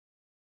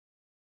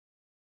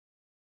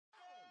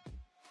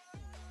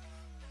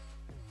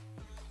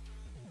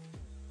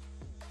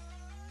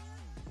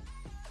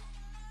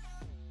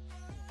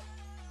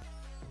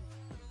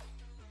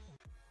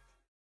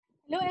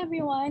Hello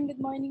everyone! Good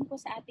morning po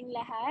sa ating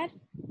lahat.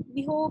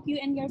 We hope you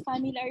and your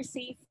family are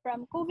safe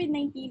from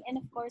COVID-19 and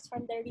of course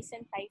from the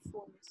recent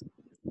typhoons.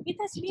 It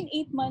has been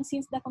 8 months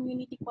since the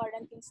community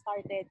quarantine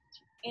started.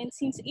 And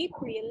since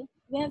April,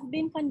 we have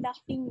been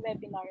conducting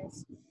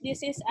webinars.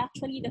 This is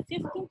actually the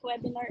 15th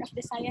webinar of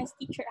the Science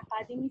Teacher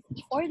Academy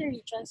for the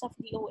regions of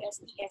the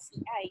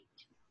OST-SEI.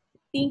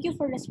 Thank you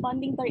for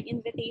responding to our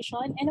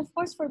invitation and of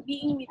course for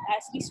being with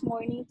us this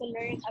morning to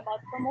learn about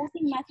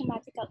promoting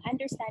mathematical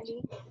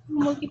understanding through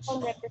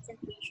multiple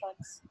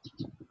representations.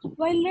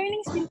 While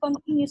learning still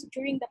continues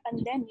during the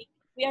pandemic,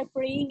 we are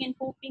praying and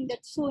hoping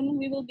that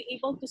soon we will be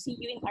able to see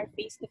you in our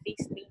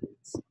face-to-face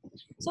trainings.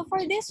 So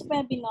for this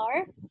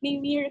webinar, may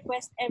we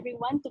request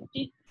everyone to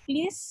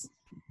please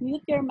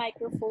mute your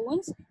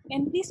microphones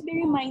and please be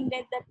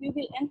reminded that we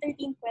will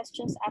entertain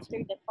questions after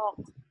the talk.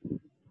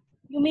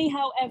 You may,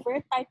 however,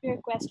 type your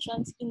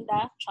questions in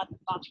the chat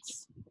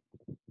box.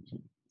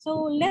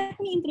 So let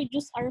me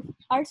introduce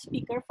our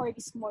speaker for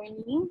this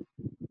morning.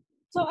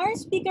 So our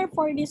speaker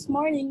for this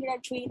morning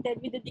graduated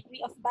with a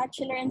degree of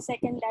Bachelor and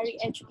Secondary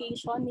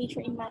Education,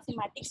 Major in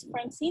Mathematics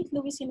from St.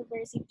 Louis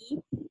University,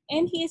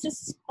 and he is a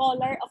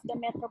scholar of the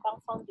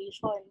Metrobank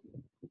Foundation.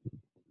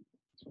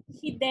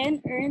 He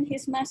then earned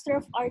his Master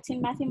of Arts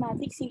in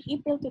Mathematics in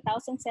April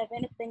 2007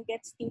 at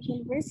Benguet State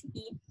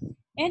University,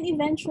 and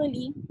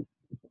eventually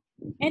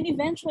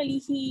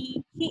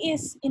he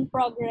is in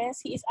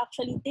progress. He is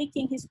actually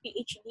taking his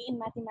PhD in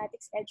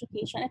mathematics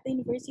education at the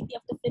University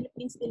of the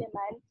Philippines,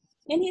 Diliman,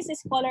 and he is a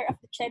scholar of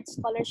the CHED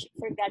Scholarship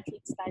for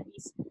Graduate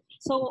Studies.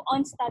 So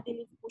on study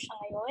leave po siya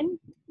ngayon.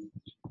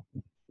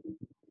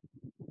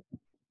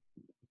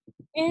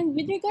 And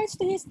with regards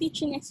to his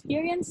teaching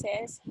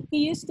experiences,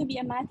 he used to be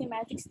a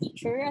mathematics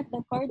teacher at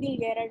the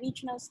Cordillera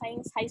Regional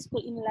Science High School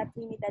in La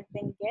Trinidad,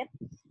 Benguet,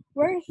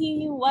 where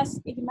he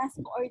was a math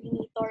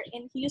coordinator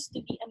and he used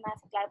to be a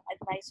math club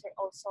advisor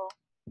also.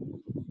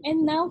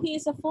 And now he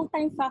is a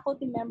full-time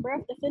faculty member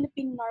of the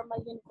Philippine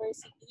Normal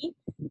University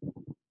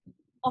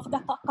of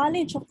the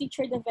College of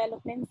Teacher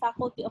Development,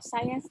 Faculty of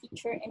Science,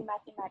 Teacher, and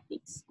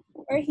Mathematics,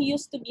 where he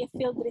used to be a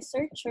field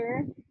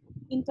researcher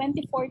in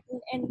 2014,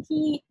 and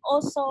he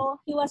was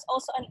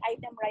also an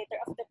item writer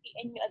of the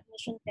PNU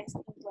admission test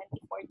in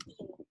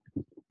 2014.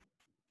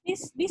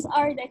 These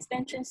are the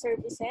extension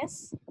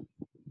services.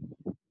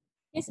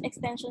 His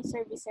extension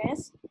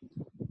services.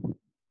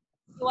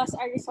 He was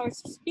a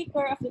resource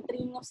speaker of the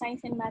training of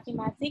science and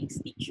mathematics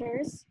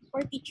teachers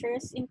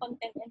in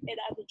content and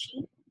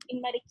pedagogy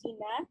in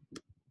Marikina.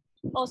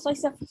 Also,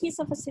 he's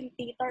a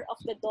facilitator of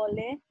the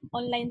DOLE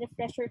online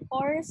refresher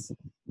course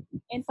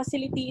and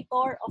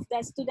facilitator of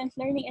the student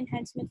learning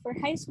enhancement for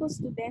high school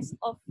students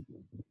of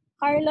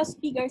Carlos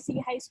P.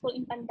 Garcia High School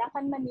in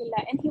Pandacan,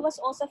 Manila, and he was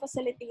also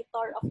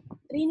facilitator of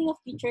training of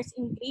teachers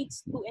in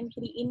grades 2 and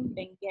 3 in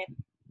Benguet.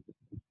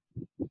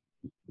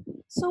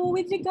 So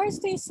with regards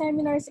to his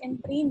seminars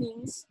and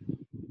trainings,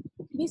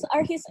 these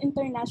are his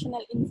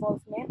international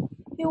involvement.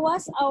 He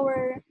was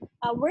our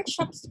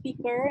workshop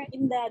speaker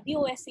in the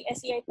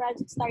DOST-SEI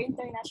Project Star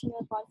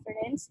International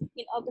Conference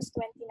in August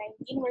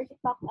 2019, where he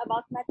talked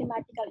about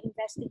mathematical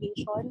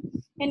investigation.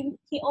 And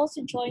he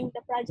also joined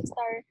the Project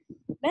Star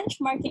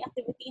benchmarking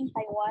activity in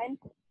Taiwan,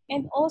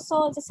 and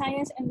also the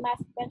science and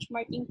math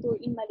benchmarking tour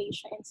in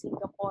Malaysia and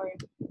Singapore.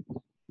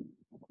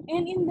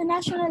 And in the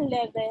national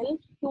level,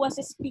 he was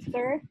a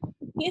speaker.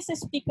 He is a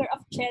speaker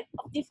of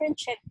different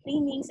CHED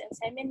trainings and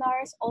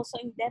seminars, also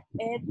in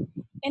DepEd,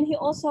 and he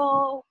was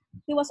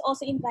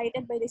also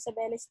invited by the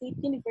Isabela State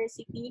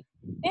University.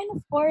 And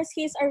of course,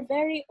 he is our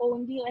very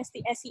own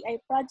DOST-SEI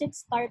Project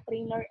Star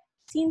trainer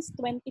since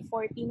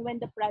 2014 when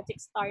the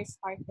Project Star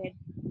started.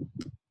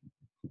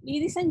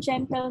 Ladies and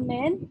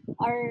gentlemen,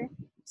 our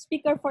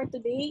speaker for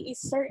today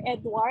is Sir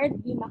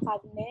Edward B.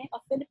 Macagne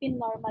of Philippine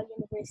Normal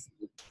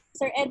University.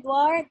 Sir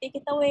Edward, take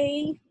it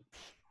away.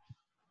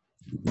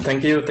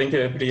 Thank you,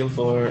 April,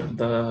 for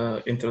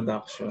the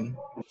introduction.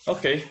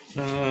 Okay,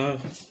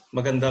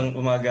 magandang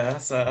umaga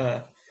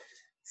sa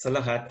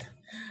lahat.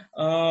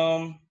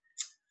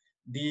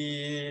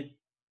 The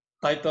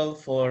title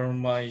for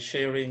my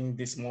sharing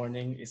this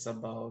morning is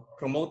about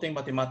promoting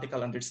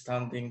mathematical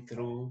understanding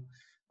through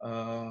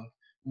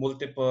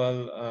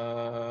multiple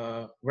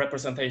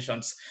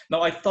representations.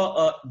 Now, I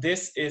thought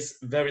this is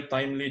very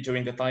timely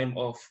during the time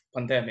of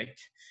pandemic,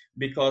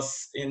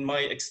 because in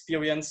my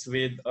experience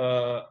with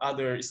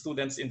other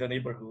students in the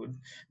neighborhood,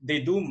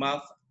 they do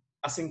math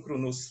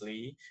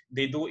asynchronously.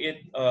 They do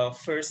it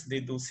first.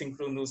 They do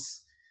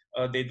synchronous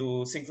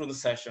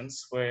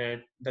sessions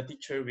where the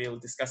teacher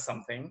will discuss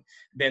something.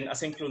 Then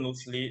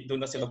asynchronously, doon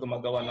na sila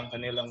gumagawa ng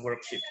kanilang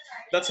worksheet.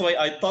 That's why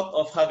I thought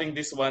of having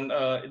this one.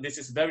 This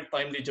is very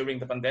timely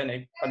during the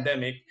pandemic,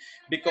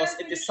 because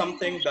it is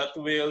something that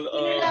will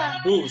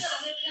boost.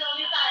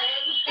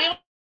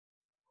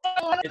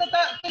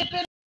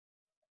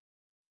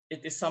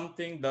 It is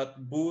something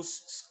that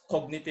boosts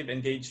cognitive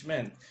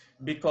engagement,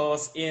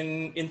 because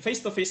in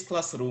face-to-face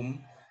classroom,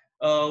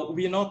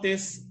 we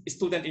notice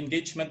student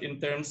engagement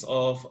in terms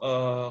of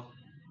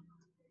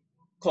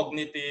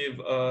cognitive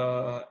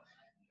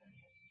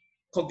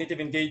cognitive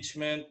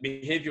engagement,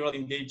 behavioral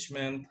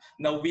engagement.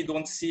 Now we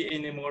don't see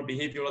anymore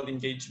behavioral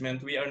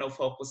engagement. We are now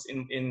focused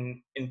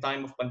in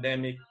time of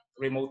pandemic,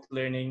 remote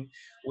learning.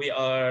 We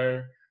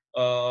are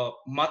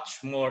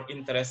much more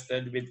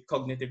interested with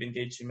cognitive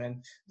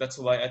engagement. That's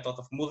why I thought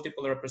of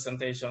multiple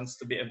representations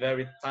to be a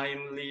very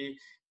timely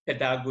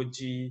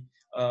pedagogy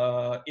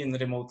in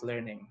remote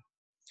learning.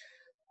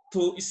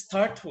 To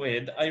start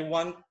with, I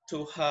want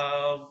to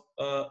have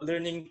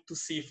learning to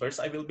see first.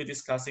 I will be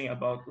discussing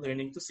about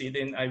learning to see,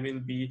 then I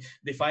will be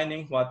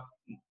defining what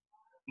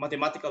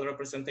mathematical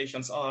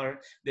representations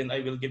are, then I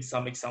will give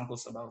some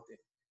examples about it.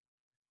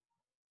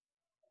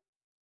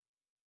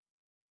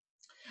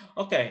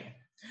 Okay,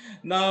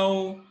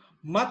 now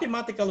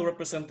mathematical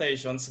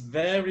representations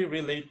very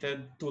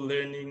related to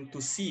learning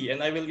to see,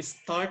 and I will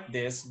start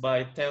this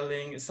by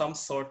telling some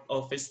sort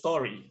of a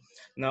story.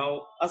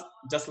 Now,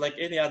 just like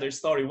any other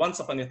story, once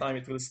upon a time,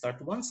 it will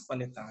start once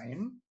upon a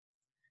time.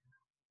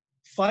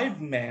 5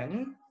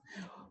 men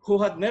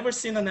who had never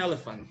seen an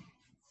elephant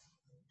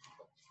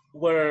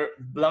were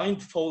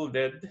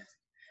blindfolded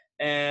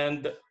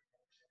and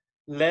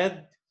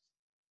led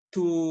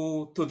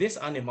to this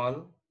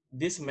animal.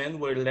 These men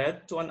were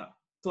led to an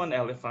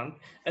elephant,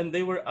 and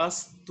they were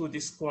asked to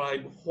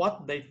describe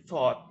what they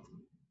thought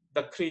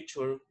the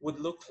creature would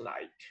look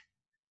like.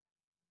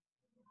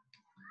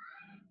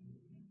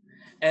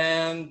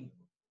 And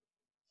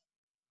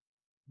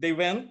they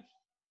went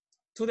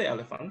to the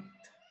elephant,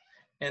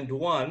 and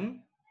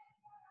one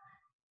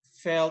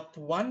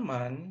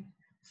man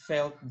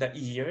felt the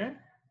ear,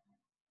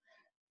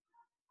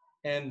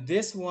 and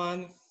this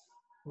one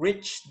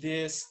reached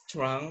this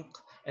trunk,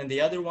 and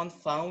the other one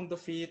found the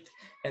feet,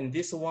 and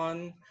this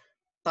one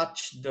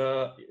touched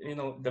the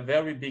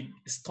very big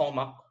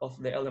stomach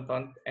of the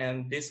elephant,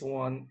 and this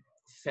one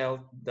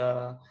felt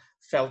the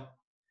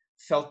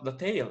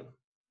tail.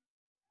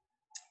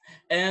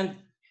 And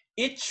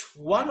each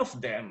one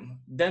of them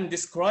then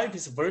described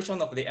his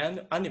version of the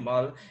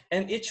animal,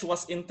 and each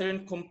was in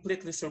turn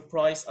completely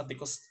surprised at the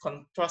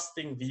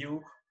contrasting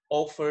view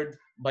offered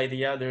by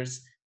the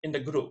others in the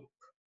group.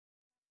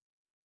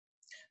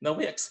 Now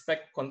we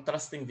expect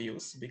contrasting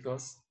views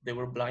because they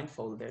were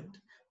blindfolded.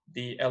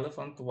 The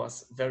elephant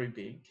was very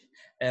big,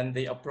 and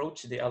they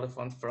approached the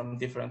elephant from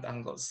different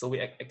angles. So we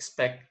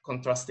expect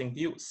contrasting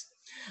views.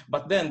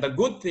 But then the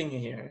good thing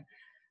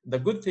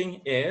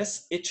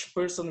is each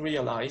person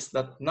realized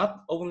that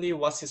not only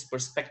was his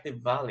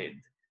perspective valid,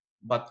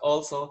 but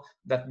also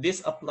that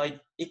this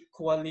applied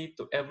equally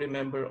to every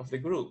member of the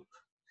group.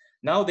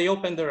 Now they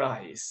opened their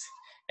eyes,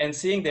 and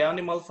seeing the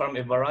animal from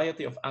a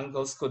variety of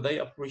angles, could they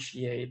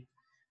appreciate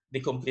the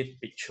complete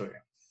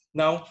picture.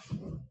 Now,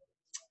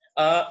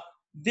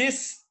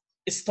 this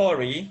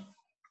story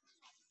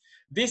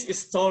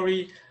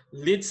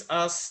leads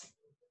us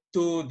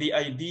to the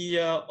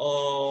idea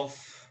of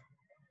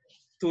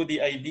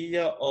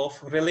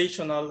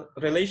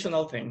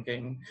relational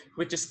thinking,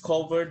 which is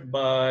covered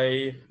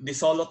by the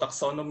Solow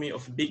taxonomy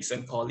of Biggs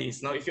and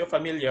Collis. Now, if you're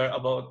familiar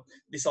about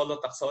the Solow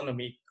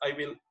taxonomy,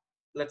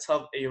 let's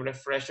have a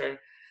refresher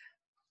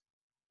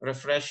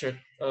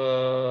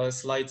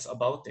slides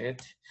about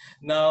it.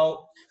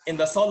 Now, in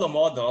the Solow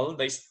model,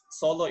 the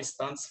Solow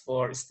stands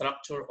for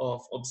structure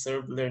of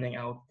observed learning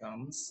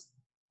outcomes.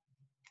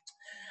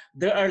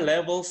 There are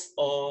levels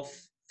of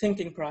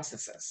thinking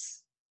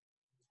processes.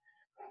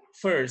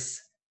 First,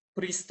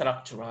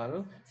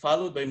 pre-structural,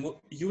 followed by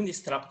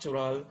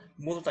unistructural,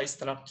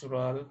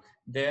 multi-structural,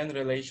 then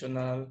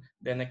relational,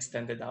 then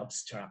extended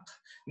abstract.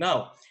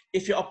 Now,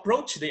 if you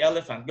approach the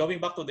elephant, going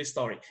back to the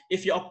story,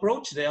 if you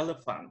approach the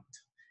elephant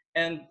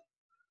and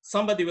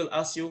somebody will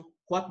ask you,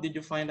 what did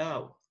you find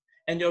out?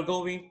 And you're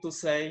going to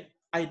say,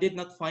 I did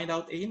not find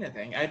out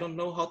anything. I don't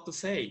know how to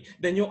say.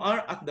 Then you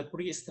are at the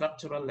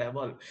pre-structural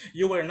level.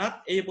 You were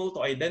not able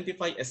to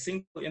identify a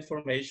single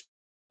information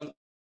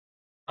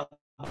about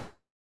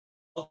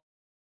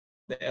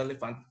the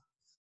elephant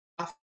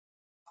after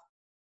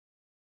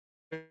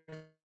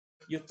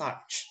you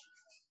touch.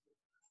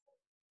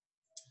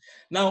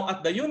 Now,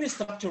 at the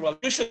unistructural,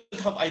 you should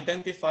have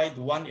identified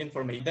one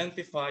information,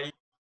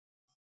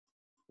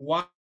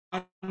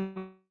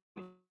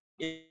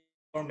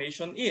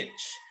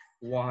 each.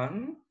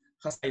 One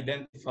has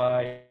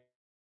identified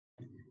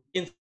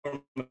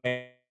information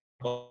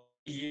about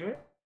ear,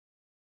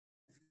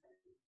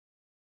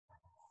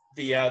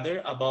 the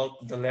other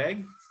about the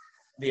leg,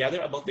 the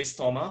other about the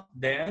stomach,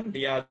 then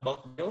the other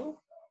about the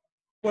bill.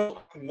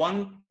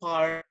 One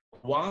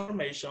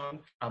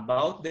information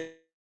about the.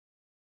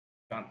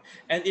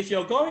 And if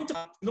you're going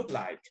to look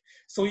like,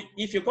 so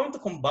if you're going to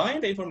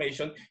combine the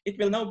information, it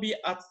will now be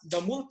at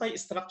the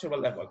multi-structural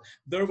level.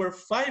 There were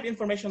 5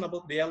 information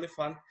about the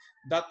elephant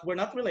that were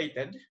not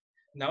related.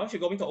 Now, if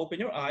you're going to open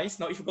your eyes,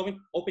 and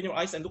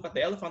look at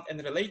the elephant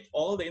and relate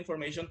all the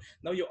information,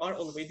 now you are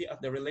already at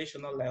the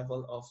relational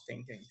level of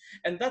thinking.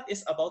 And that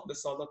is about the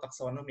Solow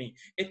taxonomy.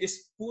 It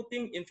is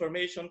putting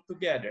information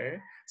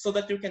together so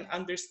that you can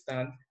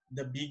understand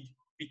the big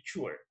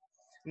picture.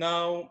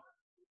 Now,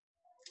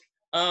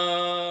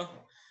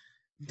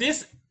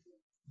 this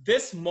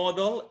This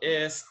model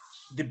is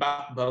the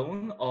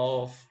backbone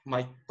of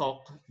my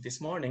talk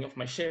this morning, of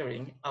my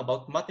sharing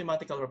about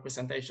mathematical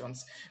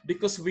representations,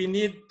 because we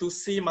need to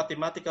see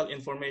mathematical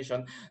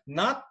information,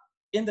 not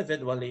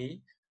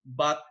individually,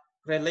 but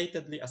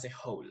relatedly as a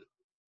whole.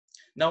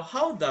 Now,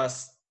 how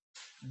does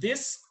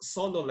this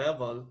solo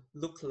level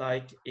look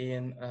like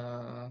in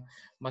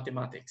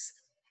mathematics?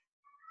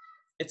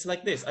 It's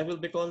like this. I will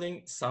be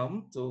calling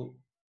sum to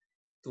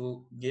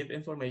give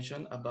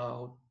information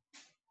about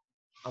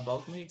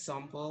my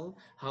example.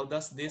 How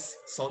does this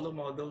solo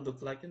model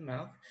look like in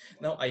math?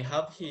 Now I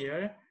have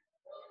here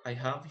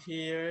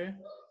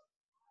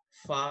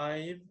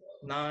 5,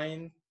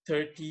 9,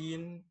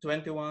 13,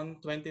 21,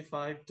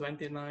 25,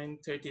 29,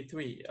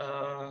 33.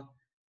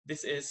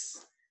 This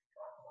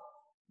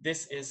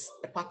is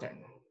a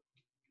pattern.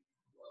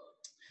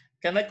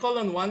 Can I call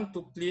on one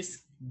to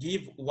please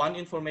give one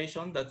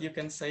information that you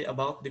can say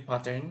about the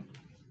pattern?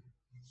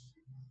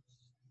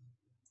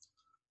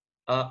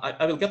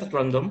 I will get at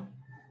random.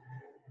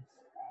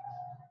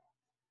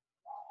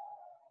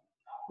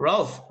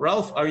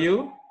 Ralph, are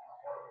you?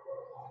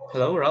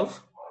 Hello,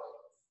 Ralph?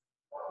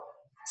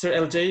 Sir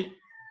LJ,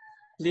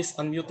 please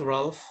unmute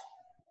Ralph.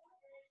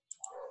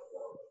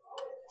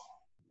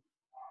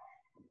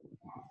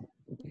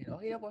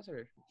 Okay po,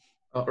 sir.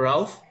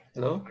 Ralph,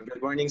 hello?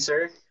 Good morning,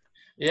 sir.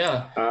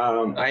 Yeah.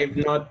 I've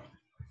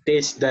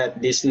noticed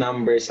that these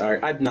numbers are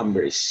odd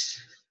numbers.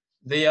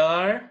 They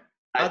are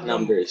Odd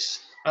numbers.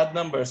 Odd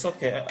numbers,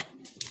 okay.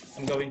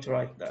 I'm going to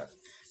write that.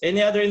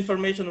 Any other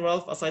information,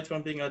 Ralph, aside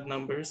from being odd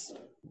numbers?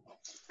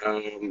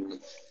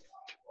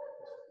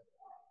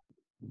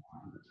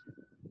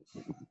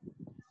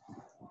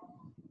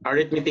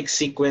 Arithmetic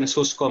sequence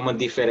whose common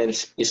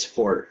difference is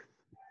 4.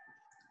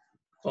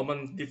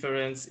 Common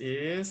difference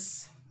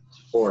is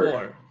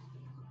 4.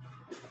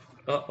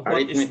 4.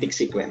 Arithmetic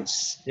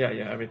sequence.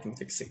 Yeah,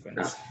 arithmetic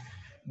sequence.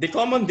 The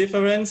common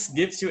difference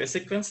gives you a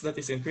sequence that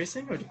is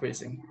increasing or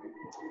decreasing?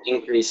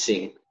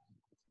 Increasing.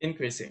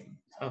 Increasing,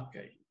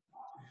 okay.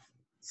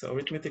 So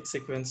arithmetic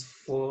sequence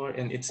 4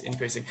 and it's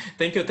increasing.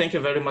 Thank you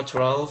very much,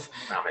 Ralph.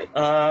 Okay.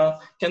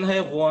 Can I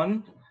have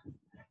one?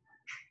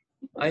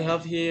 I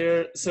have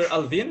here Sir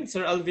Alvin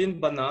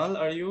Banal.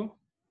 Are you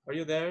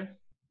there?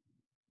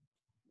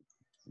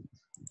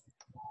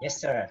 Yes,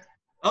 sir.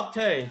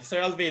 Okay,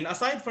 Sir Alvin,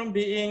 aside from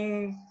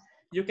being,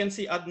 you can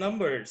see odd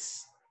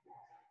numbers,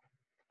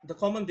 the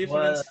common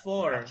difference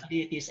for?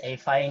 Actually, it is a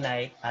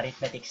finite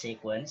arithmetic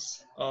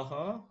sequence.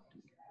 What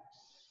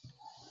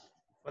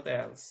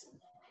else?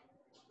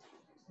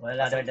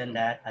 Well, other than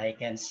that, I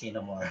can see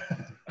no more.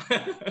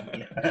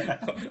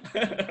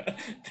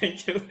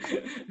 Thank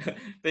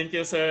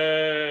you,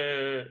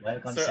 Sir.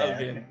 Welcome, Sir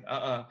Alvin.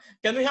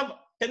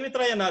 Can we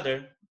try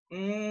another?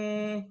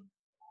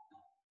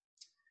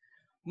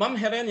 Ma'am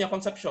Herenia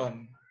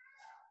Concepcion.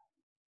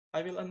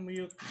 I will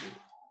unmute you.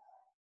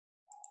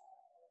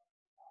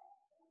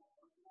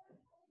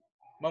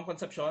 Ma'am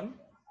Concepcion?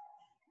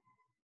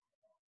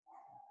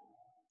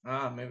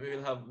 Maybe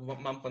we'll have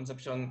Ma'am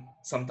Concepcion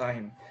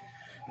sometime.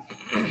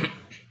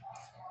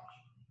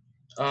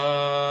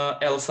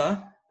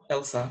 Elsa,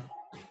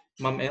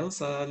 Ma'am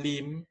Elsa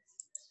Lim.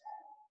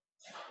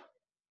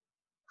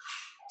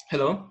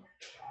 Hello,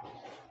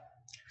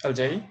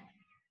 LJ.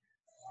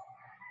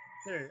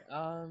 Sir,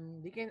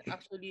 they can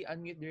actually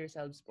unmute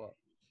themselves po.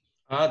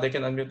 They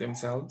can unmute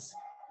themselves.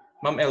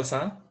 Ma'am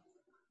Elsa,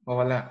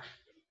 wala.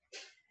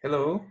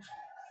 Hello.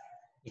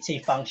 It's a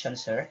function,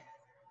 sir.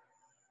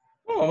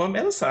 Oh, Ma'am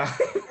Elsa.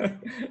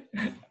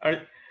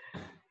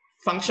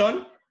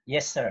 Function?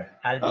 Yes, sir.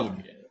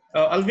 Alvin.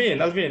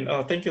 Alvin.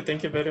 Oh, thank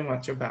you very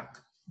much. You're back.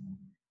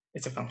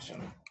 It's a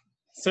function.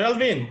 Sir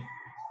Alvin.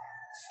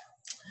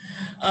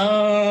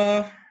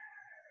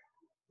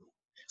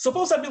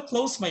 Suppose I will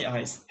close my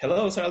eyes.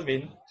 Hello, Sir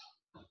Alvin.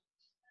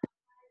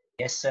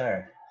 Yes,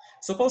 sir.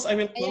 Suppose I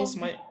will close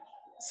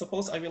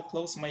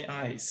my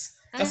eyes.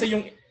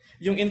 Kasi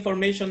yung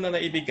information na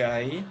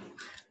naibigay,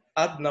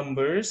 odd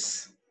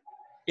numbers,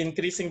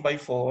 increasing by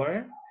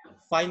 4,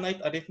 finite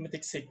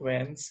arithmetic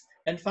sequence,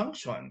 and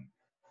function.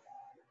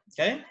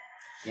 Okay?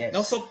 Yes.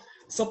 Now,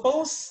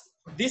 suppose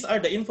these are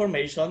the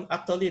information,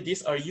 actually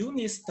these are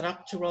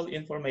unistructural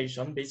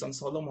information based on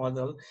solo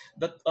model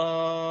that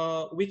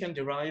we can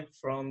derive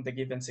from the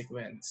given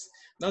sequence.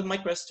 Now my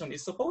question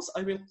is, suppose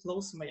I will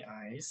close my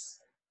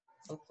eyes,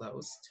 all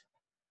closed,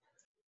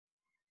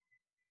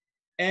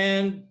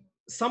 and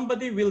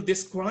somebody will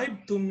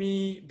describe to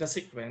me the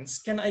sequence.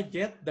 Can I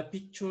get the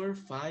picture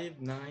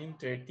 5, 9,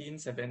 13,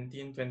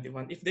 17,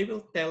 21? If they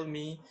will tell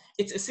me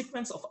it's a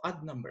sequence of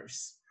odd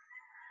numbers,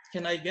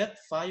 can I get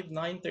 5,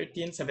 9,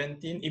 13,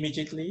 17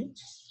 immediately?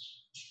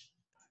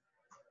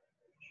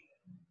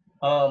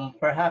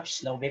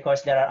 Perhaps no,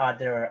 because there are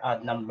other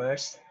odd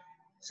numbers,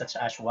 such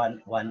as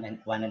 1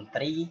 and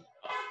 3.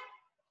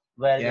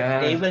 Well,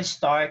 Yeah. if they will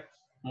start,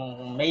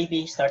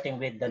 maybe starting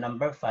with the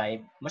number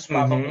 5, most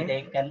probably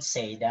they can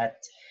say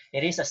that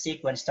it is a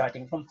sequence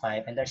starting from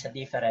 5 and there's a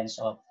difference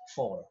of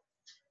 4,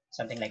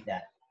 something like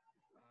that.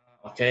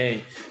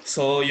 Okay,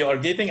 so you are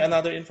giving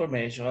another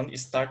information,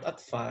 start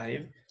at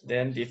 5,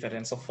 then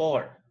difference of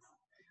 4.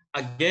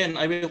 Again,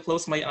 I will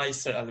close my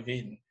eyes, Sir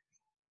Alvin.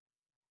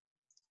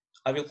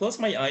 I will close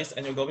my eyes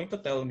and you're going to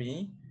tell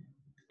me,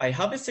 I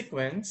have a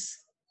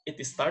sequence,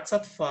 it starts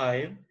at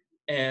 5,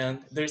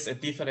 and there's a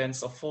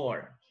difference of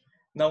 4.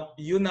 Now,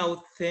 you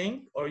now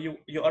think, or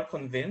you are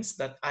convinced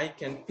that I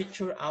can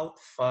picture out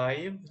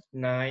 5,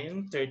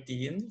 9,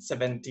 13,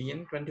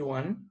 17,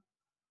 21?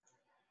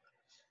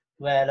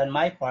 Well, on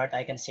my part,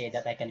 I can say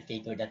that I can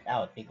figure that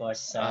out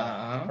because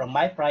from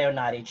my prior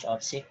knowledge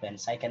of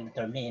sequence, I can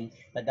determine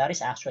that that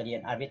is actually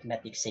an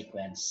arithmetic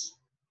sequence.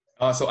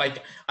 So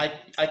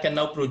I can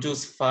now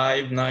produce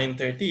 5, 9,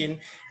 13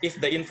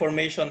 if the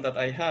information that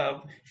I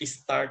have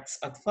starts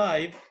at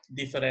 5,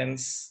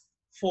 difference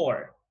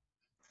 4.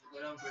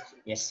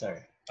 Yes,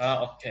 sir.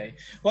 Okay.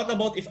 What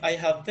about if I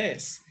have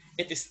this?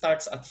 It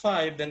starts at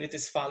 5, then it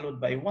is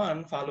followed by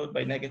 1, followed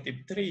by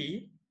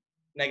 -3,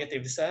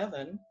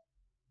 -7.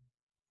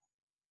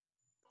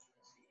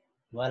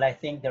 Well, I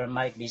think there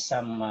might be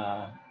some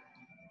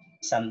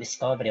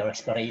discovery or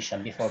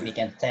exploration before we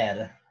can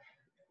tell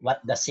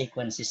what the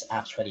sequence is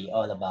actually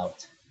all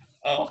about.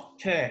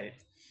 Okay.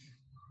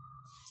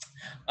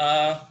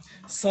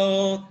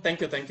 So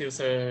thank you,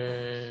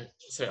 Sir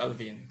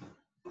Alvin.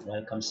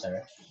 Welcome,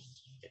 sir.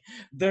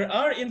 There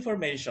are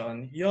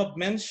information you have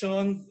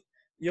mentioned.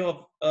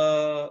 You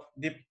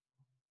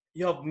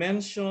have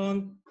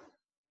mentioned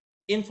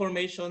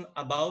information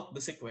about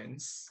the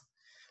sequence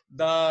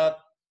that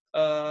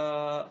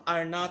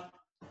are not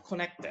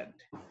connected.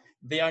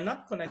 They are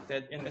not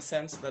connected in the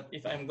sense that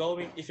if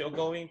you're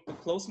going to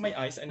close my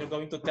eyes and you're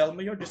going to tell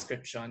me your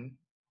description,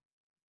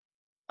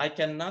 I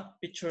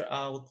cannot picture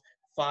out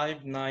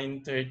 5,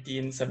 9,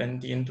 13,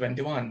 17,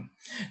 21.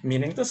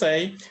 Meaning to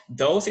say,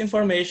 those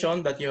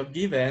information that you have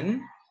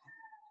given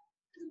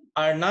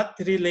are not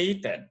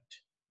related.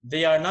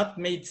 They are not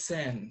made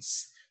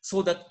sense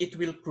so that it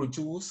will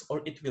produce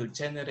or it will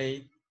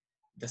generate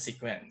the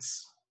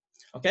sequence.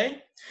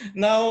 Okay?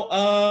 Now,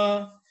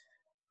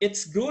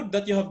 it's good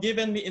that you have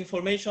given me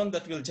information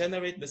that will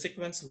generate the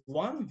sequence.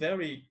 One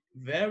very,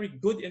 very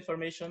good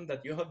information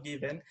that you have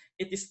given,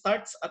 it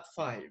starts at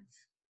 5.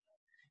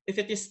 If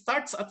it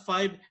starts at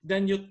 5,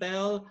 then you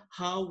tell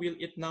how will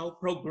it now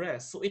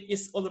progress. So it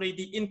is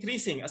already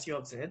increasing, as you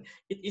have said.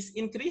 It is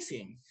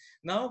increasing.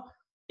 Now,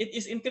 it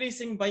is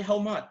increasing by how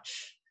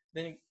much?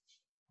 Then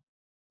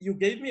you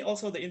gave me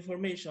also the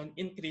information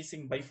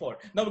increasing by 4.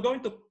 Now we're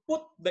going to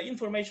put the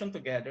information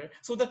together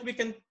so that we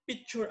can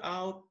picture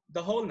out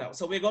the whole now.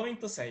 So we're going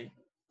to say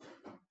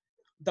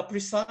the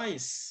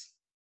precise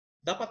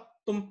dapat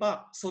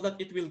tumpak so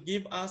that it will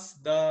give us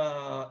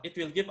the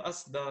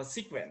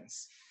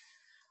sequence.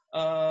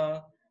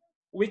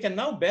 We can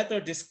now better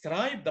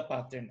describe the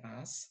pattern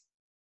as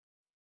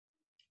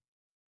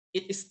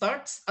it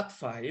starts at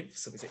 5.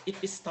 So we say it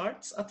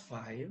starts at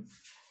 5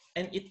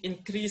 and it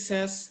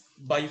increases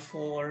by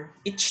 4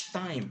 each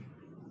time.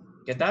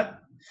 Get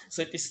that?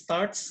 So it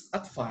starts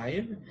at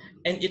 5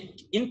 and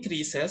it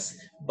increases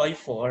by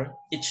 4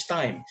 each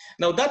time.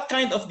 Now that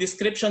kind of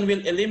description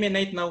will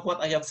eliminate now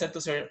what I have said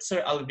to Sir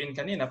Alvin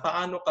kanina.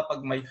 Paano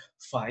kapag may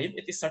 5,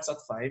 it starts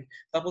at 5,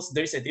 tapos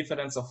there's a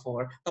difference of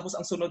 4, tapos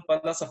ang sunod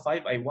pala sa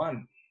 5 ay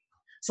 1.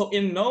 So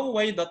in no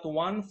way that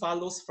 1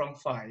 follows from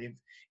 5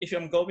 if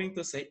I'm going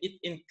to say it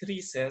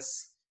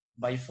increases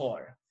by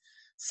 4.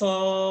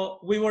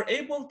 So we were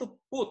able to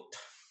put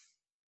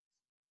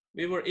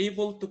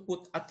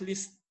at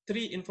least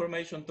 3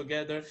 information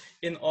together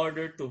in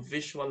order to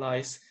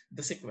visualize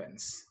the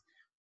sequence.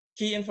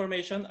 Key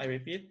information, I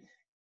repeat,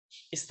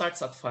 it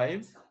starts at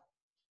 5.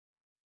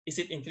 Is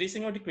it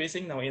increasing or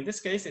decreasing? Now, in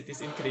this case, it is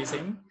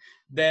increasing.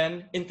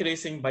 Then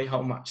increasing by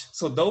how much?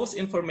 So those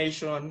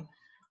information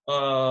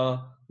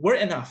were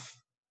enough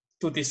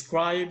to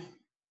describe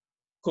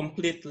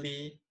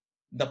completely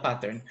the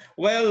pattern.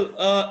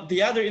 Well,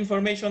 the other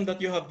information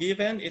that you have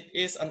given, it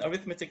is an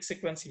arithmetic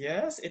sequence.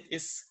 Yes, it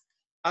is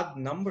add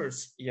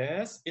numbers.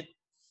 Yes,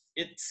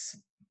 it's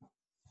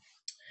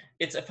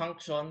a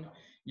function.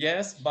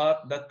 Yes,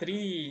 but the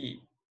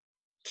 3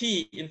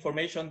 key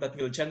information that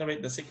will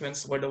generate the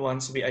sequence were the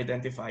ones we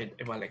identified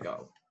a while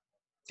ago.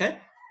 Okay.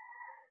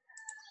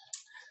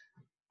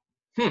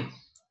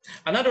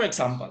 Another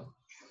example.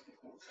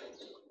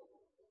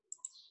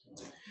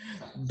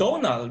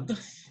 Donald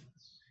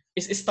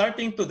is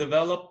starting to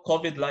develop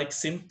COVID-like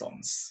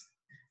symptoms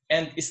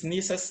and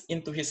sneezes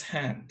into his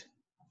hand.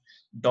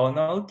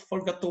 Donald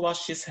forgot to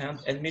wash his hand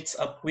and meets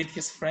up with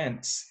his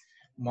friends,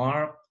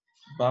 Mark,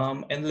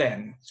 Bam, and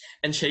Len,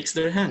 and shakes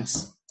their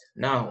hands.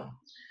 Now,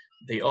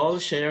 they all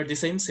share the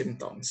same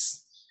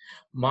symptoms.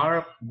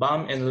 Mark,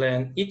 Bam, and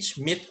Len each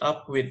meet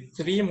up with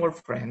 3 more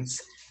friends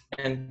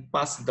and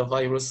pass the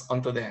virus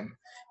onto them.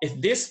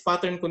 If this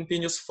pattern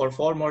continues for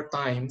 4 more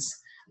times,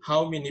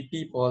 how many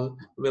people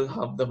will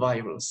have the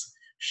virus?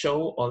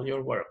 Show all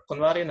your work.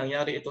 Kunwari,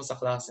 nangyari ito sa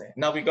klase.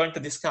 Now we're going to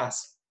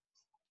discuss.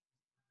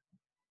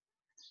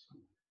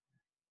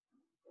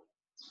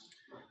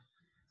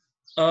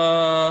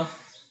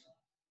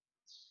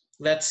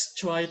 let's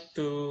try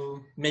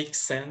to make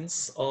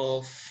sense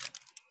of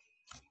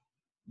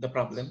the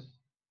problem.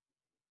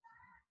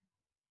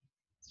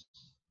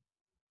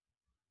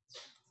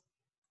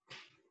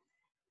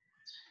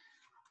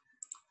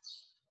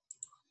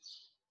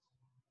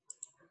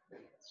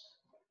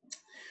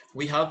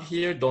 We have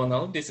here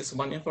Donald. This is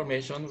one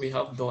information. We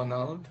have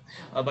Donald.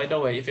 By the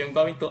way, if I'm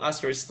going to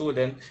ask your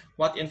student,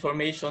 what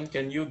information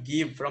can you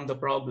give from the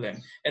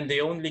problem? And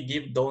they only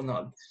give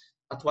Donald.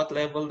 At what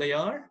level they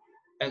are?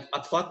 And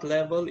at what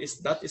level is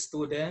that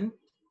student?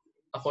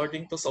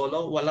 According to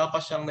Solo, wala pa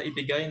siyang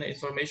naibigay na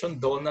information.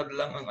 Donald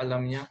lang ang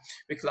alam niya.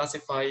 We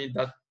classify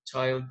that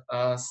child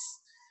as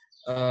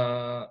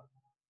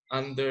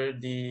under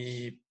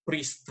the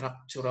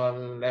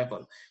pre-structural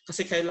level.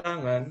 Kasi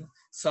kailangan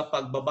sa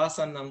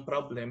pagbabasa ng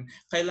problem,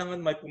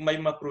 kailangan may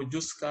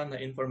ma-produce ka na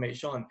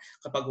information.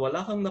 Kapag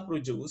wala kang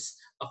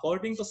na-produce,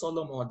 according to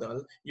Solo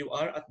model, you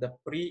are at the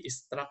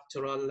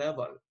pre-structural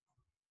level.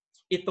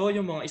 Ito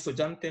yung mga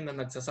estudyante na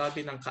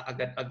nagsasabi ng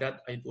kaagad-agad,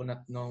 I do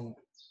not know.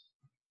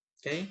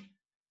 Okay?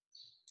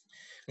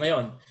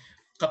 Ngayon,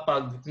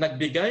 kapag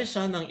nagbigay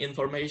siya ng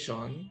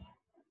information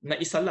na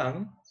isa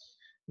lang,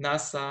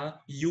 nasa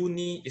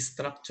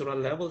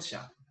uni-structural level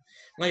siya.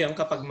 Ngayon,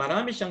 kapag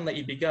marami siyang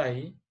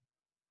naibigay,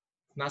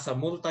 nasa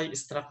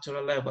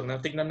multi-structural level.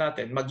 Na tignan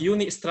natin,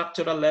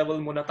 mag-uni-structural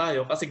level muna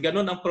tayo kasi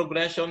ganun ang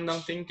progression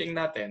ng thinking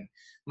natin.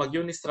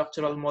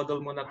 Mag-uni-structural model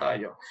muna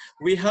tayo.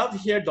 We have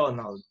here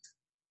Donald.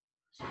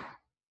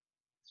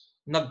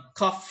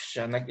 Nag-cough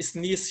siya,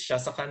 nag-sneeze siya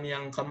sa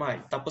kaniyang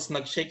kamay. Tapos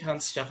nag-shake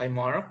hands siya kay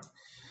Mark,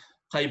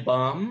 kay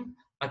Bam,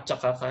 at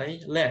saka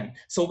kay Len.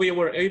 So we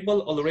were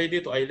able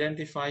already to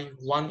identify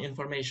one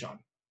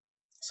information.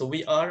 So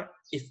we are,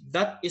 if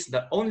that is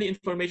the only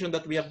information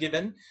that we have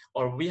given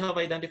or we have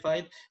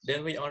identified,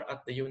 then we are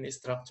at the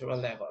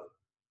unistructural level.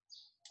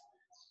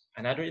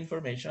 Another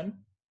information.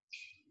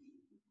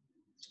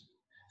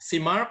 Si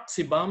Mark,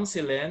 si Bam,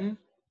 si Len,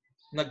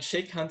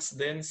 nag-shake hands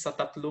din sa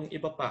tatlong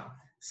iba pa.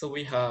 So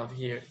we have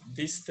here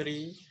these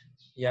three,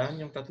 yan,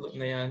 yung tatlo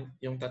na yan,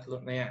 yung tatlo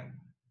na yan.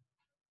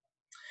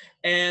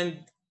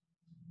 And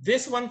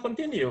this one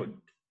continued.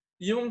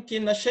 Yung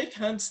kina-shake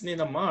hands ni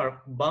na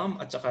Mark, Bam,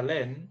 at saka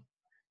Len,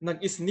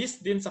 nag-sneeze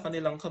din sa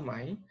kanilang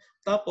kamay,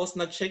 tapos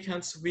nag-shake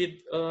hands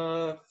with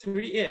 3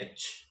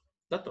 each.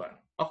 That one.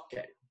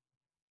 Okay.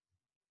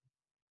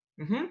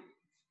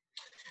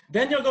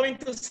 Then you're going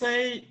to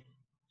say,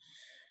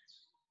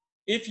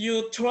 if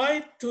you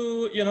try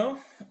to,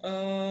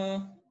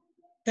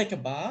 take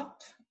a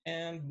back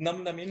and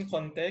namnamin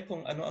konti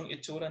kung ano ang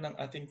itsura ng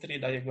ating tree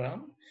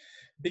diagram,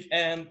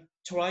 and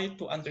try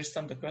to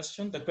understand the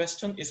question. The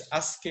question is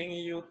asking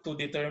you to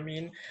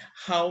determine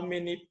how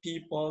many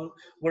people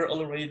were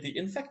already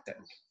infected.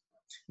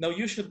 Now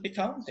you should be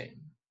counting.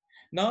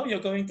 Now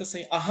you're going to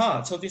say,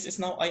 aha, so this is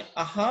now an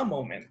aha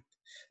moment.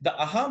 The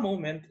aha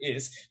moment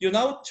is you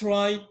now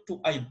try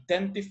to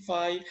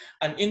identify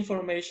an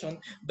information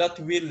that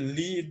will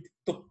lead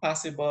to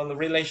possible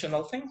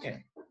relational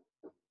thinking.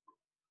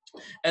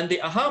 And the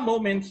aha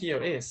moment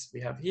here is, we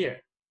have here,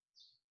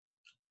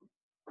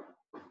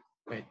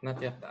 wait,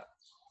 not yet that.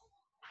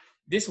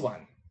 This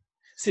one.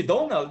 Si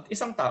Donald,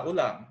 isang tao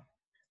lang.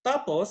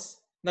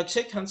 Tapos,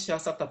 nag-shake hands siya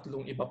sa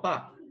tatlong iba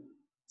pa.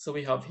 So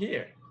we have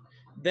here.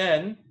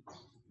 Then,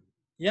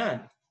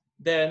 yan.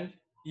 Then,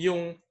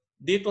 yung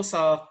dito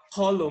sa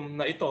column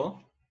na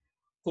ito,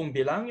 kung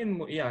bilangin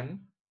mo yan,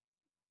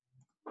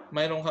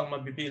 mayroon kang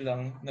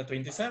mabibilang na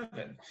 27.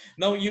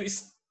 Now, you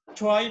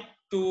try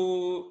to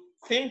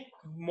think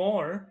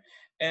more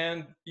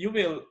and you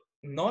will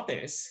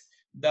notice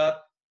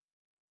that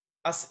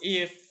as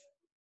if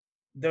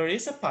there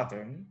is a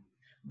pattern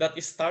that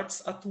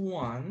starts at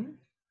 1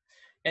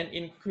 and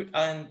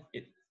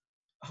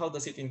how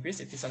does it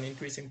increase? It is an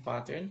increasing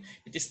pattern.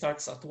 It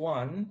starts at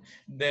 1,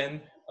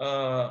 then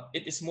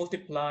it is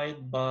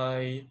multiplied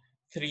by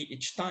 3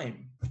 each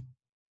time.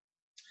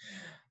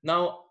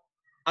 Now,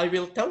 I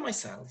will tell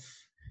myself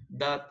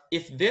that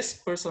if this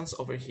person's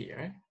over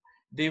here,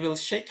 they will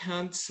shake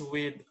hands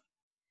with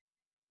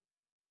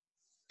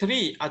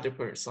 3 other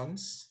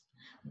persons,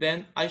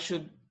 then I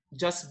should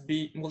just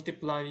be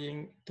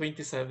multiplying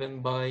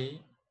 27 by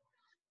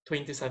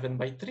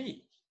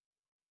 3.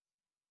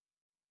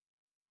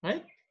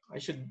 Right? I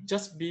should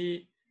just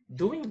be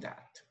doing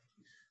that.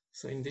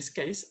 So in this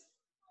case,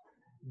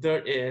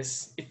 there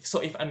is,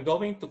 if I'm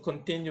going to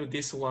continue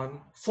this one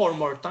 4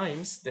 more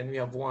times, then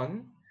we have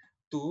 1,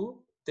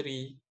 2,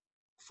 3,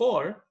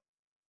 4.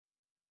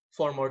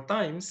 4 more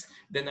times,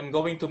 then I'm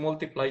going to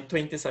multiply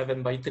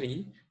 27 by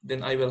 3,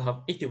 then I will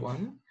have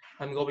 81.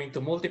 I'm going to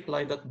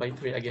multiply that by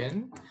 3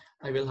 again.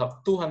 I will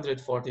have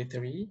 243.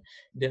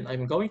 Then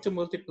I'm going to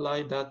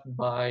multiply that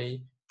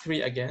by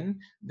 3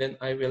 again. Then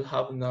I will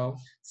have now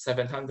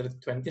 729.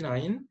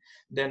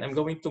 Then I'm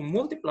going to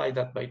multiply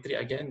that by 3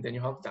 again. Then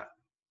you have that.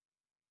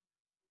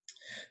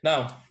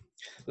 Now,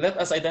 let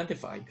us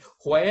identify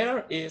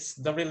where is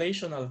the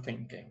relational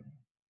thinking.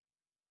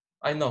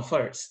 I know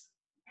first.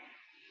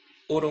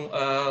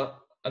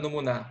 Ano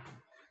muna?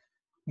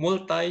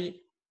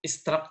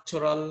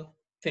 Multi-structural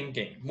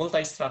thinking,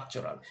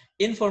 multi-structural,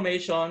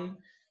 information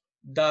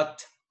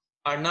that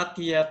are not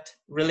yet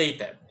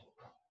related.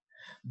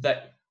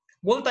 The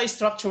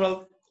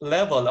multi-structural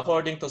level,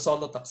 according to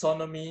Solo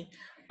taxonomy,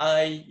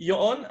 ay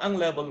yun ang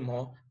level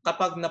mo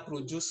kapag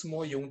na-produce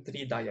mo yung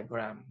tree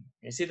diagram.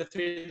 You see the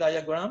tree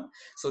diagram?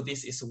 So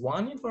this is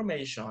one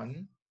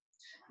information,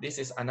 this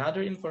is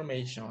another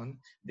information,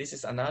 this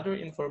is another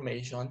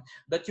information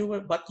that you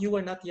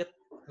were not yet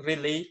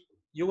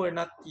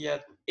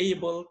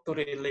able to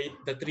relate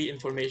the three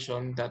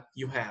information that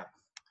you have.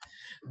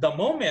 The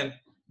moment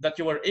that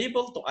you were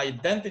able to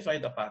identify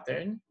the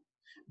pattern,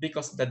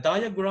 because the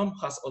diagram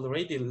has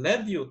already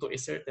led you to a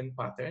certain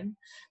pattern,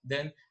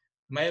 then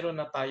mayroon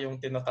na tayong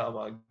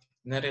tinatawag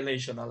na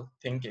relational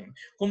thinking.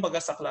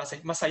 Kumbaga sa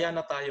klase, masaya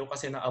na tayo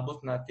kasi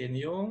naabot natin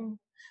yung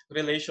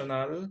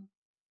relational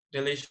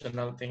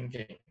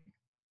thinking.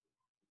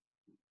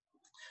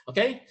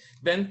 Okay?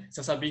 Then,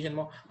 sasabihin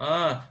mo,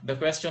 the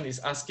question is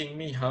asking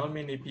me how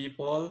many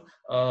people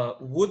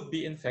would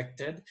be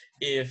infected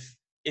if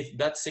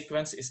that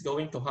sequence is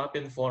going to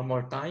happen 4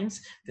 more times.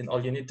 Then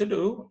all you need to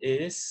do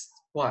is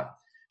what?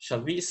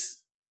 Shall we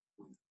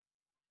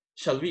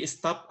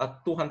stop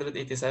at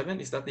 287?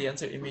 Is that the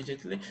answer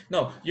immediately?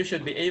 No, you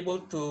should be able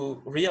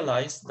to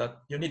realize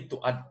that you need to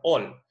add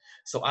all.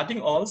 So adding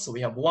all, so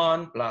we have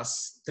 1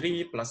 plus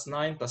 3 plus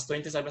 9 plus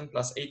 27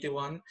 plus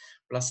 81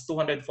 plus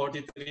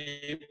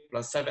 243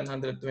 plus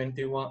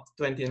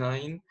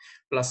 729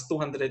 plus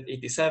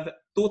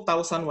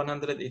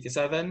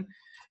 2,187.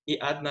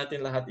 I-add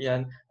natin lahat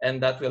yan, and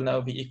that will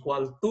now be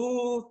equal to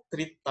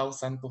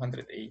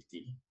 3,280.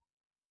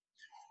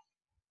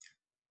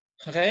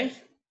 Okay?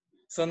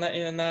 So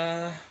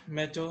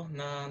medyo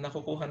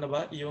nakukuha na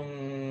ba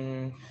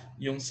yung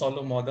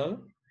solo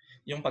model?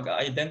 Yung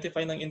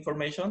pag-identify ng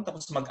information,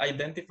 tapos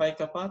mag-identify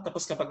ka pa,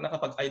 tapos kapag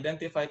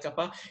nakapag-identify ka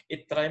pa,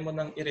 i-try mo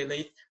nang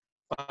i-relate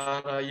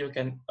para you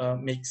can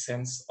make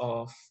sense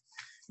of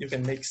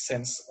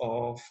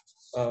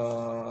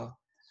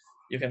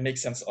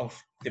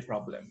the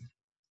problem.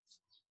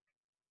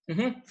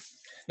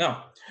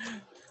 Now,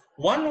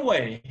 one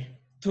way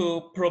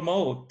to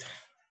promote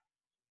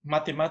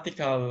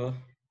mathematical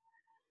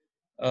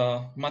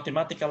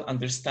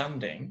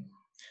understanding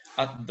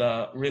at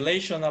the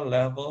relational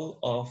level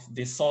of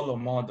the solo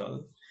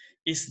model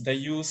is the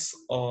use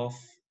of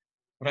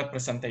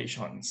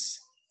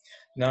representations.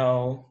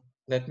 Now,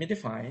 let me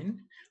define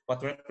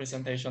what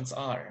representations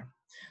are.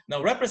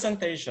 Now,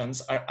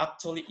 representations are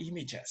actually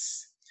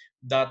images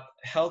that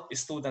help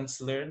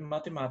students learn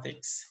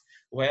mathematics,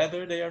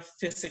 whether they are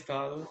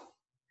physical,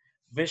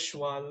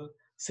 visual,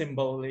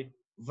 symbolic,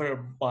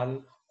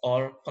 verbal,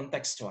 or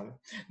contextual.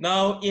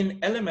 Now, in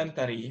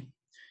elementary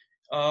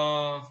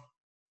or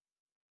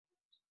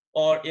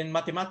in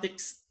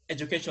mathematics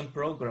education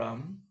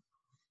program,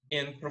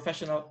 in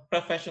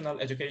professional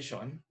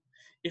education,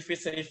 if we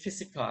say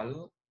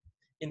physical,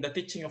 in the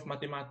teaching of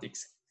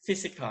mathematics,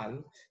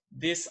 physical,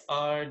 these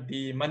are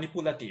the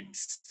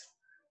manipulatives.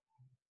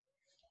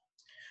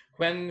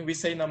 When we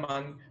say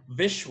naman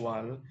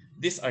visual,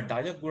 these are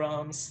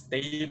diagrams,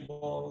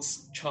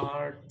 tables,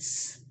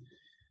 charts,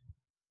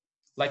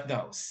 like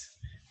those.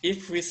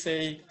 If we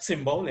say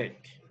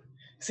symbolic,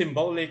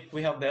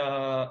 we have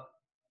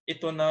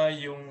ito na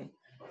yung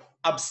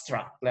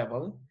abstract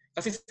level.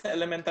 Kasi sa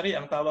elementary,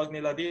 ang tawag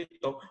nila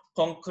dito,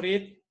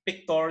 concrete,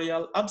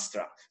 pictorial,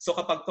 abstract. So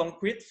kapag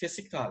concrete,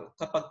 physical.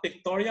 Kapag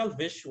pictorial,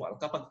 visual.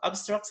 Kapag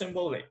abstract,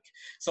 symbolic.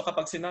 So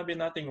kapag sinabi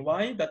natin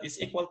y, that is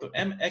equal to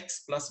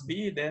mx plus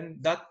b, then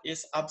that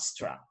is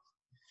abstract.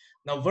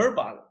 Now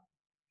verbal.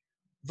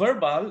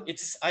 Verbal,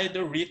 it's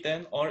either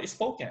written or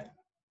spoken.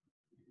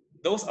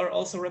 Those are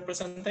also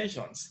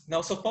representations. Now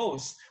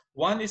suppose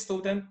one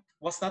student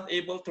was not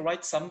able to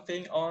write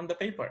something on the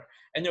paper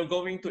and you're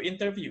going to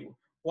interview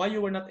why you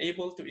were not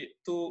able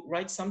to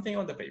write something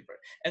on the paper.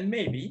 And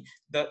maybe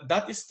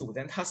that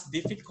student has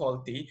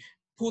difficulty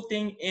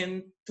putting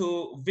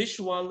into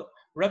visual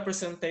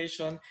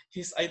representation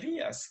his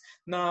ideas.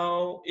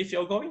 Now, if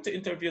you're going to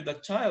interview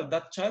that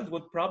child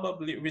would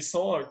probably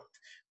resort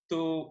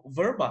to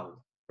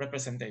verbal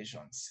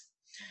representations.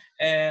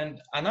 And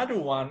another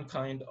one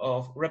kind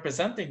of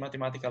representing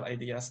mathematical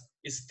ideas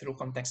is through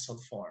contextual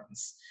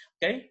forms.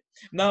 Okay.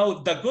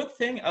 Now, the good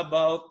thing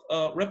about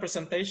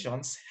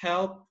representations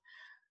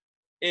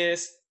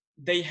is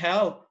they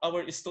help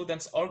our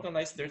students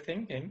organize their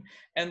thinking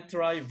and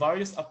try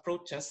various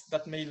approaches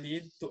that may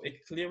lead to a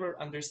clearer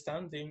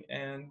understanding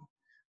and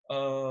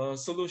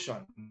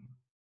solution.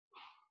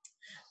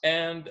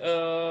 And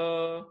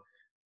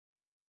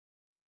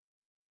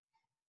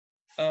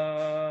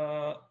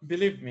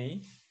believe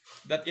me,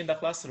 that in the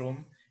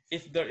classroom,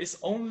 if there is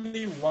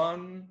only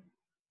one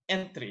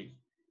entry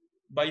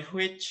by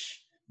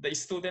which the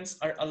students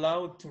are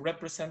allowed to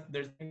represent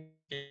their thinking,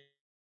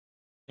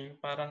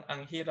 parang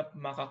ang hirap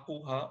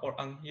makakuha or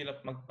ang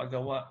hirap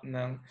magpagawa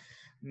ng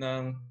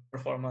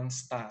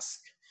performance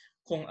task.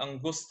 Kung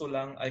ang gusto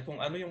lang ay kung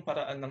ano yung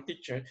paraan ng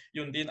teacher,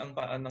 yun din ang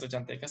paraan ng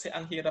estudyante. Kasi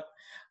ang hirap,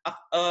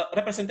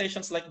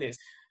 representations like this,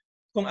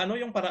 kung ano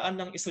yung paraan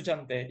ng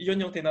estudyante,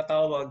 yun yung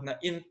tinatawag na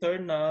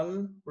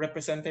internal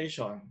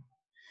representation.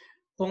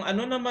 Kung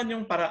ano naman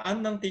yung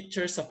paraan ng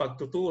teacher sa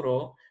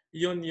pagtuturo,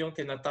 yun yung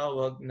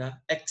tinatawag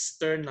na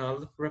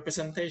external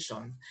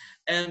representation.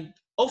 And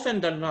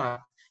often than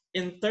not,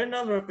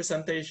 internal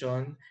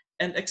representation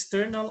and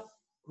external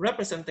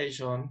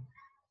representation,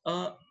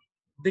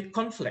 they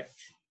conflict.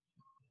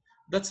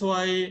 That's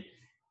why,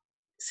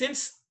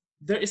 since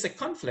there is a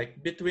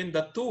conflict between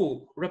the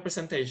two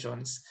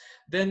representations,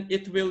 then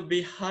it will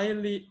be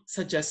highly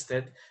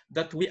suggested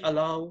that we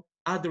allow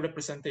other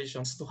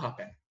representations to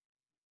happen.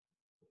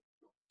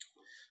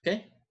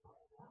 Okay?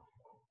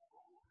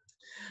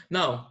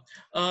 Now,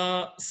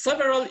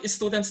 several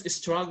students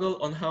struggle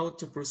on how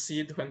to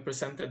proceed when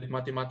presented with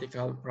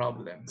mathematical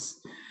problems.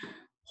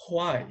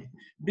 Why?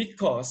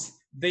 Because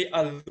they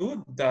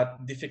allude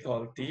that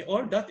difficulty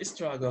or that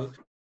struggle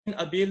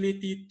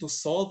inability to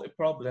solve a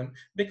problem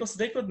because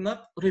they could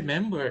not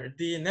remember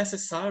the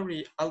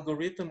necessary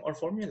algorithm or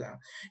formula.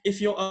 If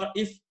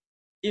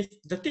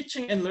the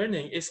teaching and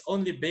learning is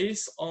only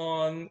based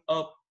on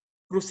a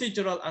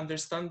procedural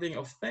understanding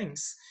of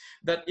things,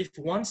 that if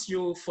once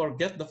you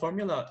forget the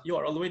formula, you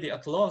are already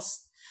at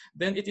loss,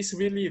 then it is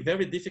really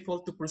very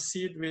difficult to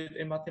proceed with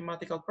a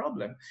mathematical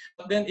problem.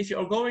 But then if you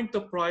are going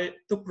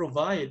to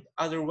provide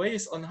other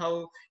ways on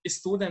how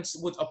students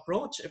would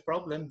approach a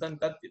problem, then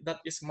that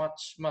is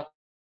much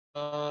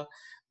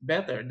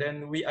better.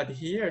 Then we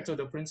adhere to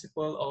the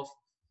principle of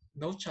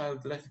no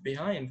child left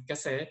behind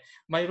kasi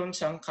mayroon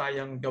siyang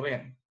kayang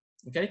gawin.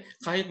 Okay?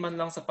 Kahit man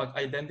lang sa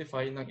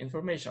pag-identify ng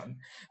information.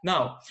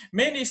 Now,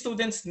 many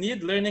students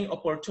need learning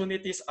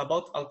opportunities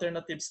about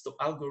alternatives to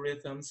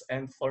algorithms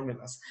and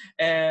formulas.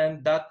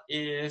 And that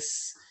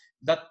is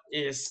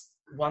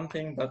one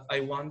thing that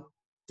I want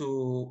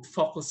to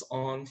focus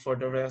on for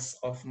the rest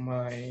of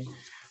my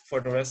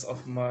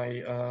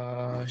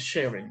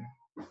sharing.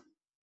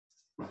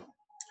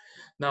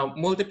 Now,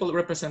 multiple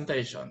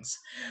representations.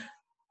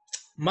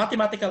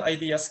 Mathematical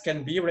ideas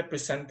can be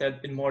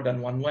represented in more than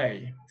one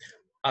way.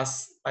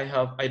 As I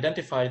have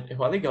identified a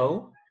while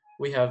ago,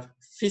 we have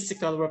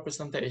physical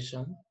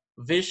representation,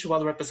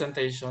 visual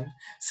representation,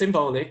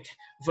 symbolic,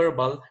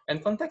 verbal,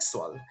 and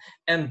contextual.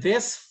 And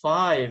these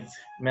 5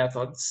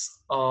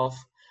 methods of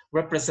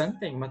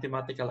representing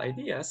mathematical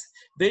ideas,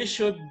 they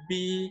should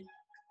be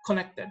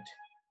connected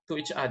to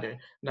each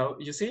other. Now,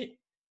 you see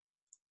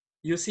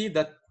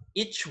that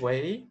each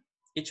way,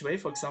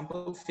 for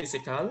example,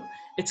 physical,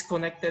 it's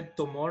connected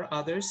to 4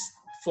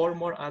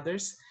 more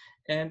others,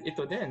 and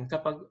ito din,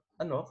 kapag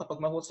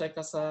mahusay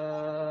ka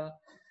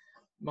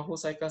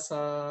sa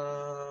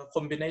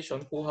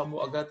combination, kuha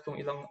mo agad kung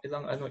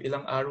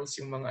ilang arrows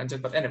yung mga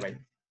andyan. But anyway,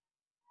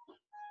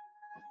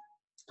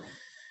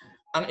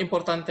 ang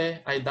importante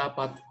ay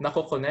dapat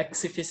nako-connect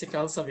si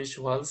physical sa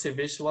visual, si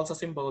visual sa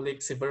symbolic,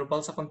 si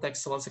verbal sa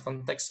contextual, si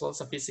contextual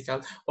sa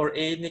physical, or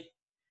any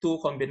 2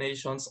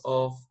 combinations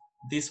of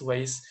these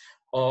ways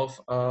of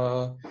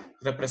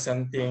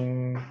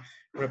representing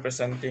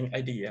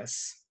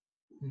ideas.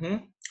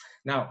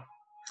 Now,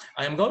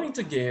 I am going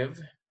to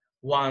give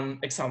one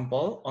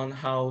example on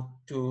how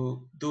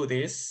to do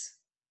this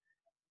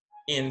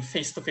in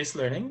face-to-face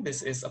learning.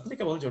 This is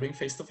applicable during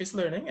face-to-face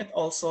learning, and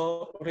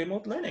also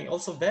remote learning.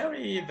 Also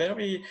very,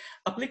 very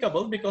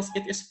applicable because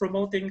it is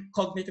promoting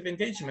cognitive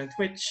engagement,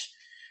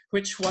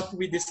 which what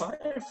we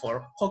desire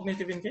for.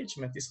 Cognitive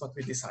engagement is what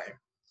we desire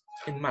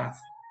in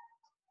math.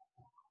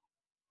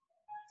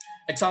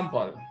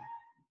 Example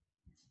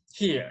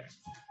here.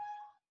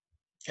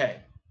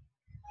 Okay.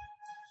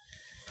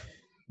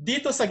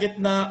 Dito sa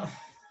gitna,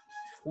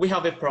 we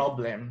have a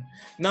problem.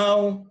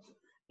 Now,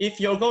 if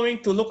you're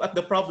going to look at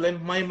the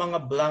problem, may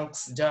mga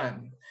blanks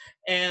dyan.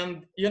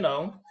 And,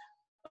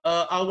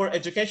 our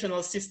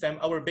educational system,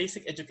 our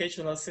basic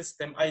educational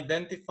system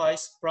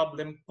identifies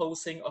problem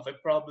posing of a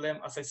problem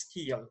as a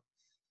skill.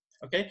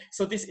 Okay,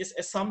 so this is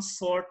some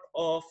sort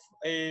of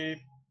a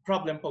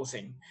problem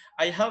posing.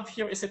 I have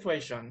here a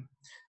situation.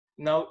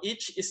 Now,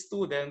 each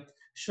student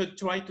should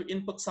try to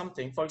input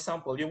something. For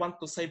example, you want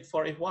to save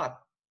for a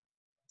what?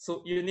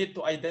 So you need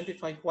to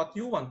identify what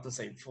you want to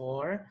save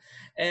for.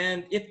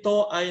 And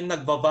ito ay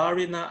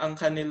nagbabari na ang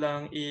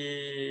kanilang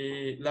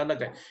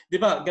ilalagay. Di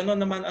ba? Ganon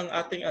naman ang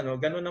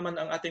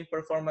ating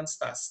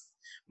performance task.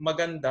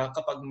 Maganda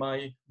kapag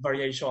may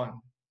variation.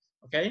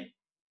 Okay?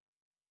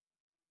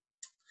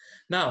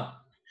 Now,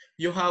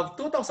 you have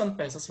 2,000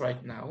 pesos right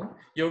now.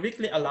 Your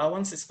weekly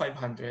allowance is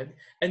 500.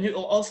 And you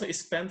also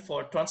spend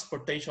for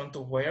transportation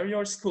to where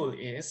your school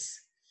is.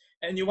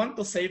 And you want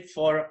to save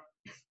for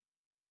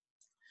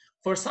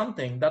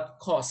something that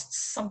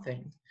costs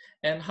something.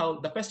 And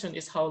the question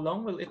is, how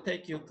long will it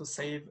take you to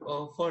save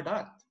for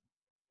that?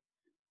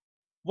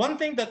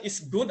 One thing that is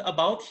good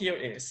about here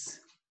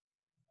is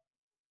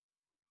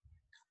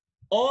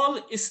all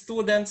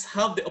students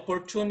have the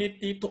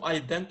opportunity to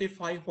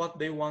identify what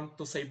they want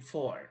to save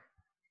for.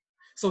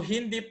 So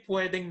hindi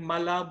pwedeng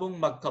malabong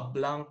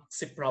magka-blank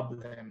si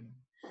problem.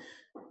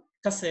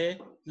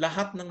 Kasi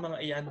lahat ng mga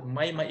iyan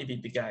may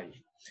maibibigay.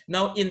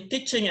 Now, in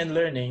teaching and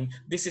learning,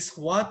 this is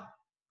what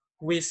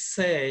we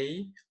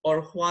say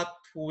or what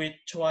we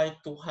try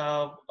to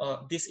have,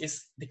 this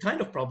is the kind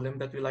of problem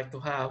that we like to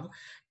have,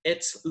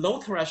 it's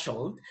low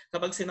threshold.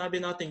 Kapag sinabi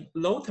natin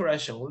low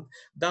threshold,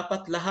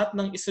 dapat lahat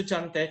ng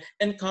estudyante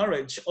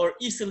encouraged or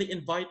easily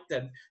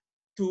invited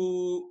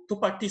to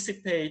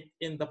participate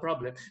in the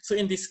problem. So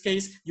in this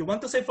case, you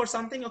want to say for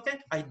something,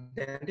 okay,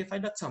 identify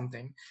that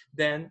something.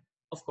 Then,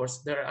 of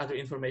course, there are other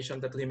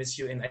information that limits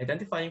you in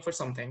identifying for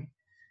something,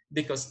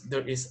 because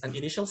there is an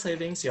initial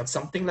savings, you have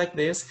something like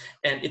this,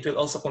 and it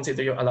will also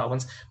consider your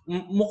allowance.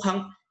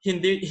 Mukhang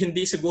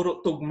hindi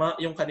siguro tugma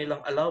yung kanilang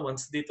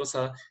allowance dito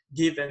sa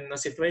given na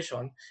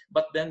situation,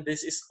 but then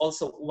this is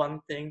also one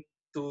thing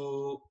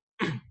to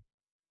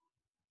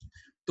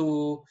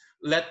to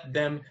let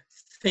them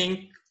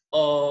think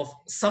of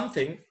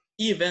something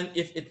even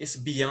if it is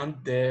beyond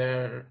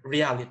their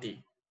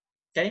reality.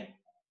 Okay?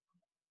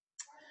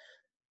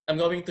 I'm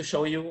going to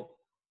show you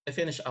a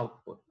finished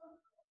output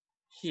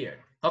here.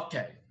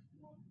 Okay.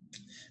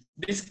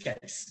 This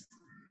case.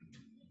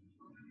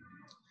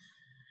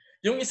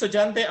 Yung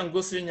estudyante ang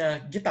gusto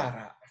niya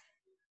gitara.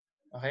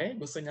 Okay?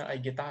 Gusto niya ay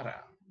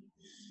gitara.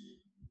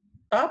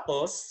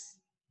 Tapos,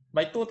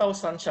 may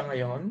 2,000 siya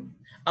ngayon.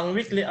 Ang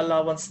weekly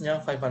allowance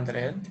niya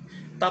 500.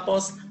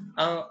 Tapos,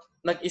 ang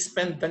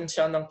nag-spend din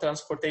siya ng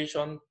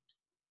transportation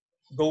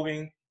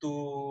going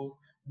to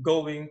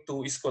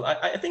school.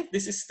 I think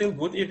this is still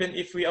good even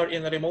if we are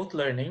in remote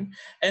learning.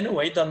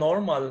 Anyway, the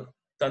normal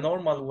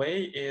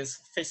way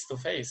is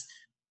face-to-face.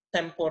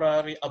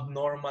 Temporary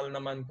abnormal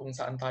naman kung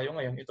saan tayo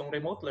ngayon. Itong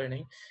remote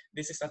learning,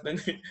 this is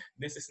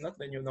not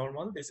the new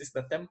normal. This is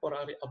the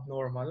temporary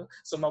abnormal.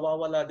 So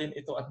mawawala din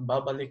ito at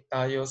babalik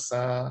tayo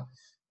sa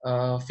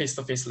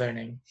face-to-face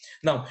learning.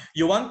 Now,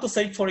 you want to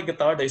save for a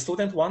guitar. The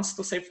student wants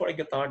to save for a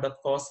guitar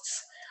that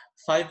costs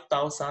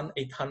 5,880.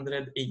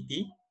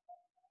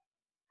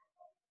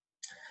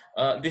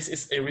 This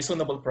is a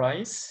reasonable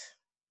price.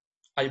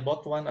 I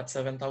bought one at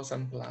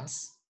 7,000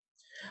 plus.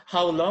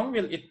 How long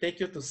will it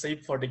take you to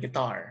save for the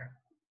guitar?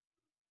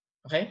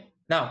 Okay,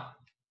 now,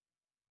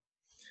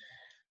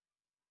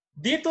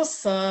 dito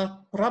sa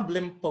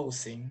problem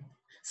posing,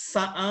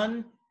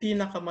 saan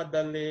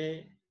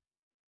pinakamadali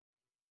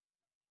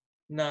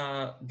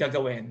na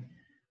gagawin?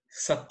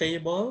 Sa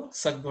table,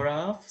 sa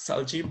graph, sa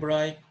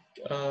algebraic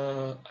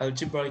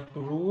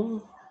rule,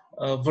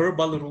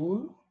 verbal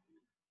rule?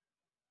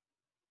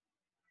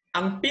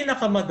 Ang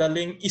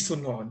pinakamadaling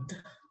isunod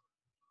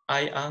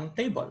ay ang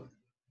table.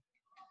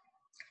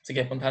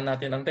 Sige, puntahan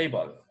natin ang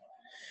table.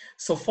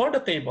 So for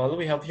the table,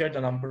 we have here the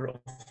number of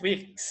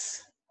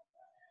weeks.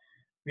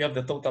 We have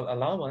the total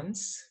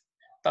allowance.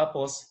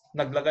 Tapos,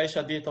 naglagay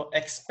siya dito,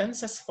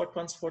 expenses for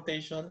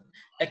transportation,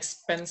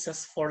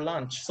 expenses for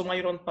lunch. So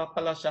mayroon pa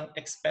pala siyang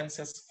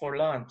expenses for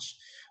lunch.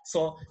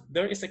 So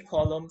there is a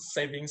column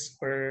savings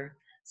per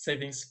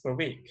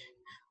week.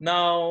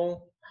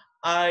 Now,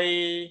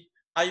 I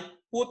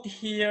put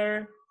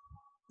here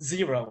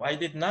 0. I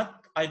do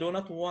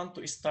not want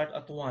to start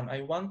at 1.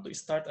 I want to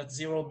start at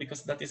 0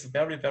 because that is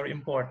very, very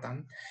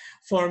important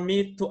for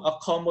me to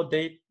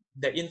accommodate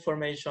the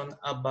information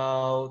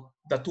about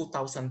the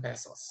 2,000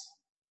 pesos.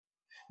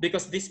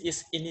 Because this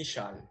is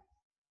initial.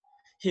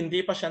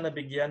 Hindi pa siya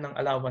nabigyan ng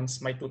allowance,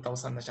 may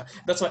 2,000 na siya.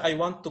 That's why I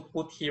want to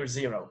put here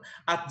 0.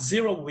 At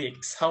 0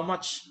 weeks, how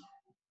much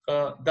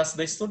does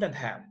the student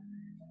have?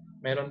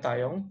 Meron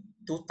tayong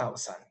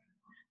 2,000.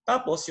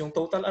 Tapos, yung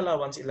total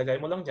allowance, ilagay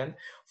mo lang dyan.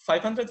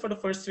 500 for the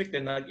first week,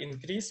 then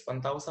nag-increase,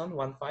 1,000,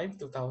 1,500,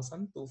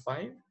 2,000,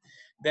 2,500.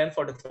 Then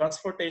for the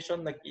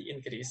transportation,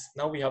 nag-i-increase.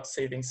 Now we have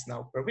savings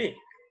now per week.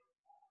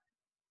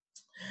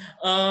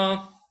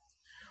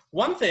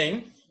 One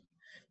thing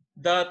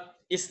that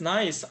is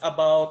nice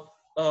about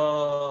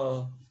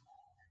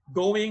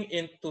going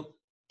into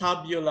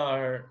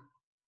tabular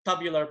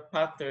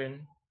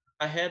pattern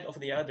ahead of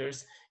the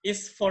others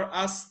is for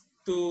us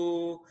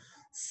to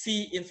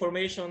see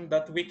information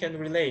that we can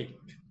relate.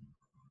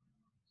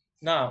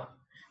 Now,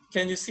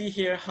 can you see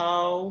here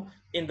how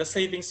in the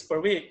savings per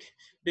week,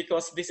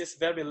 because this is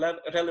very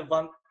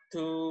relevant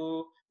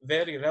to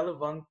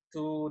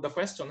the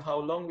question, how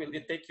long will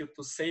it take you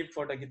to save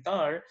for the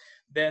guitar?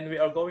 Then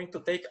we are going to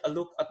take a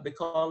look at the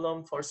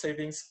column for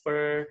savings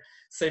per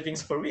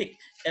week.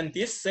 And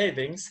this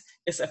savings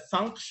is a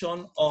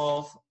function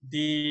of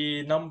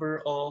the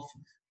number of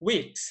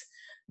weeks.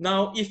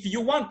 Now, if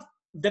you want,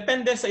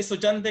 depende sa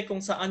estudyante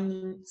kung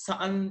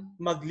saan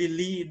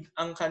magli-lead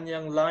ang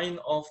kanyang line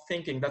of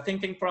thinking, the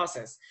thinking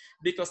process.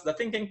 Because the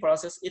thinking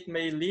process, it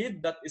may lead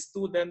that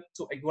student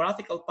to a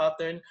graphical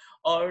pattern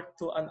or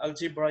to an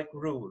algebraic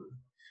rule.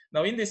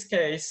 Now in this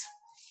case,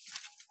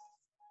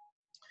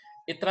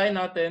 itry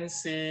natin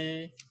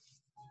si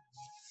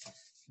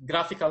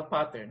graphical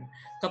pattern.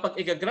 Kapag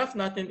i-graph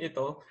natin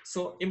ito,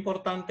 so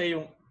importante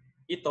yung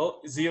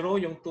ito, 0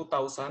 yung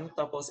 2,000,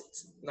 tapos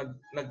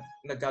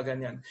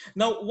naggaganyan.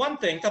 Now, one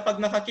thing, kapag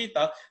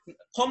nakakita,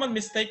 common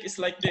mistake is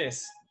like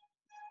this.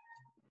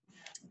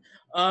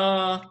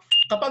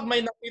 Kapag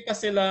may nakita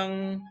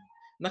silang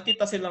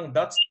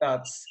dots,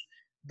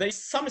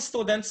 some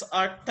students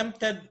are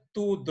tempted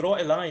to draw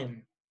a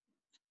line.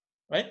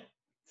 right?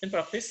 In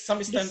practice,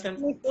 some students.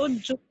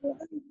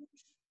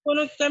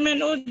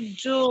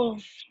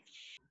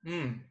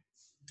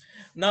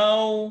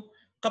 Now,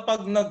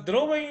 kapag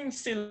nag-drawing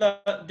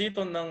sila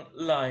dito ng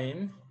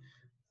line,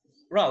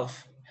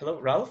 Ralph,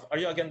 hello, Ralph?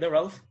 Are you again there,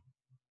 Ralph?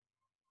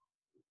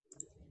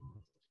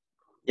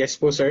 Yes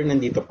po, sir.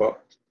 Nandito po.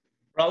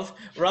 Ralph,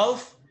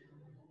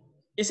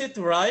 is it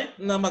right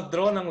na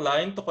mag-draw ng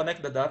line to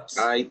connect the dots?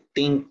 I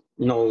think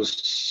no,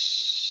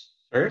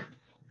 sir.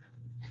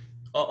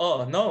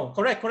 Oh, no.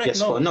 Correct.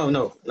 Yes no. po. No.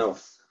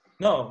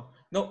 No.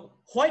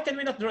 Why can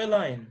we not draw a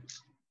line?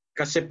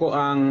 Kasi po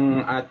ang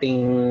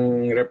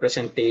ating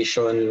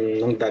representation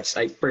ng dots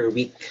ay per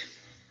week.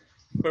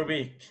 Per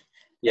week.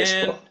 Yes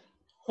and po.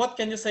 What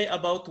can you say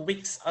about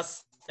weeks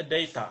as a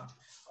data?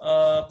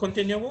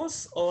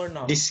 Continuous or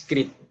not?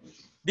 Discrete.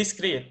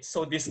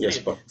 So discrete. Yes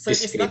po. So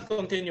it is not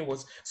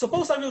continuous.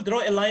 Suppose I will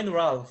draw a line,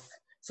 Ralph.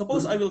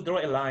 Suppose I will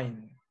draw a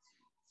line.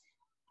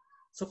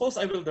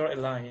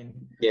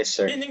 Yes,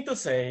 sir. Meaning to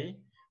say,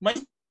 may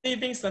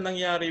savings na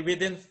nangyari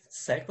within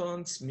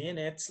seconds,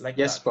 minutes, like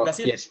yes that. Po.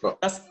 Yes po.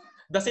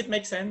 Does it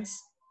make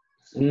sense?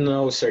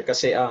 No, sir.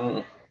 Kasi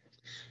ang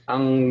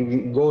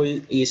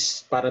goal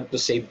is para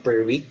to save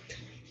per week.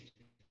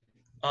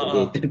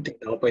 Okay,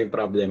 tingnan ko po yung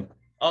problem.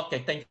 Okay,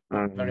 thank you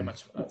very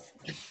much.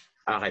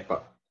 Okay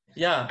po.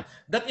 Yeah,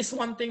 that is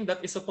one thing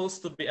that is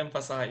supposed to be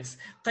emphasized.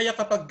 Kaya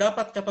kapag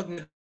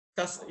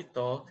nag-discuss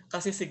ito,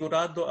 kasi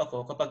sigurado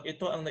ako kapag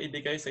ito ang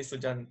naibigay sa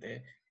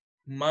estudyante,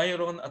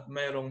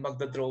 mayroong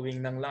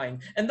magda-drawing ng line.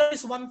 And that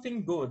is one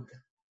thing good.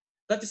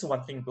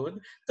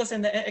 Kasi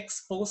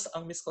na-expose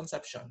ang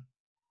misconception.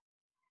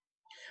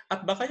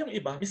 At baka yung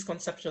iba,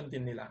 misconception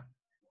din nila.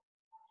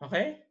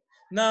 Okay?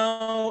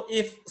 Now,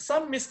 if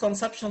some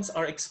misconceptions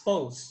are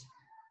exposed,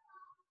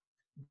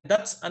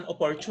 that's an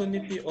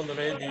opportunity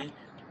already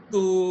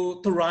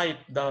to right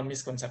the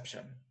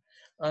misconception.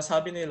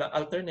 Sabi nila,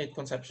 alternate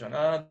conception.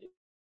 I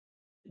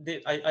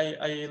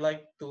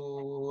like to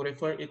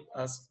refer it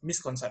as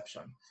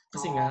misconception.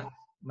 Kasi nga,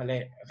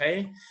 mali.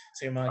 Okay?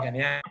 So yung mga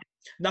ganyan.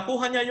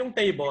 Nakuha niya yung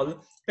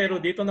table,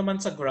 pero dito naman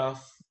sa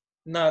graph,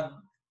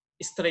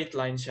 nag-straight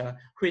line siya,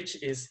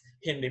 which is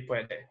hindi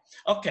pwede.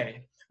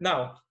 Okay.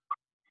 Now,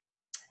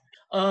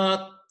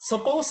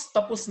 suppose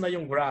tapos na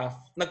yung graph,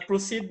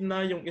 nag-proceed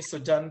na yung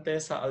estudyante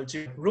sa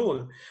algebraic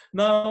rule.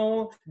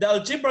 Now, the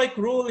algebraic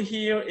rule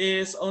here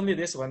is only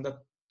this one,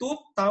 the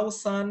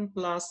 2,000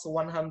 plus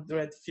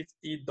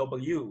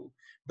 150W.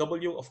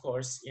 W, of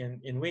course, in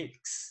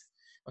weeks.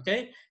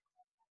 Okay?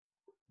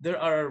 There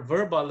are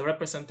verbal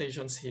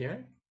representations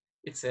here.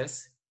 It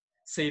says,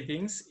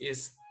 savings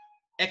is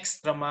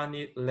extra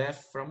money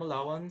left from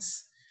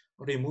allowance,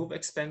 remove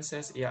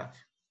expenses. Yeah,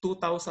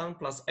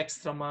 2,000 plus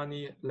extra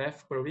money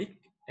left per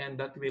week, and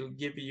that will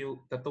give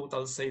you the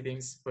total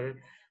savings per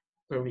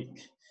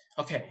week.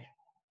 Okay.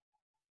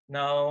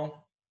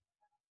 Now,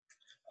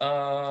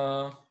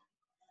 2,000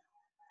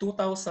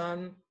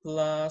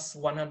 plus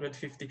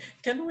 150.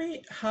 Can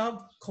we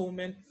have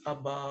comment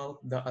about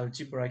the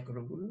algebraic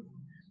rule?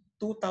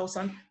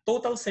 2,000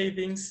 total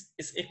savings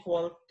is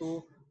equal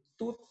to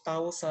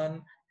 2,000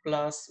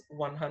 plus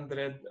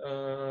 150.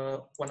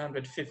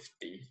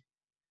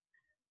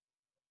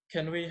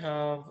 Can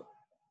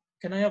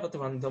I have a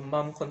random?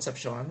 Ma'am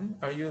Concepcion,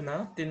 are you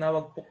na?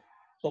 Tinawag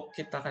po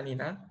kita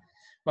kanina.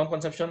 Ma'am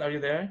Concepcion, are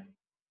you there?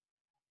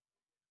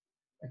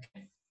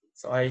 Okay.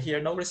 So I hear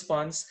no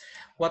response.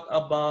 What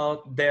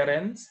about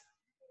Darren?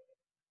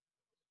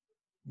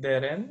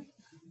 Darren?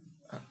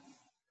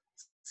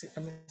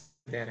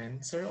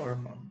 Darren, sir or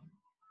ma'am?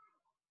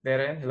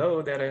 Darren, hello,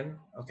 Darren.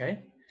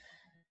 Okay.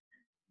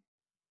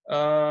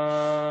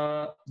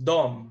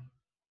 Dom.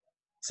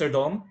 Sir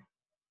Dom?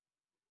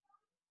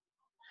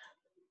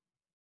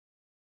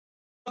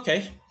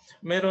 Okay.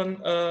 Meron,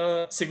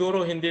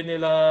 siguro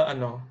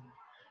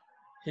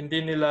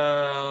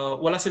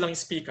wala silang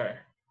speaker.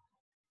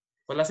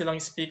 Wala silang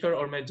speaker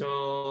or medyo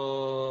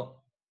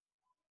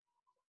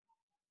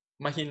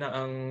mahina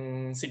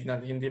ang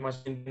signal. Hindi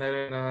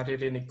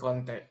naririnig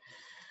konti.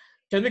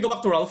 Can we go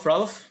back to Ralph?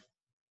 Ralph?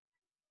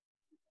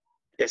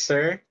 Yes,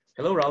 sir.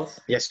 Hello, Ralph.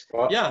 Yes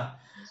po. Yeah.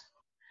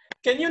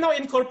 Can you now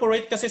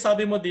incorporate, kasi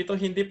sabi mo dito,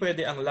 hindi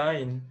pwede ang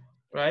line,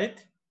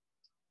 right?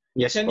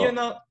 Yes Can po.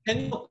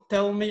 Can you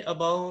tell me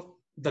about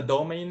the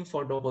domain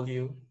for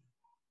W?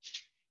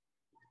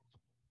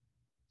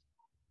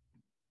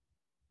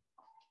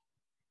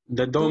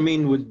 The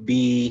domain would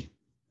be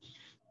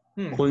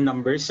whole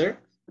numbers, sir.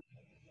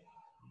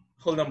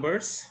 Whole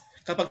numbers?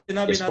 Kapag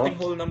sinabi Yes, natin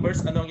po. whole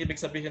numbers, ano ang ibig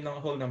sabihin ng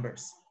whole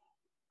numbers?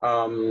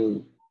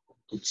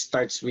 It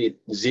starts with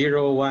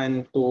 0,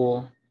 1,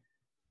 2,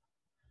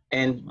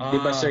 and di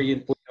ba, sir,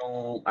 yun po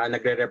yung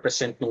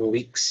nagre-represent ng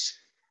weeks.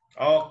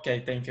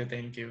 Okay, thank you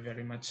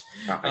very much.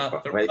 Okay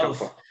po. Welcome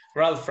po.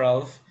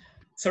 Ralph.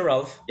 Sir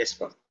Ralph. Yes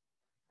po.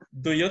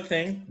 Do you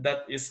think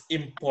that is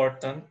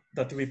important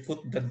that we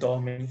put the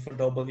domain for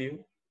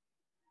W?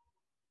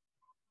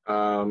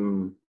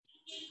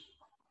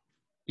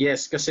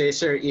 Yes, kasi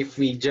sir, if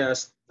we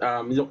just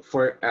look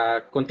for,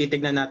 kung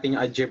titignan natin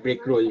yung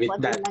algebraic rule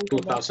with that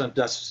 2,000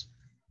 plus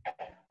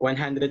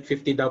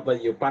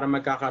 150W para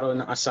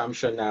magkakaroon ng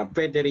assumption na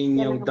pwede rin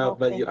yung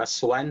W as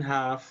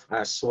 1/2,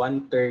 as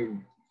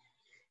 1/3.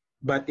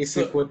 But if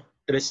we put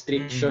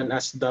restriction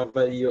as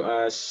W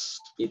as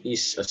it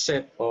is a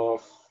set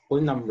of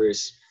whole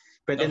numbers,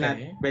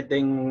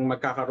 pwedeng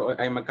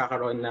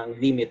magkakaroon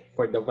ng limit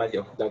for the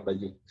value of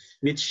W,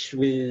 which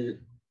will,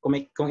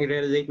 kung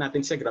i-relate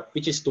natin sa graph,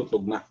 which is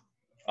tutugma.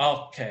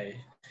 Okay.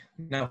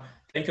 Now,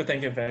 thank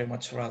you very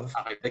much, Ralph.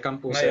 Okay,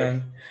 welcome po, sir.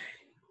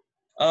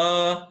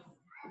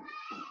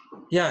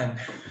 Yan.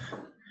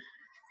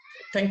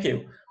 Thank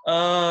you.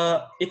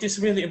 It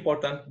is really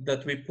important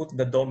that we put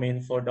the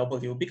domain for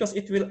W because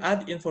it will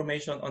add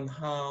information on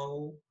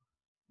how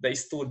the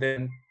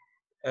student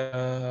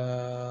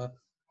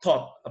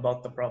thought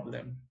about the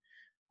problem.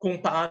 Kung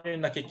paano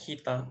yung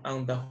nakikita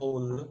ang the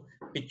whole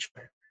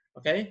picture.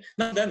 Okay?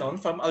 Now, ganon,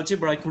 from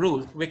algebraic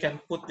rule, we can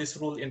put this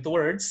rule into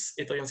words.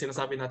 Ito yung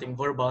sinasabi nating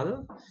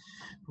verbal.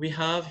 We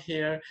have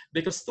here,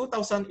 because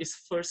 2,000 is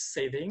first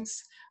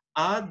savings,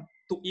 add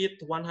to it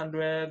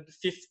 150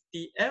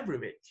 every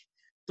week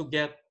to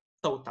get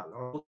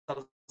total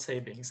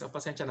savings. So,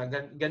 pasensya na,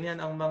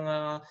 ganyan ang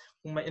mga,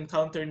 kung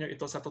ma-encounter nyo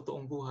ito sa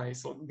totoong buhay,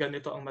 so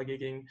ganito ang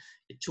magiging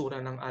itsura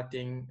ng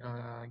ating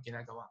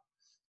ginagawa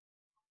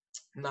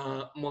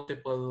na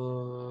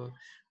multiple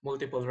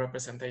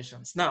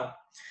representations. Now,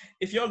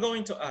 if you're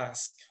going to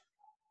ask,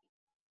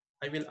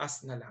 I will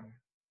ask na lang,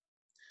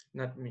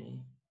 not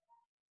me.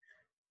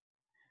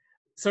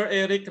 Sir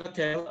Eric,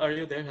 Raquel, are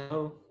you there?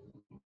 Hello?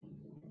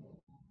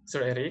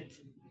 Sir Eric?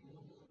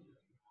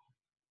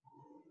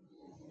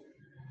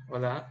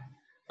 Wala.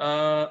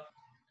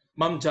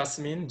 Ma'am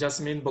Jasmine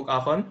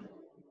Bugakon?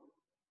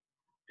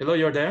 Hello,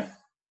 you're there?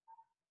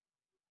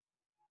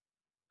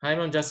 Hi,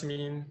 Ma'am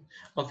Jasmine.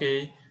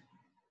 Okay.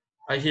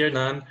 I hear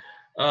none.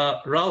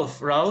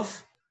 Ralph?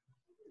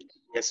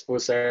 Yes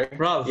po, sir.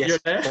 Ralph, yes,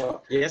 you're there?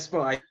 Po. Yes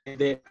po, I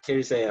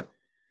hear sir.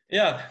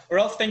 Yeah,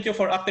 Ralph, thank you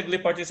for actively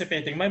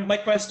participating. My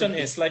question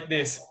is like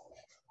this.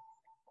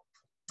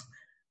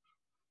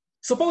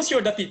 Suppose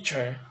you're the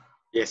teacher.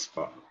 Yes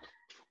po.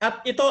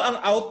 At ito ang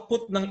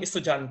output ng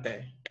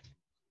estudyante.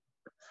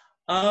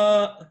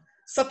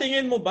 Sa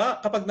tingin mo ba,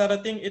 kapag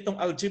narating itong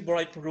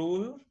algebraic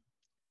rule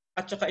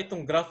at saka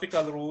itong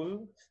graphical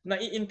rule,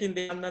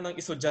 naiintindihan na ng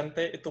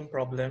estudyante itong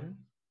problem?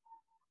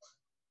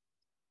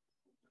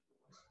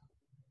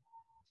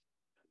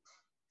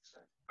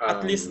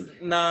 At least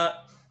na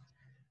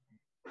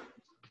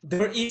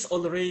there is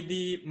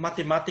already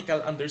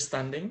mathematical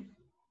understanding?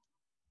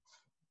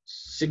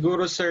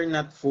 Siguro, sir,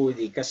 not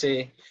fully.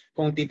 Kasi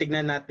kung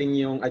titignan natin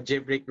yung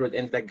algebraic rule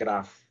and the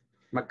graph,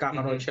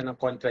 magkakaroon siya ng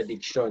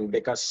contradiction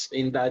because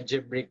in the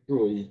algebraic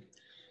rule,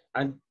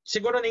 and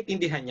siguro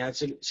naintindihan niya,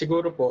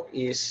 siguro po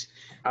is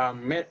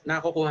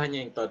nakukuha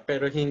niya yung thought,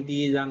 pero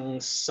hindi lang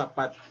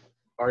sapat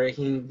or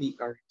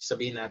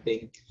sabihin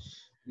natin,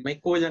 may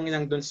kulang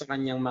lang doon sa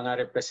kanyang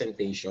mga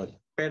representation.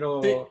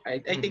 Pero I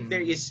think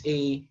there is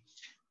a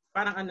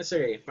parang ano,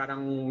 sir,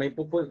 parang may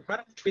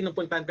parang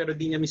pinupuntahan pero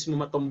di niya mismo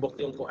matumbok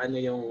yung kung ano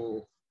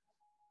yung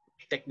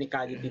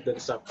technicality doon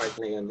sa part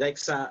na yun. Like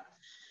sa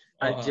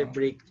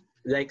algebraic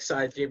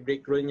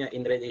rule niya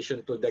in relation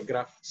to the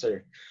graph,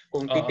 sir.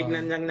 Kung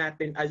titignan lang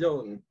natin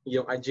alone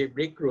yung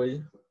algebraic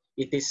rule,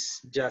 it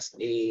is just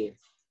a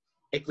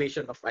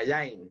equation of a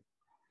line.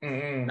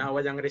 Na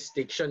walang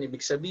restriction.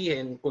 Ibig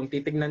sabihin, kung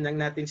titignan lang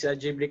natin sa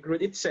algebraic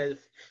rule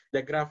itself, the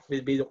graph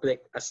will be look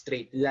like a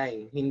straight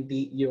line.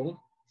 Hindi yung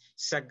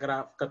sa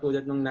graph,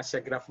 katulad nung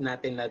nasa graph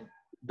natin na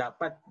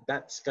dapat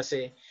that's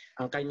kasi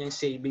ang kanyang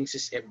savings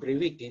is every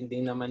week. Hindi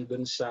naman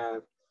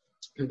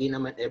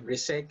every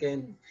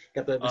second.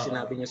 Katulad ng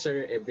sinabi niyo,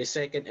 sir, every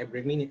second,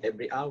 every minute,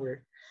 every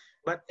hour,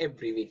 but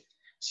every week.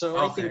 So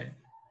I think,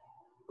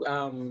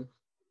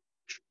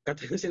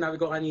 katulad ng sinabi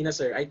ko kanina,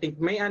 sir, I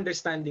think may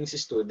understanding si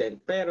student,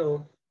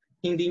 pero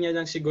hindi niya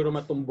lang siguro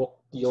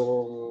matumbok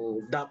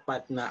yung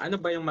dapat na ano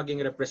ba yung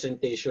maging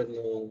representation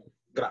ng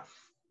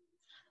graph.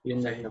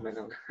 Yun lang naman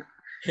ang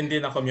hindi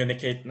na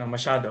communicate na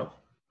masyado.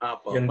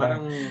 Apo,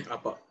 parang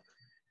apo.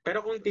 Pero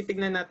kung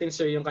titignan natin,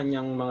 sir, yung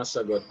kanyang mga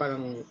sagot,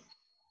 parang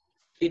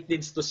it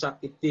leads to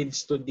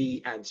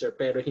the answer,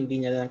 pero hindi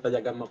niya lang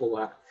talaga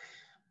makuha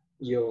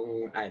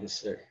yung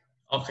answer.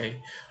 Okay.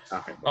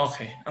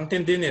 Ang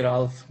tindi ni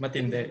Ralph,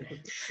 matindi.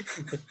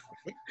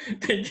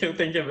 Thank you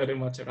very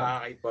much,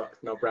 Ralph. Okay po,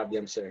 no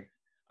problem, sir.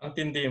 Ang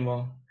tindi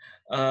mo.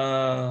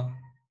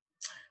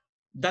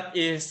 That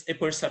is a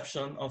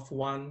perception of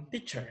one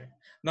teacher.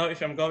 Now, if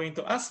I'm going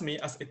to ask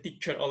me as a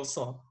teacher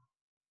also,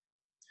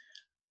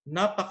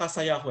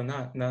 napakasaya ko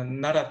na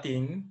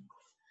narating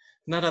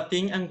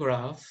ang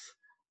graph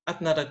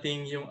at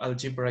narating yung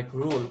algebraic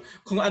rule.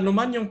 Kung ano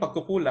man yung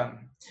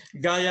pagkukulang,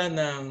 gaya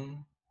ng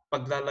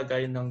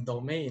paglalagay ng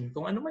domain,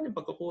 kung ano man yung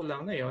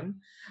pagkukulang na yun,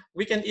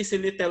 we can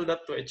easily tell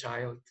that to a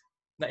child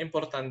na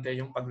importante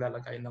yung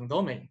paglalagay ng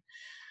domain.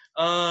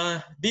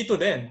 Dito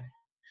din,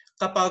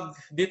 kapag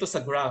dito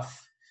sa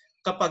graph,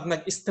 kapag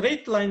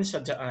nag-straight line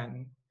siya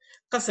dyan,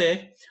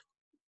 kasi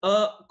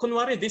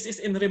kunwari, this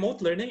is in remote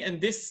learning and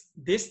this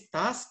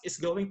task is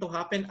going to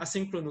happen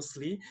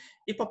asynchronously,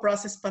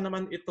 ipaprocess pa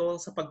naman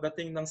ito sa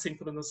pagdating ng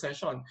synchronous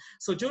session.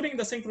 So during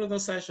the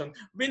synchronous session,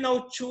 we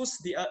now choose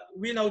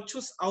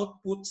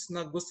outputs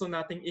na gusto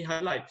nating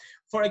i-highlight.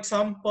 For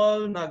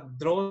example,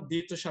 nag-draw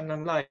dito siya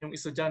ng line yung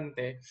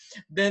estudyante.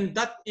 Then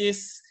that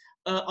is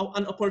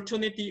an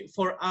opportunity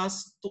for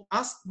us to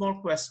ask more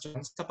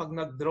questions. Kapag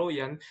nag-draw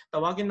yan,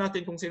 tawagin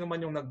natin kung sino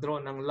man yung nag-draw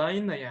ng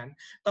line na yan.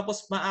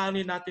 Tapos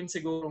maaari natin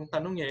sigurong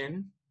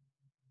tanungin,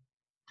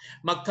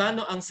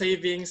 magkano ang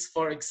savings,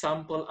 for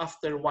example,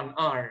 after 1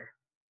 hour?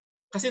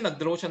 Kasi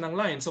nag-draw siya ng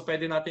line, so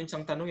pwede natin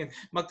siyang tanungin,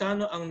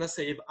 magkano ang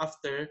na-save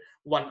after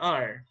 1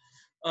 hour?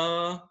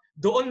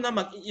 Doon na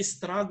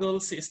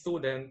mag-i-struggle si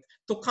student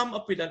to come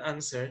up with an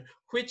answer,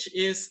 which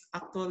is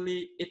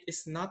actually, it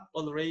is not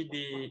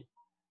already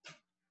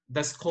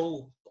the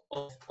scope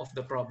of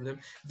the problem.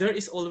 There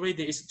is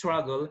already a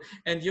struggle,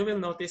 and you will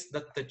notice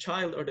that the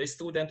child or the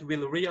student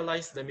will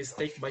realize the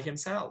mistake by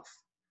himself.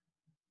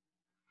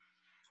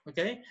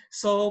 Okay,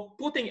 so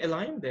putting a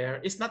line there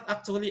is not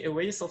actually a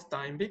waste of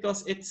time,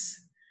 because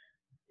it's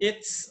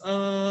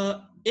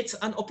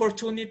an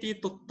opportunity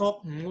to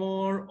talk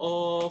more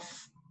of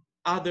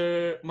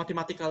other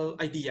mathematical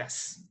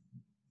ideas,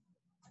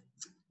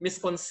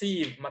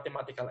 misconceived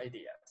mathematical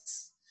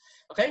ideas.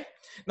 Okay,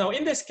 now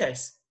in this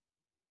case,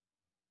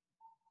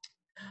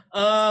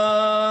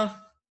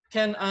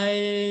 can I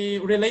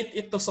relate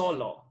it to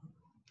solo?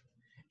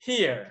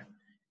 Here,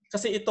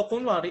 kasi ito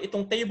kunwari,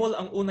 itong table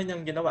ang una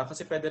niyang ginawa,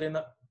 kasi pwede rin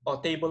na,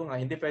 table nga,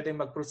 hindi pwedeng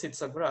mag-proceed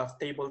sa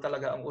graph, table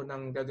talaga ang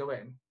unang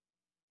gagawin.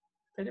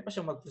 Pwede pa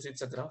siyang mag-proceed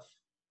sa graph?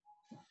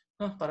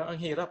 Parang ang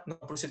hirap na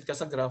proceed ka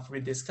sa graph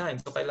with this kind.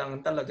 So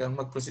kailangan talaga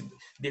mag-proceed.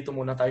 Dito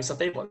muna tayo sa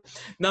table.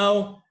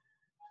 Now,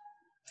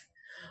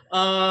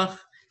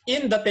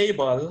 in the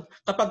table,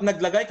 kapag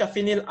naglagay ka,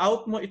 fill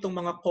out mo itong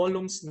mga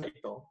columns na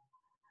ito,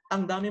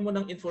 ang dami mo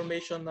ng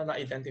information na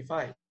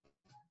na-identify.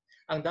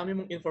 Ang dami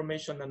mong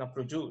information na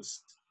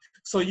na-produce.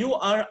 So you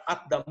are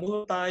at the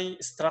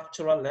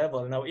multi-structural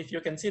level. Now, if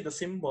you can see the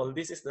symbol,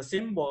 this is the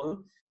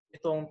symbol,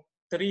 itong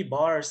 3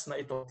 bars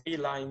na ito,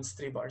 3 lines,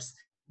 3 bars.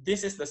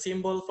 This is the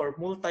symbol for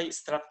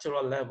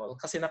multi-structural level,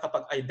 kasi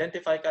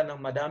nakapag-identify ka ng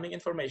madaming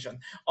information.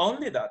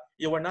 Only that,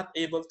 you were not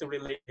able to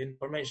relate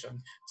information.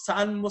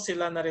 Saan mo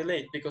sila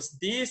na-relate? Because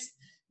this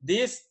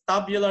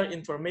tabular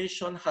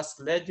information has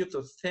led you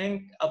to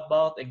think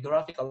about a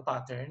graphical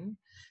pattern.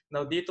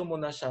 Now, dito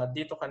muna siya,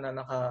 dito ka na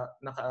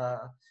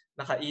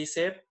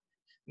nakaisip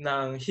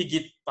ng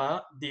higit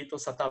pa dito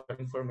sa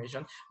tabular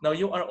information. Now,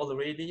 you are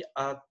already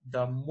at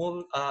the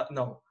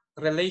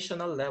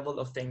relational level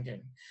of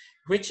thinking,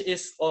 which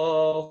is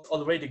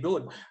already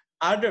good.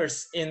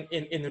 Others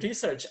in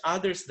research,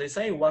 others, they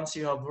say once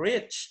you have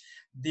reached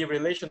the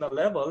relational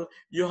level,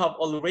 you have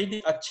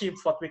already achieved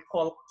what we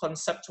call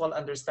conceptual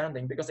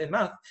understanding. Because in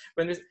math,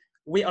 when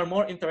we are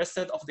more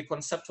interested of the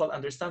conceptual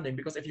understanding,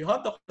 because if you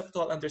have the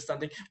conceptual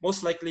understanding,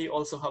 most likely you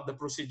also have the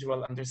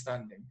procedural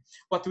understanding.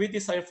 What we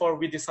desire for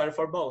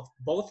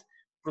both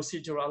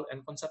procedural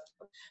and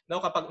conceptual.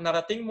 Now, kapag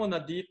narating mo na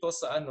dito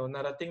sa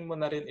narating mo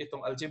na rin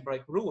itong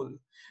algebraic rule.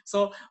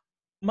 So,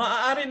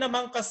 maaari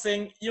naman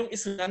kasing yung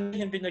estudyante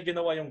hindi niya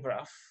ginawa yung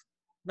graph.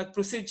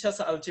 Nag-proceed siya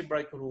sa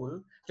algebraic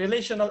rule.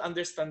 Relational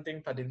understanding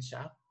pa din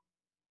siya.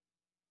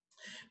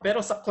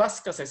 Pero sa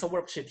class kasi, sa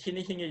worksheet,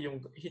 hinihingi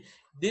yung,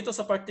 dito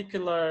sa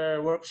particular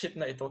worksheet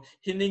na ito,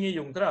 hiningi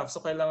yung graph.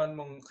 So, kailangan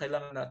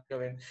natin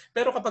gawin.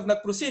 Pero kapag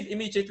nag-proceed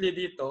immediately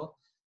dito,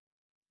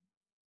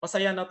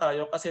 masaya na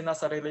tayo kasi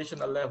nasa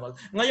relational level.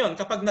 Ngayon,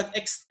 kapag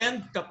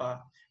nag-extend ka pa,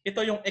 ito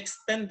yung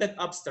extended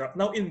abstract.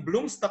 Now, in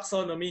Bloom's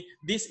taxonomy,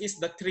 this is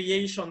the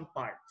creation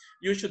part.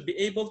 You should be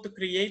able to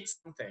create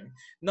something.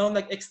 Now,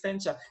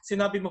 nag-extend siya.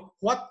 Sinabi mo,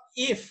 what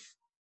if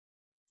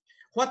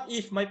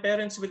my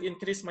parents will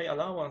increase my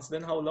allowance?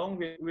 Then how long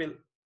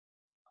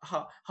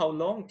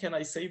can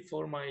I save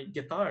for my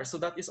guitar? So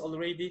that is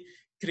already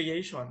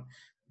creation.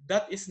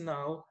 That is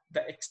now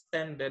the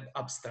extended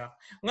abstract.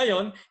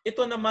 Ngayon,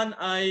 ito naman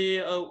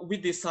ay we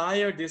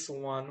desire this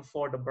one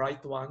for the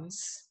bright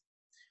ones.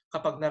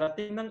 Kapag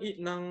narating ng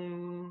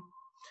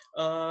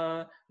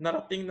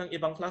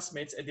ibang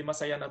classmates, edi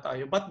masaya na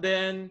tayo. But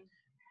then,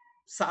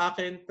 sa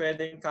akin,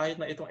 pwedeng kahit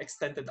na itong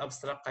extended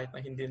abstract, kahit na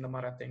hindi na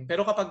marating.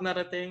 Pero kapag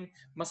narating,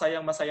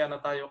 masayang-masaya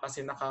na tayo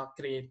kasi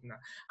naka-create na.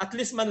 At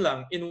least man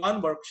lang, in one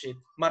worksheet,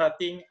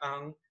 marating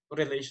ang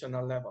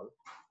relational level.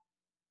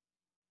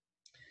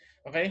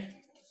 Okay?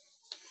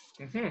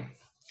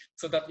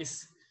 So that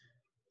is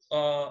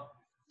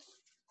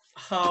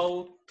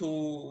how to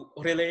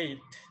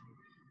relate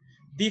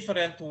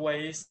different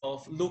ways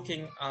of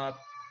looking at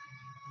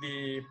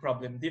the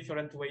problem,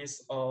 different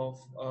ways of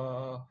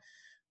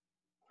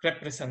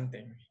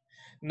representing.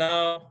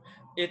 Now,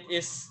 it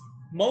is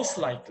most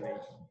likely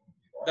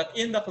that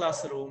in the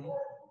classroom,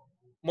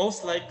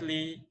 most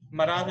likely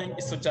maraming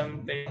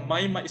estudyante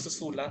may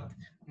maisusulat,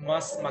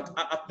 mas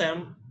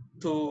mag-a-attempt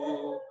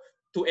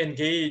to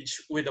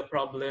engage with the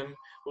problem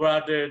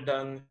rather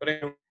than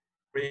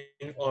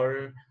remembering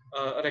or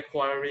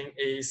requiring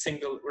a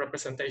single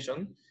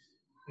representation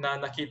na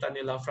nakita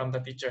nila from the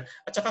teacher.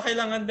 At saka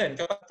kailangan din,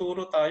 kapag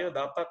turo tayo,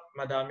 dapat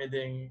madami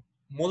ding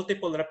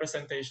multiple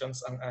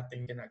representations ang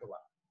ating ginagawa.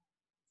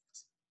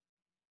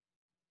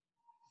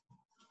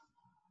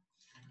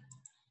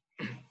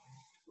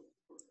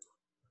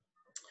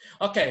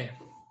 Okay,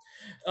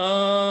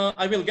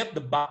 I will get the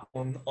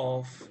backbone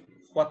of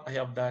what I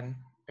have done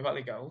a while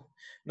ago.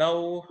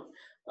 Now,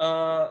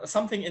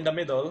 something in the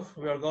middle,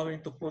 we are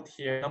going to put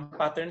here number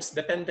patterns.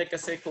 Depende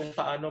kasi kung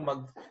paano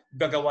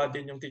maggagawa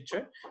din yung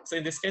teacher. So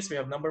in this case, we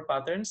have number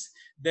patterns.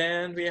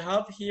 Then we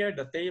have here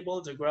the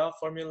table, the graph,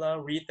 formula,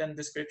 written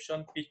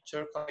description,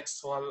 picture,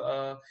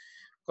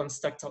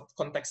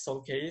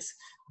 contextual case.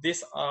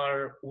 These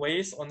are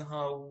ways on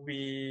how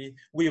we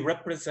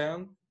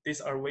represent. These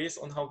are ways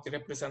on how to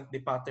represent the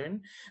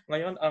pattern.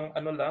 Ngayon,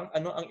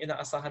 ano ang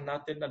inaasahan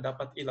natin na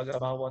dapat ilagay sa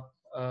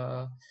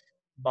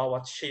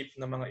bawat shape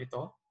na mga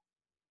ito.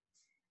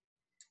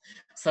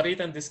 Sa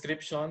written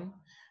description,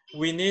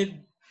 we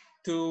need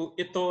to,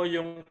 ito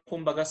yung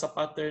kumbaga sa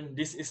pattern,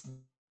 this is,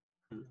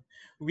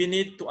 we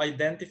need to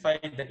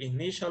identify the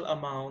initial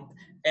amount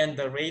and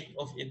the rate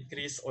of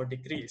increase or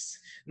decrease.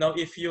 Now,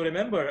 if you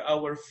remember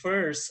our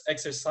first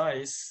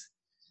exercise,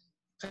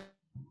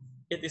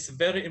 it is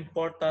very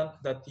important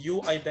that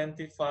you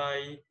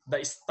identify the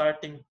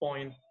starting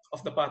point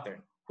of the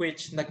pattern,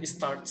 which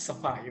nag-start sa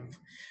 5.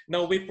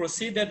 Now we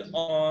proceeded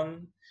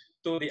on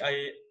to the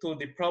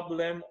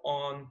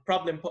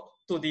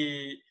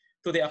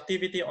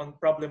activity on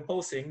problem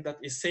posing, that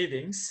is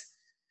savings.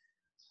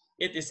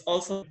 It is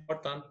also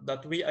important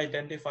that we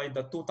identify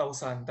the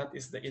 2,000, that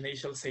is the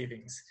initial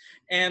savings,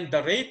 and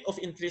the rate of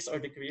increase or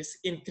decrease,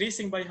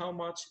 increasing by how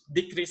much,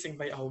 decreasing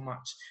by how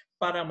much,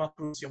 para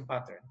ma-prove yung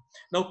pattern.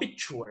 Now,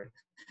 picture.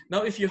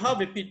 Now, if you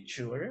have a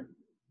picture,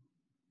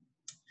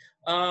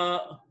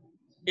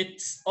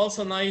 it's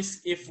also nice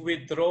if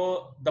we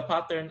draw the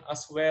pattern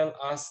as well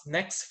as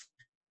next.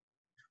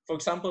 For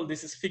example,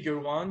 this is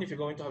figure 1. If you're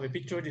going to have a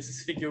picture, this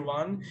is figure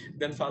 1,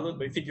 then followed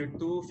by figure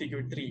 2,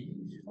 figure 3.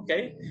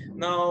 Okay?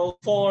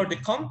 Now, for the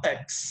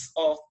context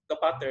of the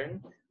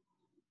pattern,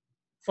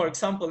 for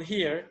example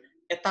here,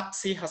 a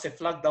taxi has a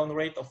flag down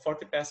rate of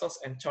 40 pesos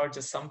and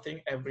charges something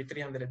every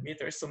 300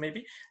 meters. So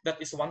maybe that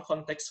is one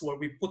context where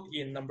we put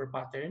in number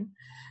pattern.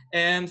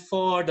 And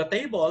for the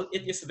table,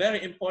 it is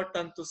very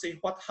important to see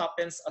what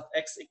happens at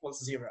x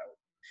equals 0.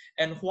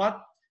 And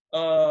what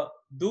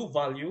do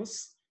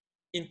values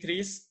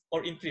increase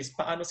or increase?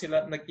 Paano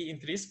sila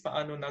nag-i-increase?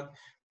 Paano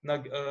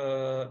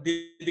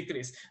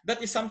nag-decrease?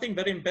 That is something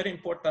very, very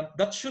important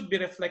that should be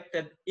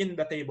reflected in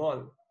the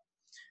table.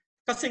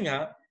 Kasi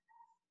nga,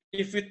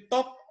 if we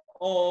talk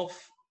of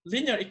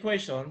linear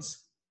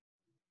equations,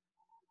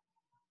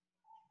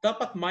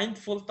 dapat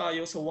mindful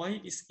tayo sa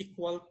y is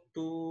equal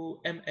to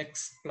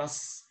mx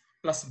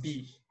plus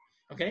b.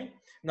 Okay?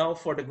 Now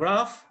for the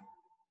graph,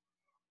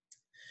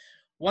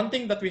 one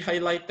thing that we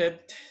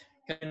highlighted,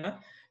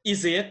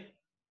 is it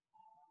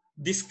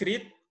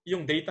discrete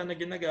yung data na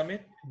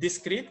ginagamit?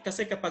 Discrete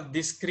kasi kapag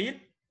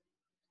discrete,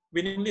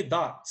 we need only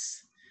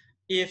dots.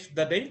 If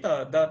the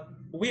data that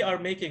we are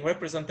making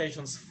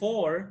representations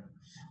for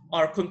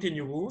are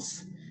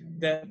continuous,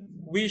 then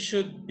we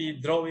should be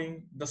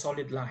drawing the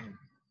solid line.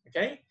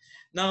 Okay?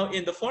 Now,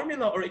 in the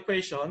formula or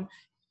equation,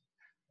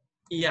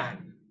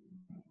 iyan.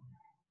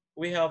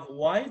 We have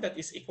y that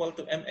is equal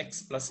to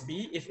mx plus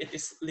b if it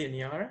is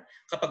linear.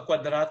 Kapag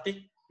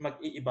quadratic,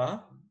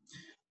 mag-iiba.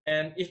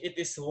 And if it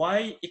is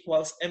y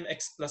equals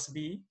mx plus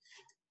b,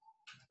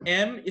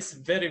 m is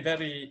very,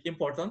 very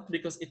important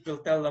because it will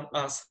tell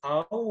us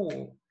how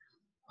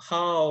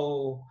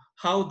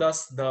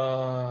does the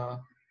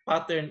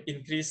pattern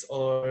increase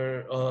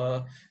or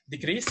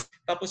decrease.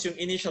 Tapos yung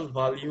initial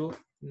value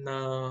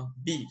na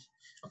b.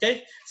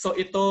 Okay? So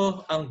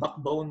ito ang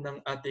backbone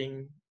ng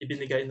ating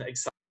ibinigay na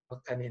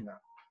example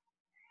kanina.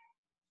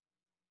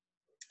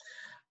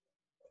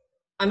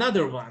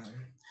 Another one.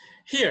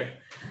 Here,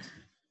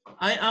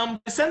 I am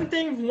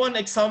presenting one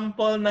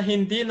example na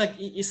hindi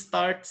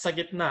nag-i-start sa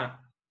gitna.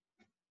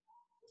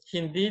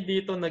 Hindi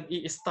dito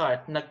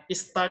nag-i-start.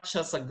 Nag-start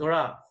siya sa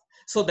graph.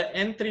 So the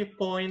entry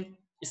point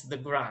is the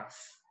graph.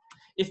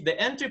 If the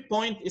entry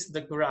point is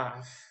the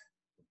graph,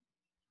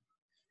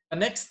 the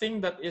next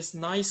thing that is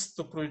nice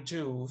to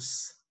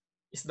produce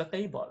is the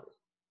table.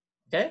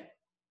 Okay?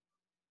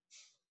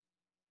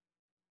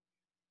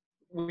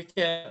 We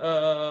can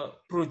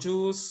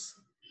produce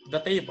the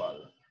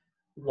table.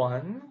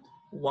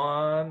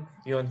 1,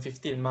 yun,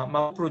 15.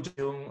 Ma-produce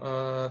yung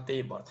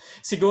table.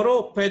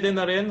 Siguro, pwede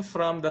na rin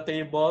from the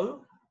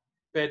table,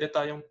 pwede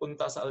tayong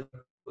punta sa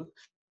algebra.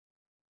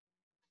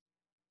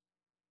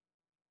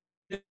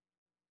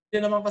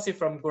 Pwede naman kasi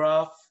from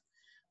graph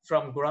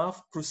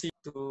proceed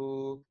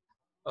to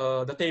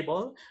the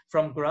table.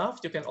 From graph,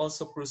 you can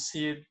also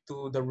proceed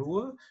to the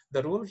rule.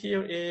 The rule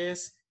here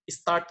is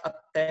start at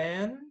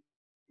 10.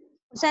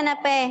 Saan na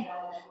pe?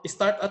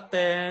 Start at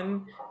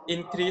 10,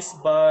 increase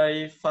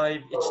by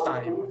 5 each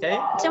time. Okay?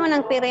 Saan mo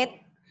nang pirit?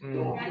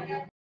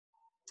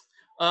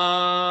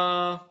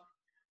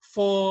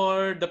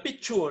 for the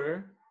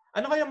picture,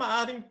 ano kaya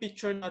maaring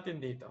picture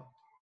natin dito?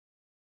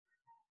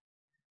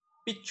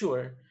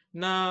 Picture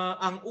na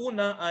ang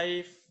una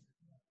ay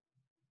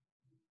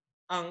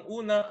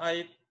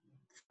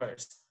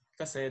first.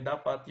 Kasi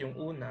dapat yung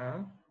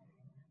una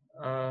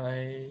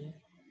ay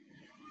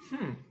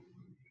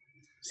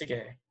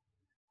sige.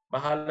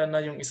 Bahala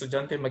na yung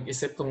estudyante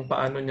mag-isip kung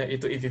paano niya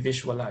ito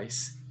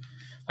i-visualize.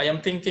 I am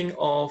thinking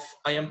of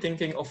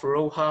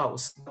row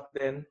house. But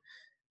then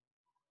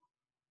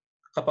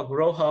kapag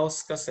row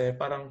house kasi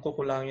parang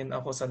kukulangin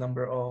ako sa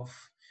number of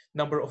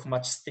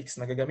matchsticks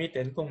na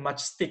gagamitin kung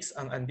matchsticks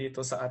ang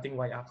andito sa ating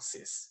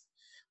y-axis.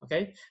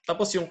 Okay?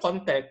 Tapos yung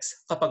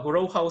context, kapag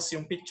row house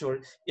yung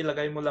picture,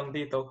 ilagay mo lang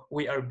dito,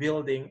 we are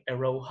building a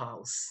row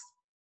house.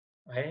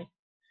 Okay?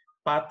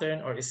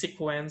 Pattern or a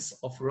sequence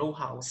of row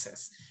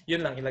houses.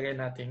 Yun lang ilagay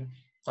nating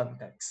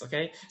context.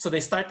 Okay? So the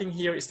starting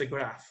here is the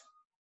graph.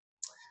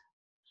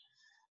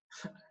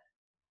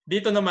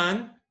 Dito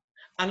naman,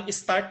 ang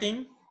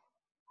starting,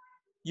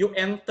 you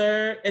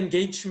enter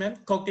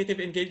engagement, cognitive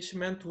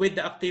engagement with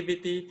the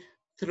activity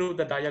through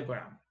the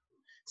diagram.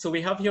 So we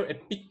have here a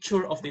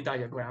picture of the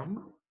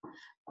diagram.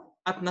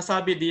 At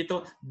nasabi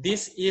dito,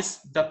 this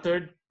is the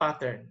third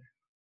pattern.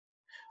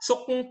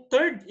 So kung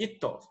third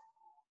ito,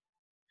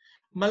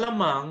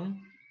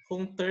 malamang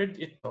kung third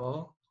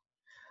ito,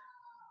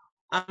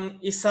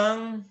 ang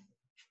isang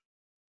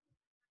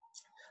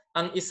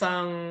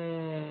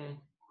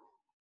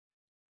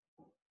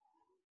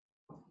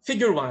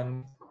figure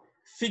 1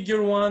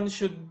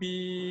 should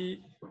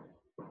be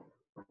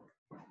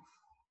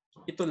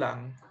ito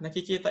lang.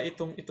 Nakikita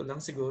ito lang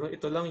siguro.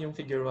 Ito lang yung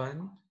figure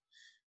 1.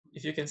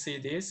 If you can see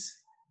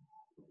this,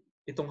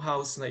 itong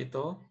house na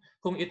ito.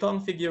 Kung ito ang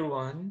figure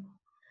 1,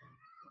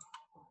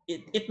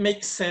 it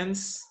makes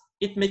sense.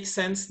 It makes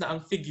sense na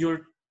ang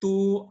figure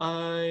 2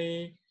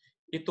 ay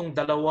itong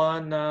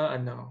dalawang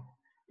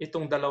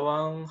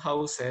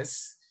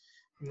houses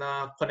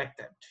na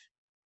connected.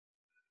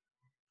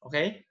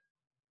 Okay?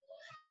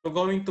 We're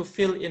going to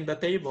fill in the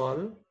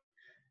table.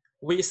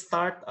 We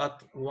start at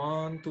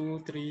 1,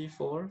 2, 3,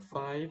 4,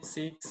 5,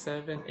 6,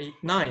 7, 8,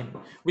 9.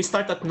 We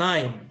start at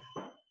 9.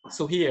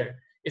 So here,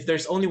 if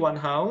there's only one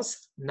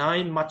house,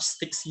 9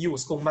 matchsticks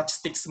used, kung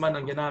matchsticks man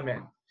ang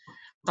ginamit.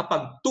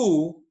 Kapag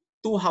 2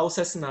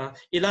 houses na,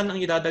 ilan ang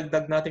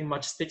idadagdag nating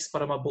matchsticks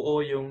para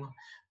mabuo yung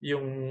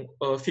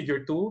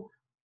figure 2?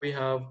 We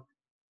have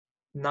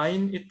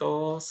 9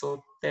 ito,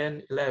 so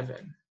 10,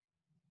 11.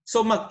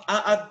 So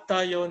mag-a-add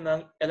tayo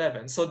ng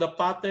 11. So the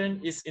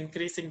pattern is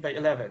increasing by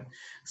 11.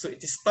 So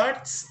it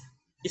starts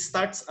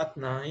at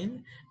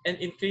 9 and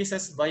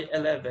increases by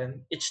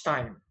 11 each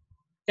time.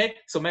 Okay?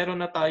 So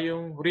meron na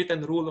tayong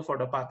written rule for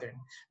the pattern.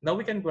 Now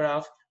we can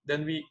graph,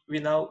 then we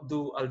now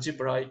do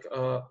algebraic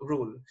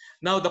rule.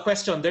 Now the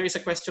question, there is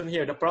a question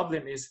here. The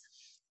problem is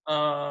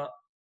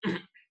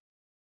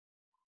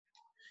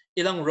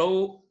ilang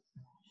row,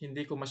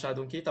 hindi ko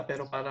masyadong kita,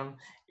 pero parang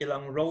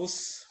ilang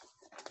rows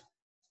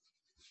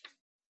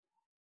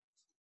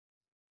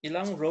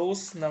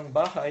ng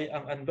bahay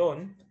ang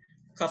andon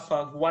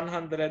kapag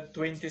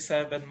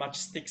 127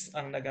 matchsticks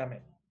ang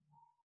nagamit.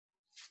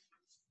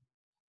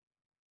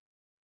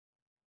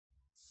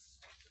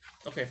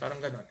 Okay, parang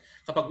ganun.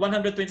 Kapag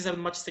 127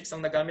 matchsticks ang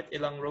nagamit,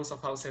 ilang rows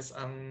of houses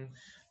ang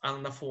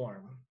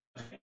na-form.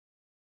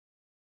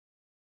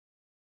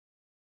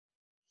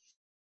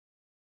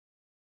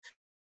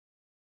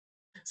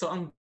 So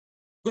ang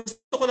gusto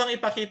ko lang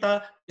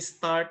ipakita,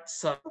 start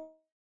sa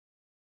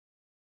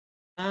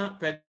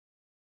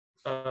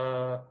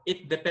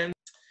it depends.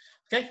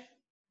 Okay.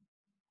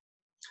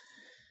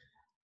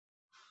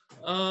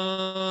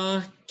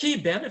 Key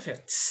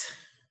benefits.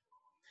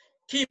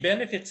 Key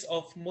benefits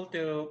of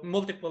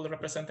multiple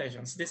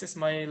representations. This is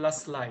my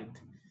last slide.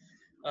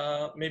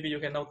 Maybe you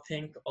can now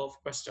think of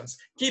questions.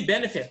 Key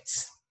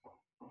benefits.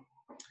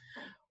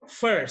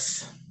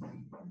 First,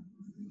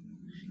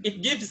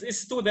 it gives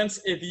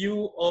students a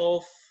view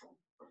of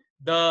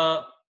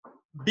the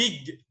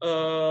big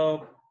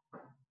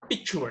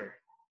picture.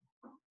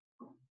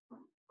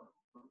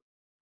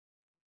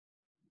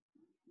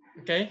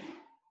 Okay.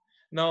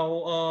 Now,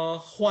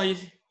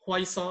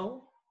 why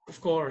so?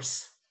 Of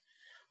course,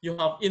 you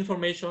have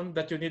information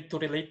that you need to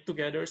relate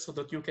together so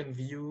that you can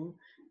view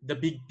the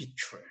big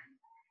picture.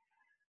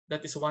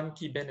 That is one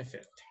key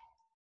benefit.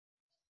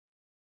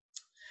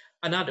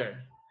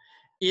 Another,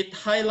 it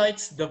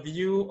highlights the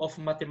view of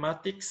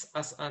mathematics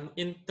as an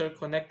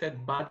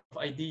interconnected body of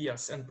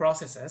ideas and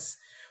processes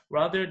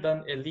rather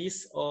than a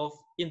list of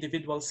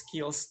individual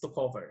skills to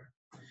cover.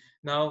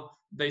 Now,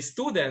 the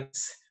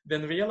students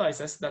then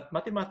realizes that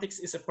mathematics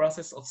is a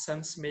process of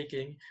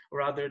sense-making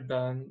rather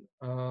than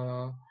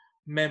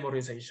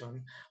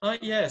memorization.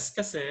 Yes,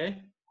 kasi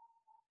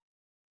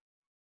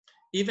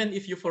even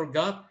if you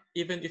forgot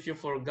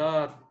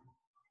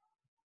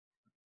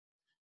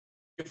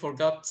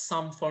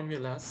some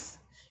formulas,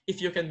 if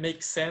you can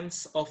make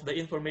sense of the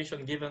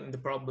information given in the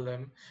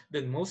problem,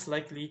 then most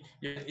likely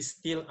you can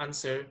still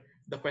answer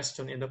the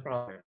question in the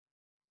problem.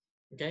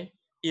 Okay?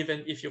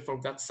 Even if you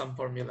forgot some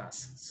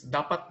formulas. So,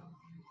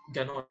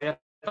 Ganon.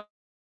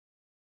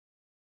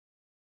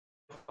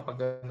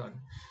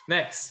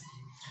 Next,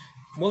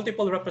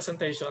 multiple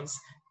representations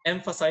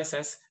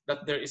emphasizes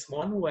that there is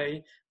one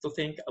way to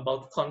think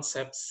about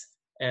concepts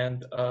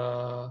and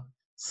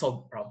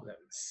solve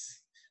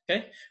problems.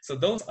 Okay, so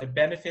those are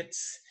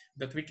benefits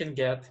that we can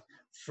get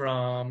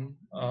from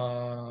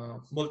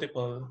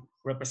multiple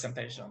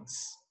representations.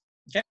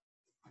 Okay,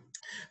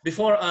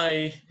 before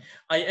I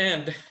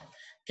end,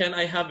 can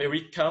I have a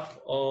recap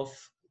of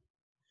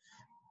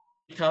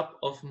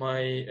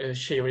my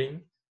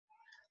sharing?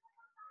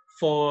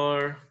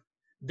 For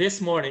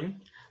this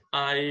morning,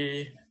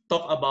 I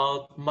talked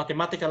about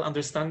mathematical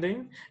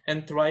understanding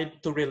and tried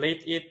to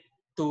relate it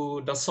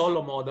to the Solo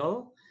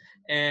model.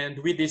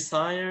 And we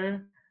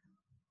desire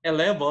a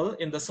level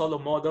in the Solo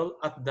model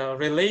at the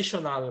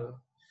relational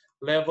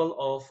level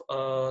of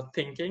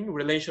thinking,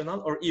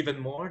 relational or even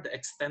more, the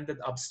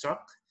extended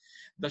abstract.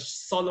 The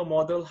Solo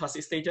model has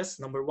stages.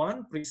 Number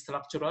one,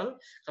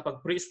 pre-structural. Kapag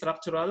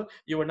pre-structural,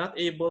 you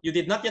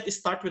did not yet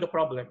start with a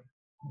problem.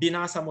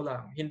 Binasa mo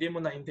lang, hindi mo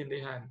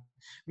naintindihan.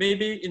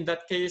 Maybe in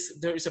that case,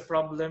 there is a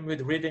problem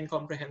with reading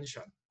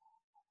comprehension.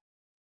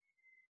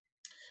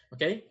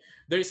 Okay,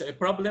 there is a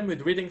problem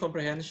with reading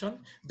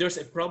comprehension. There's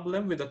a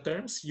problem with the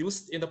terms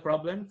used in the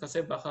problem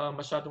kasi baka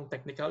masyadong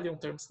technical yung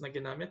terms na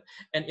ginamit.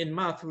 And in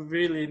math, we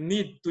really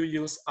need to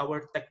use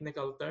our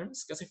technical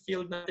terms kasi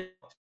field natin,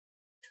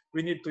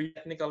 we need to use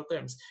technical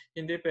terms.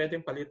 Hindi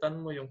pwedeng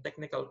palitan mo yung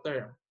technical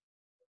term.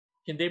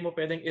 Hindi mo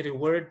pwedeng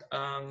i-reword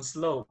ang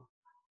slow.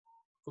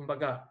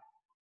 Kumbaga,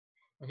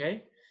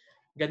 okay?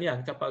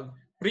 Ganyan, kapag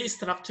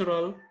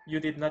pre-structural,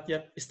 you did not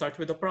yet start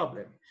with the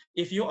problem.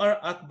 If you are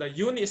at the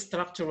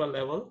uni-structural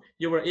level,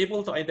 you were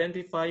able to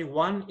identify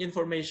one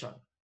information.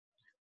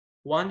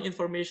 One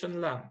information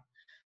lang.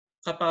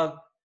 Kapag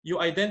you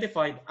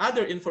identified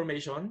other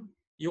information,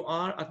 you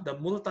are at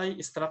the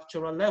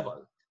multi-structural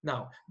level.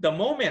 Now, the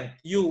moment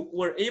you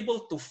were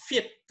able to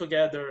fit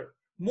together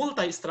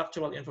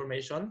multi-structural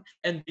information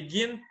and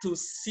begin to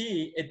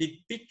see a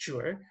big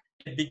picture,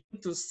 begin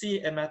to see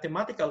a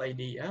mathematical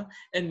idea,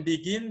 and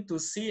begin to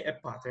see a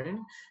pattern,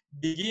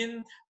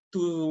 begin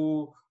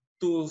to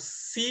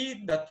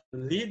see that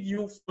lead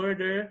you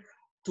further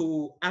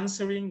to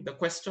answering the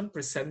question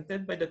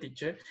presented by the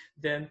teacher,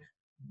 then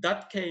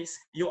that case,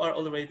 you are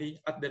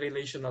already at the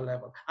relational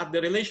level. At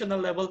the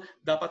relational level,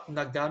 dapat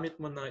nagamit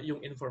mo na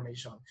yung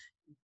information.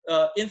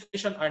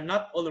 Information are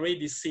not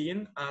already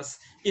seen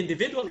as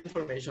individual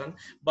information,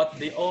 but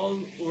they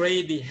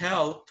already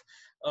help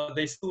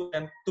the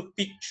student to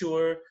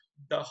picture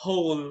the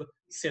whole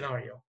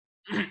scenario.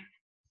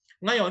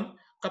 Ngayon,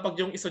 kapag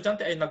yung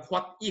estudyante ay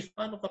nag-what if,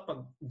 ano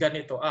kapag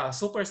ganito?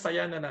 Super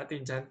saya na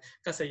natin dyan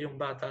kasi yung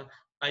bata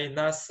ay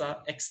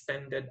nasa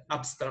extended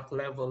abstract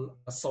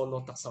level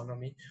Solo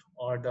taxonomy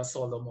or the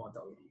Solo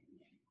model.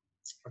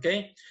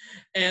 Okay?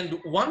 And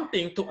one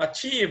thing to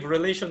achieve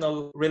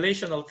relational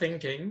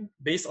thinking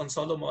based on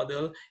Solo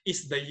model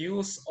is the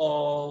use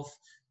of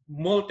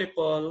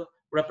multiple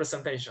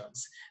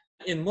representations.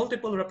 In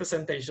multiple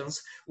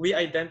representations, we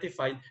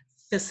identified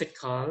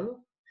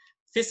physical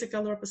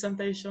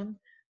representation,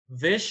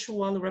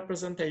 visual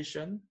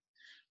representation,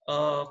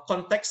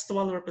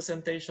 contextual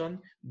representation,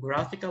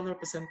 graphical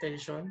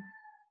representation.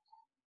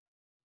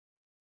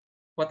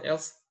 What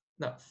else?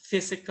 No,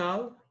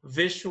 physical,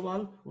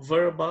 visual,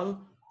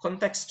 verbal,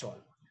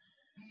 contextual.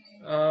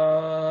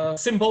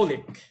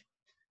 Symbolic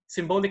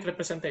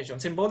representation.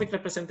 Symbolic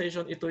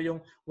representation, ito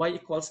yung y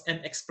equals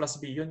mx plus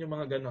b. Yun yung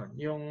mga ganon.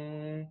 Yung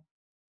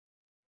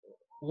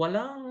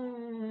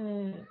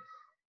walang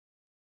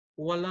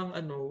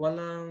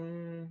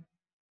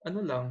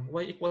lang,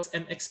 y equals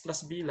mx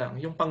plus b lang,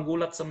 yung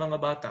panggulat sa mga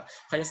bata.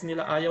 Kaya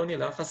ayaw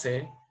nila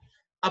kasi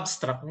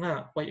abstract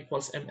nga, y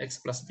equals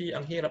mx plus b,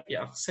 ang hirap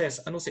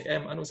i-access. Ano si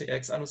m, ano si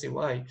x, ano si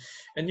y.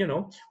 And you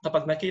know,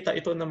 kapag nakita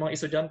ito ng mga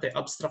estudyante,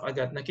 abstract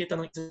agad, nakita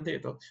ng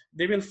estudyante ito,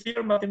 they will fear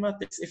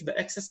mathematics if the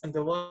x's and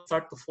the y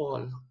start to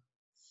fall.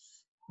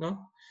 No?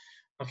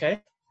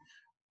 Okay?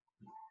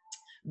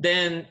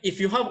 Then,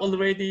 if you have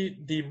already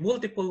the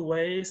multiple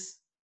ways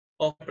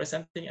of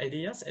presenting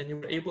ideas and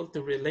you're able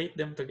to relate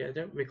them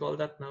together, we call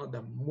that now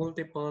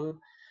multiple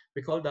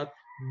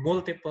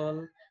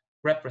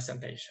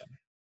representation.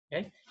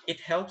 Okay? It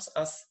helps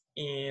us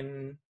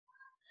in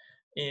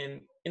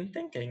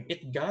thinking.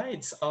 It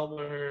guides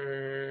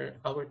our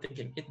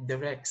thinking. It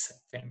directs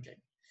thinking.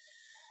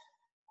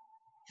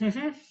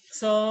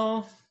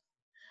 So,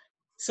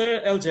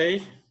 Sir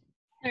LJ.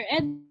 Sir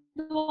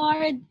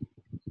Edward.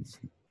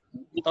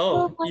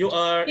 Oh, you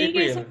are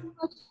April.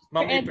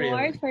 Ma'am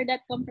Edward, for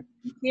that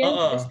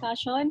comprehensive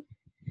discussion.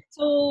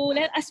 So,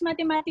 as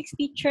mathematics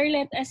teacher,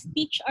 let us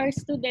teach our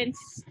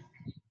students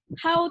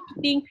how to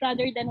think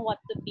rather than what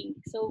to think.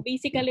 So,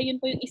 basically, yun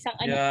po yung isang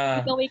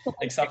takeaway ko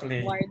kay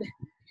Edward.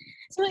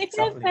 So, if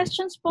you have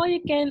questions po,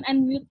 you can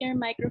unmute your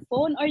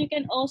microphone or you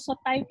can also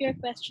type your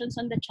questions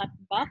on the chat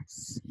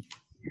box.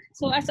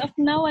 So, as of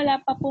now,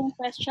 wala pa pong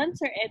questions,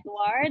 Sir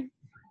Edward.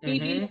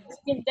 Maybe let's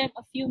give them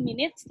a few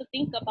minutes to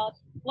think about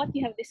what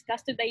you have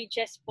discussed, to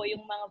digest po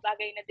yung mga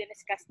bagay na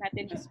diniscuss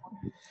natin this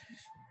morning.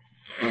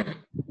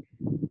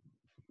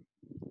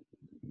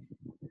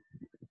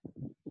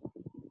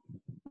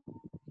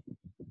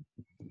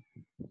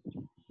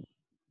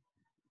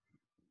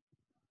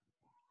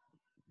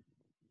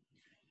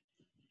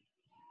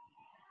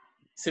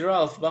 Si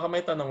Ralph, baka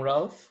may tanong,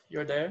 Ralph?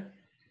 You're there?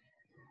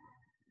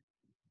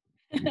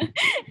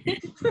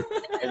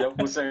 Hello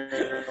po, sir.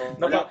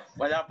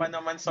 Wala pa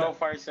naman so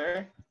far,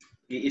 sir.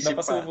 Iisip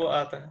pa. Napasubo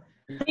ata.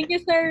 Thank you,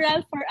 Sir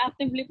Ralph, for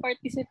actively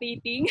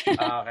participating.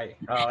 Okay.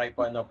 Okay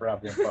po, no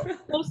problem po.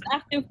 Most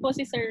active po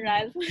si Sir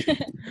Ralph.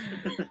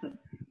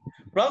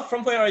 Ralph,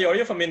 from where are you? Are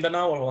you from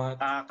Mindanao or what?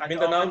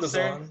 Mindanao, Caloocan,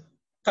 sir. Luzon?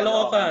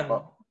 Caloocan.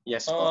 Po.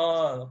 Yes po.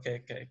 Oh,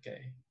 okay.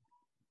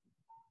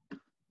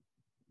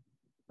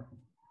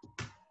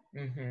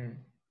 Mm-hmm.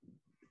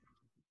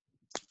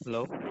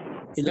 Hello.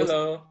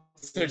 Hello,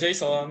 Sir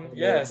Jason.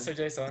 Yes, Sir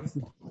Jason.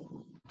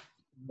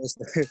 Yes,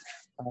 sir.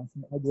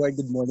 Edward,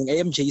 good morning.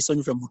 I am Jason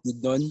from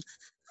Bukidnon.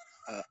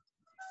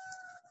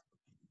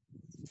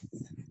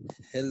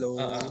 Hello.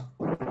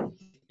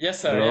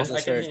 Yes, sir. Hello? Yes,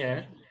 I Sir. can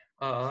hear.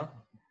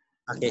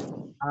 Okay.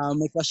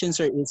 My question,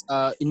 sir, is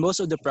in most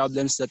of the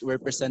problems that were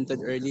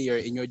presented earlier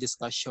in your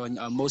discussion,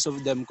 most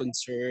of them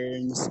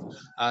concerns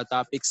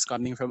topics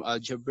coming from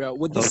algebra.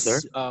 Would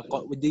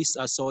this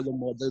solo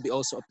model be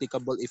also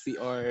applicable if we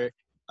are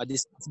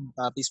discussing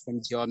topics from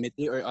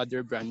geometry or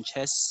other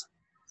branches?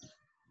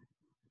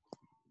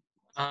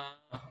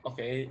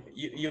 Okay.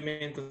 You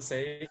mean to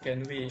say,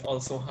 can we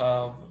also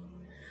have...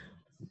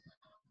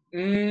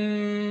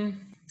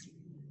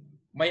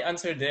 my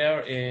answer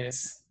there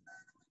is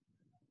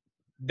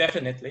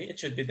definitely. It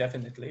should be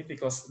definitely,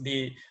 because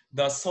the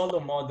solo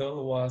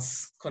model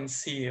was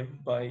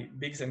conceived by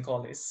Biggs and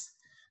Collis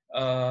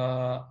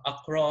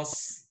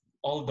across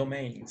all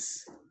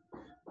domains.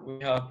 We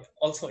have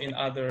also in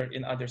other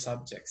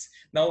subjects.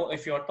 Now,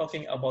 if you are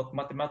talking about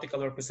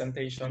mathematical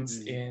representations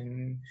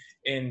in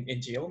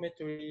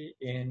geometry,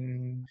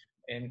 in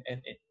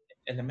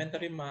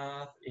elementary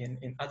math,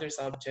 in other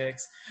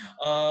subjects,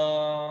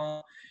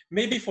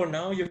 maybe for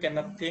now you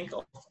cannot think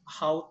on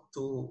how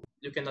to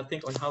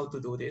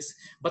do this,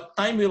 but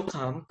time will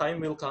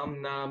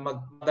come na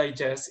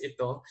mag-digest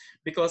ito,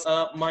 because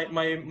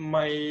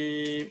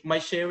my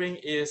sharing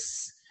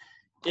is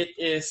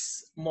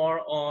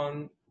more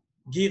on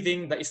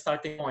giving the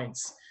starting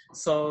points.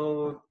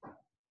 So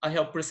I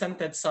have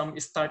presented some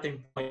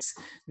starting points.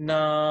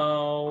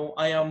 Now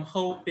I am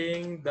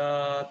hoping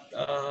that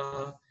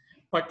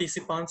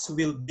participants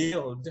will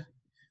build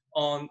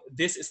on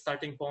these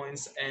starting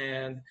points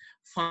and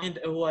find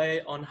a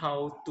way on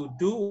how to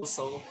do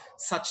also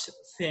such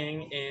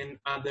thing in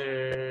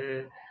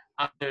other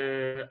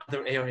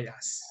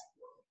areas.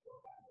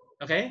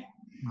 Okay?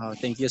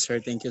 Thank you,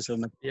 sir. Thank you so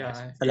much.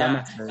 Yeah.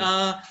 Salamat,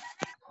 Yeah. sir.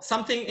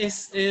 Something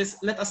is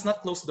let us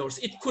not close doors.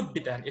 It could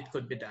be done.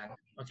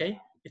 Okay?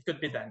 It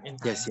could be done in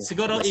time. Yes.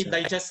 Siguro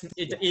Yes,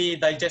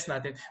 i-digest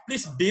natin.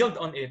 Please build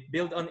on it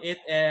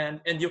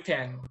and you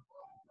can.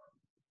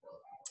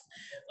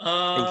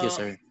 Thank you,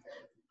 sir.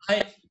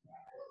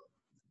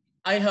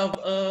 I have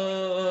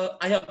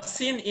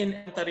seen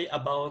in elementary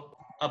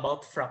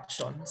about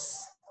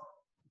fractions.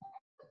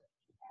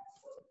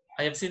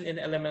 I have seen in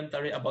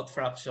elementary about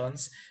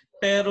fractions.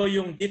 Pero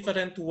yung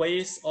different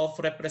ways of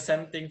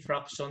representing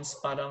fractions,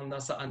 parang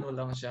nasa ano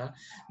lang siya,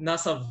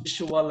 nasa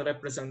visual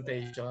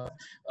representation.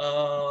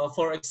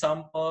 For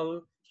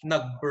example,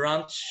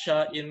 nag-branch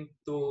siya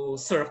into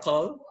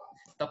circle.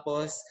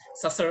 Tapos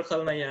sa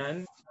circle na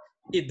yan,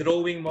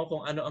 i-drawing mo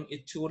kung ano ang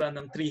itsura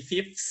ng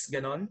 3/5,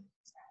 ganon,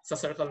 sa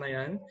circle na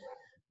yan.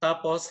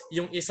 Tapos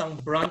yung isang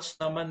branch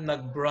naman,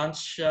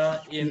 nag-branch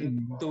siya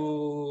into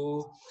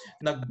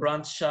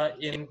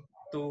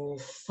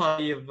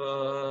 5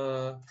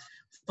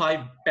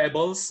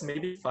 pebbles,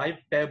 maybe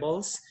 5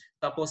 pebbles.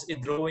 Tapos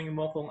i-drawing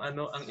mo kung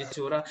ano ang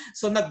itsura.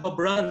 So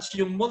nagba-branch,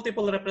 yung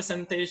multiple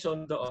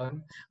representation doon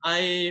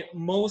ay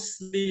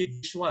mostly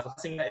visual,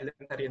 kasi nga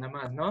elementary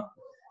naman, no?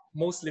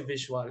 Mostly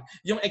visual.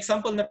 Yung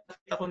example na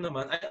nakita ko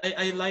naman,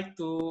 I like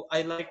to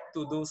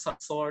do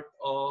some sort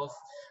of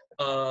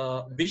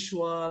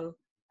visual.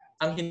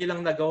 Ang hindi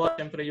lang nagawa,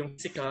 syempre yung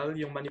physical,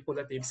 yung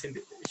manipulatives,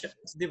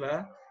 di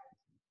ba?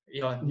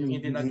 Yon, yung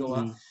hindi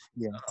nagawa.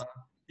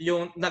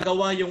 Yung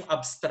nagawa yung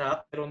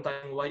abstract, meron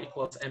tayong y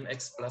equals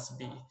mx plus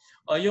b.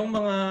 Yung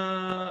mga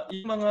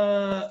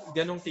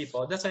ganong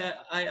tipo. That's why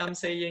I am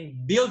saying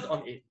build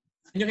on it.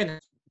 You can.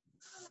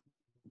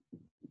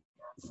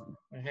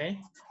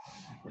 Okay?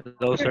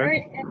 Hello, sir.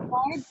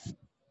 Edward,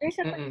 there's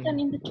a question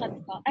in the chat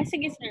box.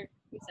 Sige, sir.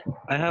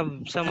 I have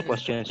some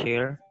questions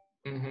here.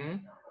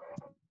 Mm-hmm.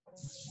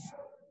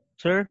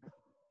 Sir,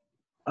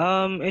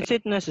 is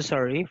it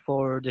necessary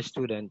for the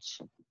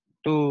students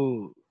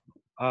to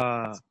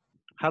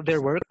have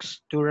their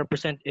works to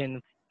represent in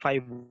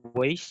 5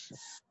 ways?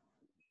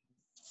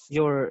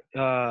 The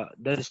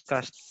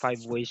discussed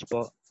 5 ways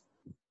po.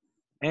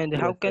 And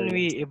how can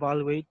we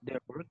evaluate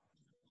their work?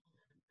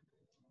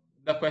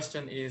 The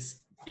question is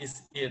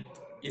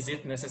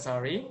it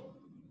necessary?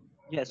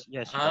 Yes.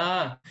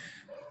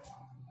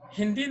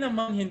 hindi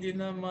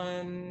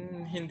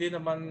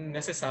naman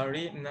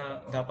necessary na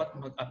dapat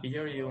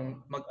mag-appear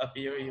yung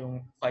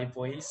 5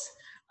 ways.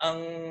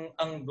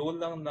 Ang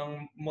goal lang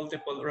ng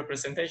multiple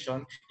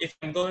representation, if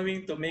I'm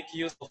going to make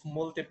use of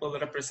multiple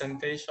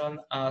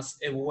representation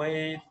as a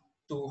way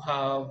to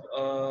have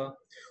a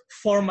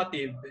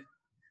formative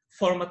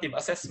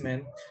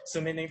assessment,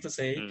 so meaning to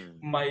say,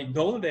 my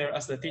goal there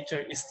as the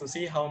teacher is to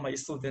see how my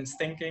students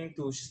thinking,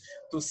 to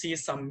see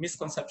some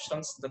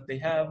misconceptions that they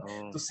have,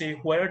 to see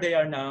where they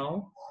are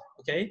now,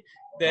 okay?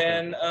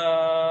 Then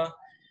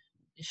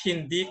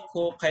hindi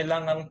ko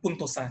kailangang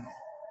puntusan.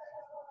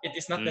 It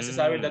is not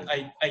necessary that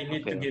I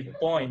need to give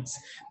points.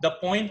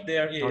 The point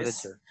there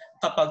is,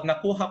 kapag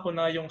nakuha ko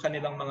na yung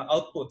kanilang mga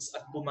outputs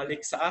at bumalik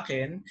sa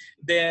akin,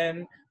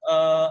 then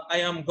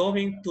I am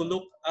going to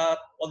look at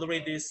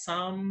already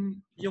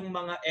yung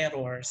mga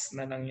errors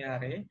na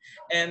nangyari.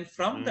 And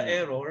from the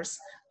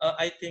errors,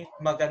 I think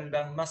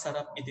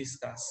masarap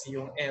i-discuss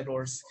yung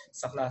errors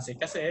sa klase.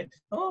 Kasi,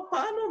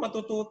 paano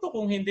matututo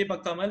kung hindi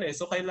magkamali?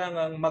 So,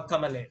 kailangang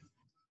magkamali.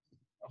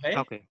 Okay?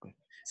 Okay.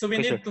 So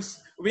we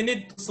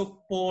need to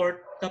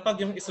support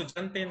kapag yung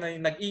estudyante na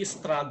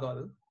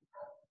nag-i-struggle,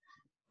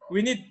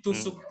 we need to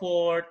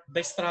support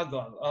the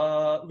struggle.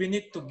 We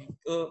need to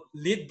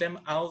lead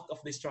them out of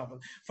the struggle.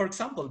 For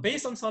example,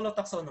 based on solo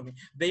taxonomy,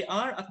 they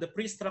are at the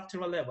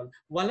pre-structural level.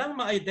 Walang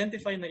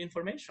ma-identify na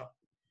information.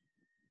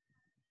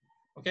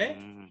 Okay?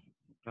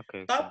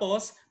 Okay.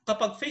 Tapos,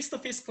 kapag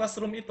face-to-face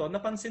classroom ito,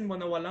 napansin mo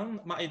na walang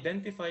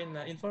ma-identify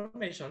na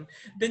information,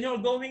 then you're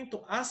going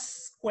to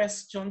ask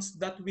questions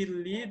that will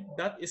lead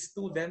that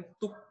student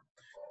to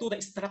the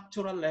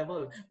structural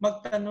level.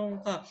 Magtanong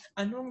ka,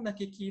 anong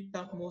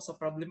nakikita mo sa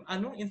problem?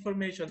 Anong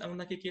information ang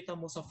nakikita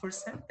mo sa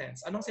first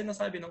sentence? Anong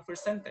sinasabi ng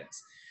first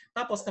sentence?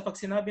 Tapos,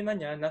 kapag sinabi na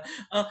niya na,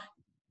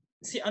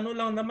 si ano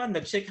lang naman,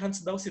 nag-shake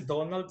hands daw si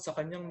Donald sa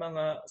kanyang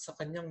mga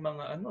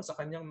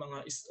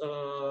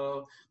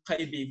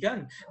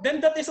kaibigan.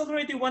 Then that is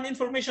already one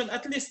information.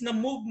 At least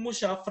na-move mo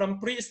siya from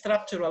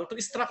pre-structural to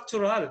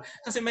structural.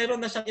 Kasi mayroon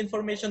na siyang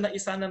information na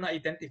isa na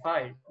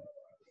na-identify.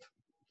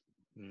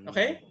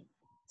 Okay?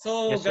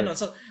 So, yes, ganun.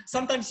 So,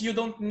 sometimes you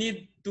don't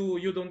need to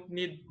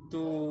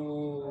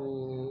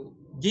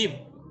give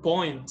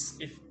points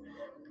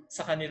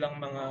sa kanilang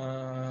mga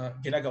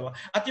ginagawa.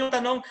 At yung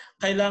tanong,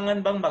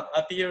 kailangan bang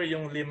mag-appear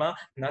yung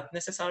 5? Not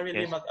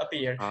necessarily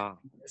mag-appear.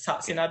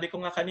 Sinabi ko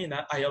nga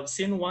kanina, I have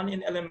seen one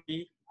in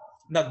LMP,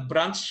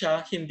 nag-branch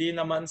siya, hindi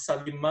naman sa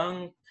 5,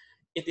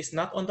 it is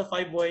not on the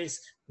 5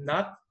 ways,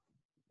 not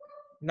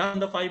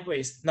on the 5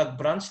 ways.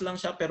 Nag-branch lang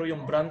siya, pero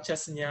yung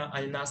branches niya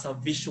ay nasa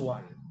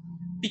visual.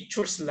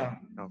 Pictures lang.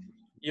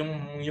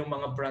 Yung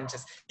mga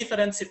branches.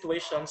 Different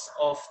situations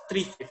of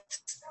 3/5.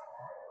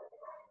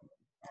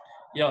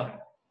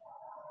 Yan.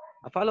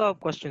 A follow-up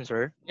question,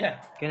 sir.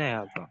 Yeah. Can I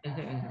have?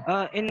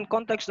 In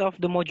context of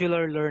the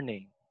modular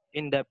learning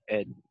in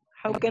DepEd,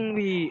 how can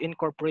we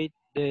incorporate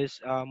this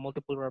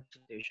multiple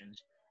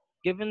representations,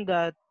 given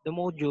that the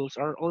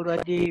modules are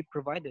already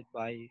provided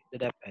by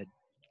the DepEd?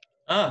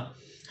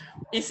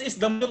 Is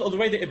the module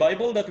already a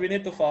Bible that we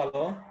need to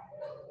follow?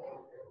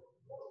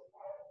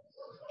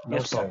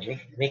 No, sir.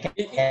 We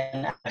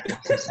can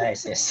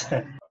exercises.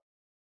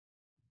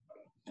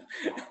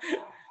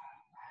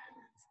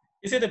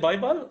 Is it a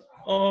Bible?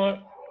 Or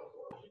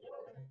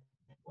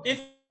if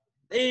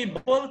a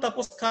Bible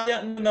tapos kaya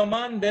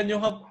naman, then you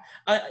have,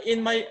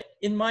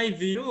 in my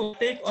view,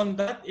 take on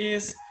that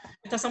is,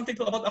 it has something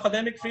to about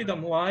academic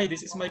freedom. Why?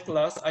 This is my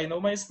class. I know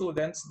my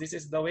students. This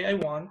is the way I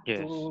want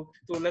to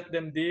let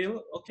them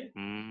deal. Okay.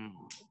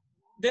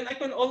 Then I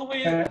can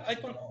always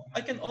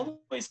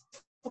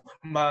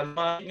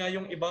malaki nga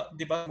yung iba,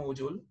 di ba,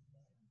 module?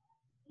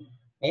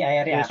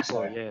 I react,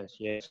 sir. Yes.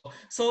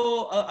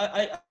 So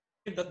I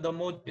that the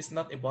mode is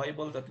not a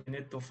Bible that we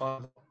need to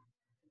follow.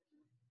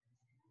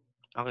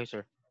 Okay,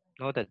 sir.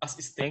 Noted. As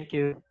is Thank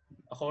you.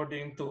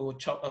 According to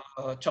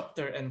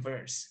chapter and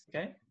verse.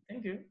 Okay?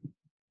 Thank you.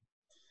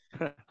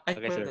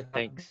 Okay, sir.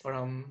 Thanks.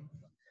 From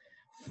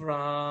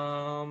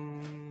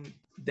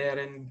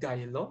Darren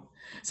Gailo.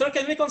 Sir,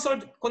 can we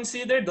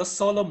consider the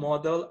solo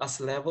model as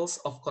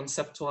levels of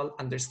conceptual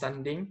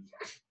understanding?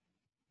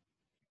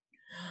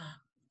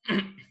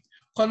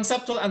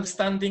 Conceptual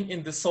understanding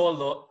in the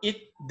solo,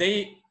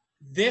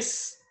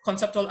 this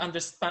conceptual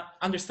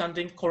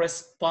understanding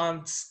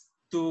corresponds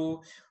to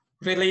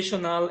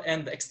relational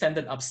and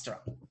extended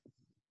abstract.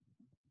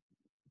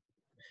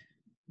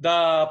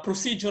 The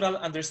procedural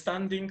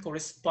understanding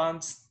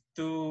corresponds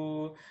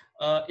to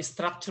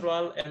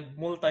structural and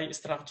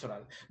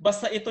multi-structural.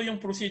 Basta ito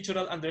yung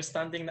procedural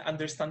understanding na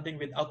understanding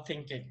without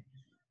thinking.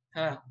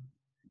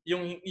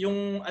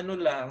 Yung ano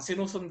lang,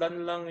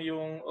 sinusundan lang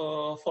yung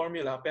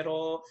formula,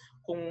 pero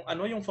kung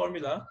ano yung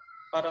formula,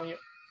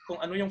 kung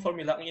ano yung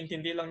formula, ang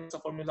intindi lang sa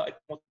formula ay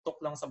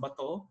pumutok lang sa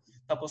bato,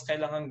 tapos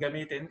kailangan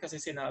gamitin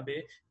kasi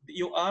sinabi,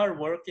 you are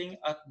working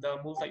at the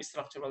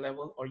multi-structural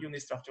level or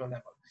unistructural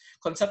level.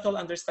 Conceptual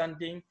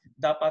understanding,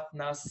 dapat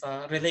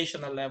nasa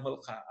relational level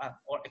ka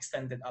or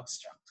extended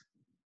abstract.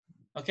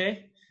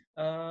 Okay?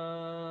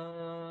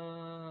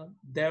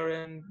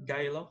 Darren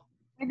Gailo.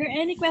 Are there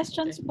any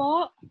questions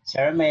po?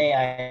 Sir, may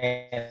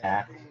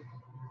I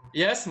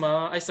Yes,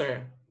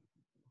 sir.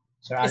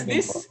 Sir Is Alvin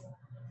this? po.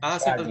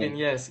 Si Sir Alvin, Alvin.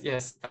 yes,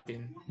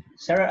 Alvin.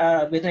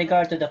 Sir, with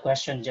regard to the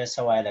question just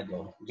a while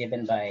ago,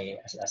 given by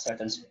a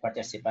certain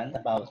participant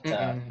about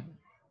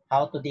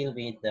how to deal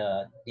with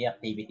the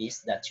activities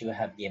that you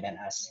have given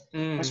us,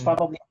 most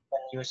probably you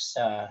can use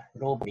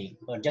rubric,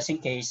 or just in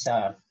case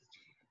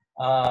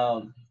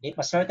if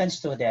a certain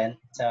student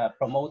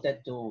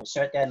promoted to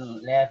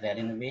certain level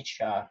in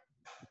which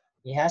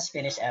he has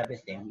finished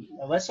everything,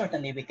 well,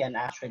 certainly we can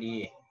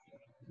actually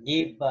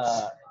give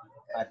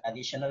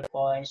additional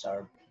points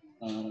or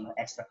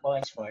extra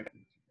points for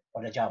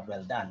the job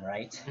well done,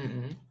 right?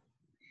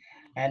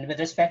 And with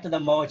respect to the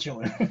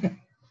module,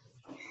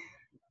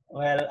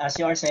 well, as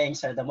you are saying,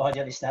 sir, the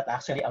module is not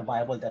actually a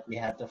Bible that we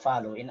have to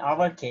follow. In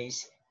our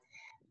case,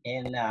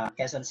 in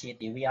Quezon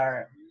City, we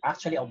are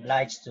actually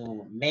obliged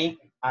to make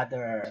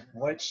other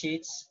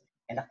worksheets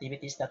and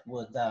activities that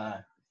would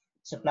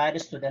supply the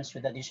students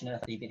with additional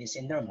activities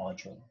in their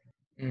module.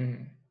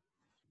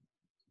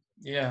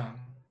 Yeah.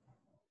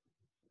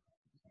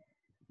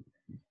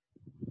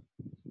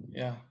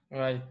 Yeah,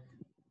 right.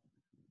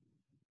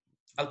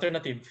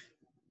 Alternative.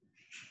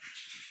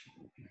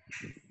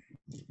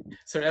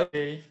 Sir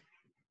LJ,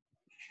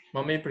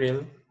 Ma'am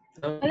April.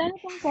 Wala na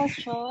pong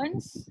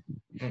questions.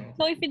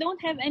 So if we don't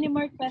have any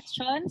more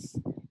questions,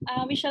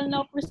 we shall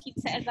now proceed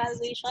sa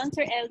evaluation.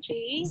 Sir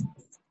LJ?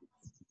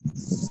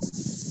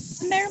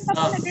 Meron pa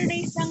po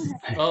nag-raise ng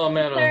hand.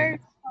 Meron. Sir,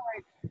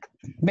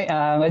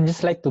 I'd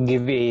just like to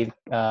give a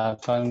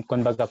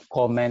kumbaga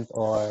comment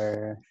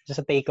or just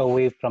a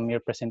takeaway from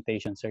your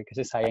presentation, sir.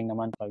 Kasi sayang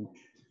naman pag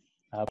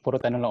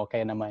puro tanong lang,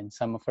 okay naman.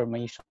 Some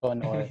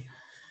information or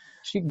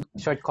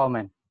short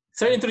comment.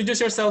 Sir, introduce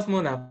yourself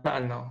muna.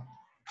 Paano?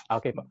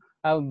 Okay po.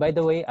 By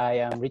the way,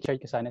 I am Richard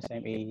Casanes.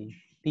 I'm a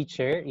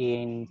teacher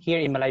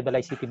here in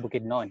Malaybalay City,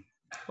 Bukidnon.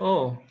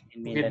 Oh,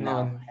 in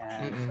Mindanao.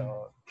 And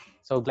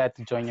so glad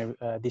to join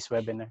this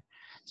webinar.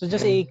 So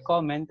just a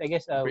comment, I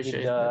guess,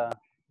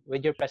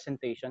 with your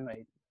presentation,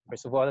 right?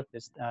 First of all,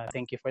 just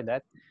thank you for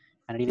that,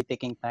 and really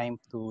taking time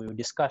to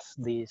discuss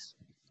this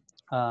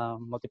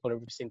multiple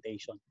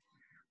representation.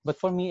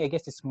 But for me, I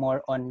guess it's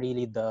more on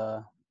really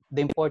the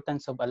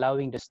importance of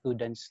allowing the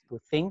students to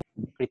think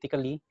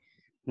critically,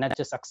 not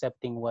just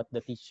accepting what the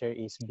teacher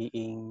is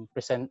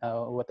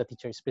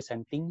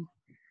presenting.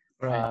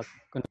 Right.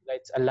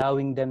 It's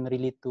allowing them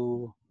really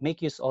to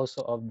make use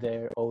also of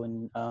their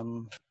own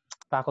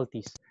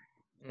faculties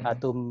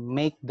to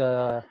make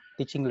the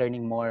teaching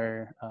learning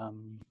more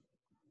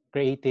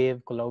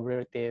creative,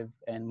 collaborative,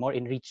 and more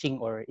enriching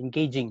or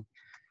engaging,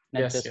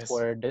 not just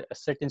for a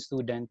certain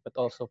student, but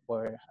also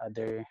for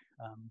other,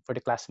 for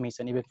the classmates,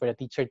 and even for the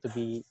teacher to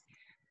be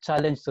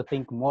challenged to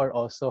think more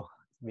also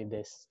with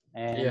this.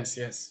 And yes.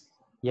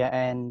 Yeah,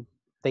 and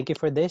thank you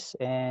for this,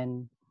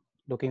 and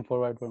looking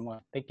forward for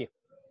more. Thank you.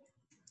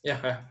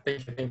 Yeah,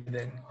 thank you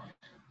then.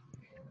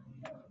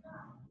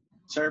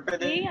 Sir,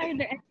 pwede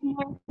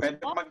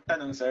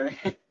magtanong, sir?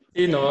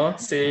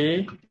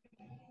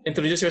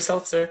 Introduce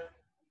yourself, sir.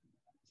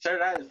 Sir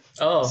Ralph.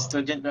 Oh.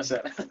 Student na, sir.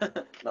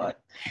 No.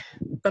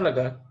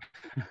 Talaga?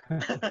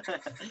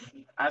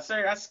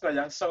 Sir, ask ko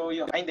lang. So,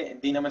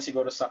 hindi naman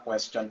siguro sa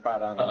question.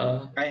 Parang,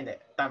 hindi.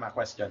 Tama,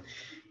 question.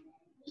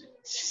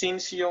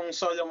 Since yung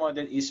solo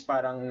model is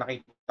parang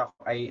nakita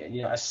ko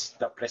as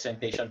the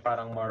presentation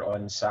parang more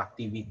on sa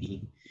activity,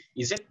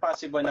 is it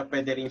possible na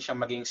pwede rin siya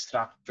maging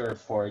structure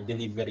for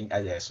delivering a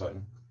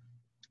lesson?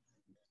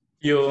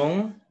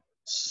 Yung?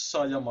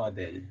 Solo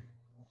model.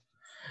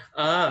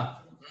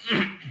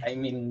 I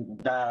mean,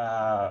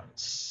 the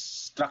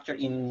structure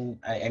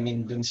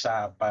dun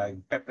sa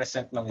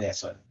pag-present ng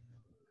lesson.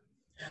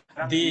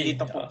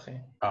 Dito po.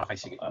 Okay,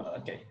 sige.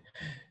 Okay.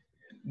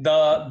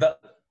 The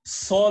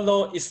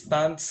solo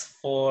stands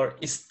for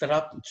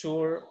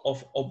structure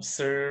of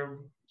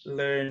observed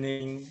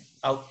learning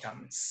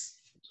outcomes.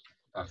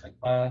 Okay.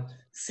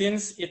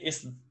 Since it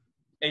is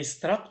a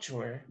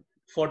structure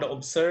for the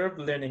observed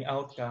learning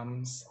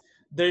outcomes,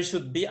 there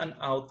should be an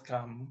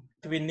outcome.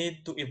 We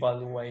need to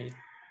evaluate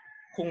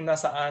kung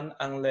nasaan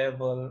ang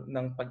level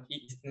ng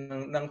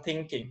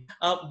thinking.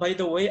 By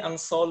the way, ang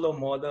solo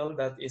model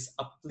that is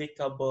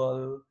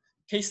applicable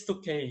case to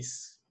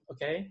case.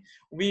 Okay,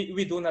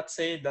 we do not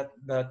say that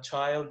the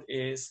child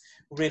is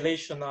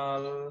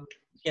relational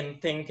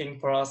in thinking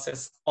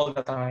process all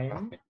the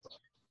time.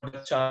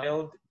 The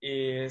child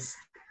is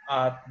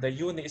at the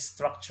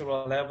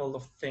unistructural level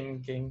of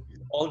thinking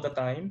all the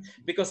time,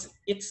 because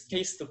it's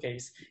case to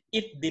case.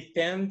 It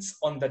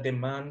depends on the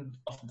demand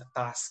of the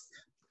task.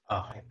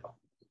 Okay.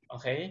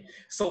 Okay?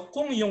 So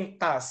kung yung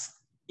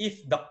task,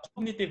 if the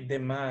cognitive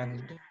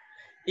demand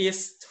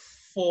is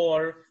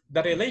for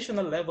the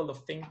relational level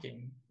of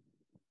thinking,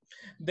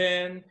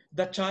 then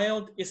the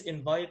child is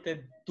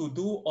invited to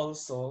do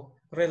also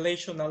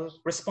relational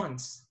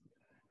response.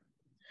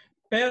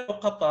 Pero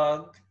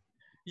kapag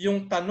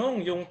yung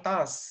tanong, yung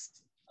task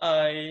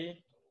ay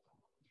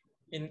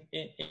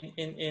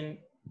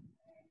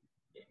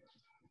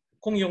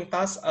kung yung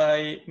task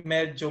ay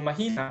medyo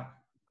mahina,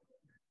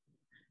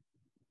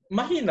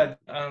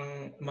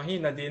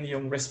 mahina din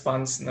yung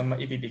response na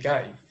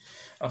maibibigay.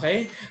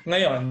 Okay?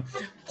 Ngayon,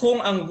 kung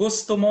ang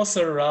gusto mo,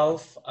 Sir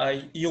Ralph,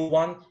 ay you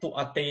want to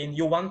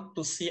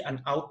see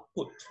an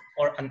output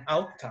or an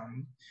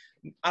outcome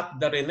at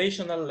the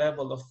relational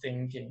level of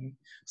thinking.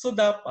 So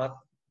dapat,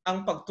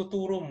 ang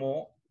pagtuturo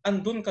mo,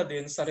 andun ka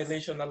din sa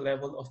relational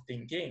level of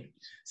thinking.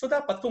 So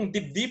dapat, kung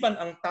dibdiban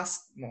ang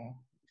task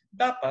mo,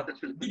 dapat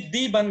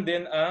dibdiban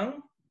din ang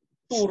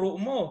turo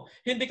mo.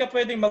 Hindi ka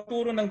pwedeng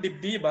magturo ng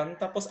dibdiban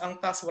tapos ang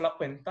task wala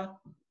kwenta.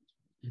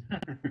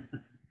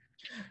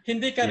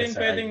 Hindi ka rin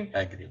pwedeng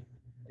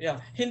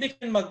hindi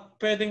ka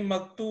pwedeng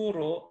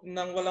magturo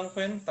ng walang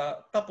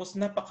kwenta tapos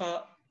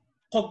napaka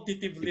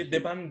cognitively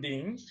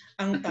demanding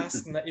ang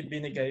task na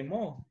ibinigay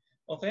mo.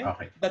 Okay?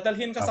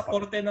 Dadalhin ka sa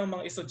korte ng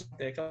mga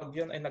estudyante kapag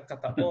yun ay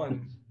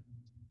nagkataon.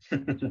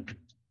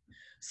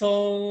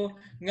 So,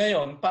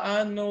 ngayon,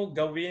 paano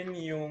gawin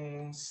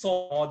yung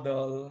SO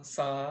model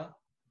sa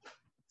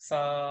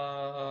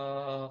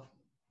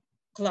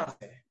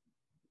klase?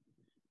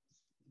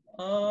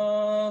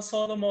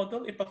 Solo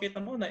model, ipakita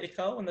mo na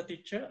ikaw na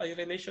teacher ay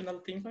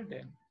relational thinker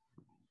din.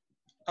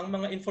 Ang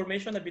mga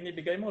information na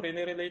binibigay mo,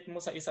 rinirelate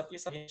mo sa isa't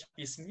isa,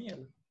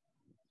 piecemeal.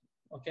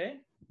 Okay?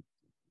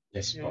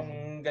 Yes,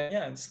 yung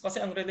ganyan.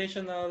 Kasi ang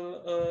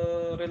relational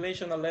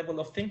level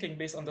of thinking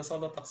based on the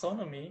solo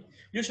taxonomy,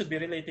 you should be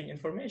relating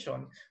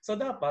information. So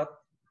dapat,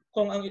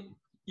 kung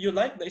you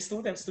like the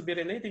students to be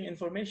relating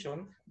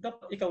information,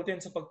 dapat ikaw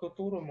din sa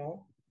pagtuturo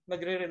mo,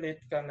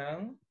 nagre-relate ka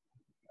ng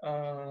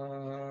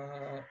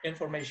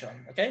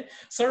information. Okay?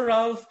 Sir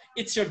Ralph,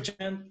 it's your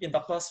judgment in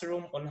the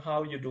classroom on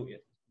how you do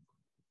it.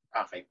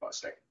 Okay po,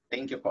 sir.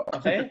 Thank you po.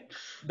 Okay?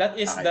 That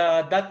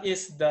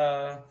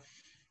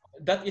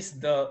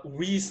is the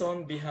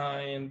reason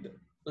behind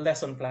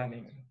lesson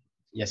planning.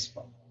 Yes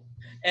po.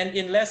 And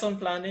in lesson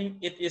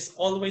planning, it is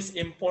always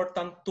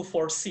important to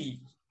foresee,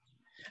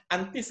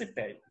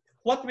 anticipate.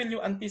 What will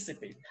you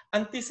anticipate?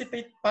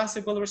 Anticipate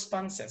possible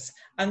responses,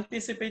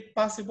 anticipate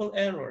possible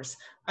errors,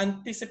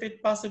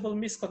 anticipate possible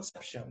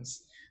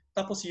misconceptions.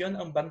 Tapos yun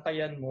ang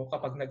bantayan mo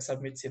kapag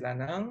nag-submit sila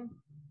ng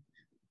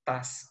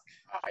task.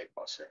 Okay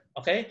po, sir.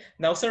 Okay?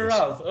 Now, Sir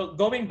Ralph,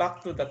 going back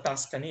to the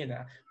task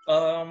kanina,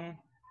 ang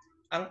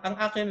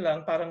akin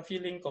lang, parang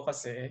feeling ko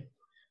kasi,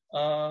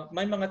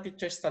 may mga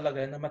teachers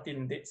talaga na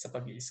matindi sa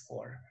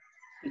pag-i-score.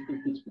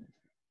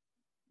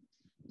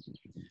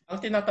 Ang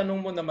tinatanong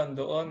mo naman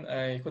doon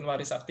ay,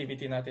 kunwari sa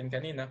activity natin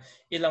kanina,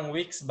 ilang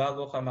weeks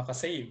bago ka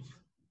makasave?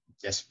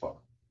 Yes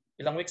po.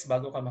 Ilang weeks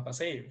bago ka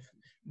makasave?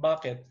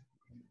 Bakit?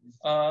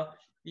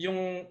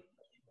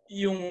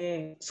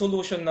 Yung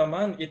solution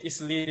naman, it is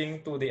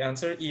leading to the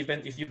answer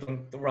even if you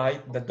don't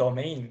write the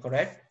domain,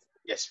 correct?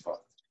 Yes po.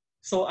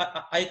 So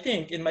I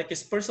think in my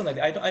case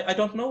personally, I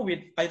don't know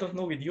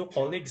with you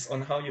colleagues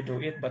on how you do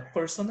it, but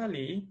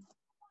personally,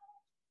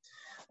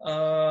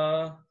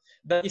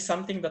 that is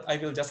something that I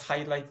will just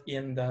highlight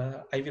in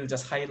the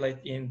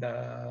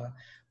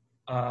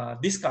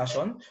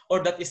discussion,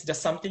 or that is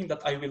just something that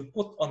I will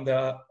put on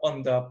the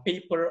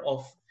paper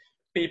of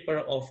the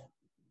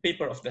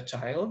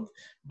child.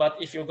 But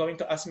if you're going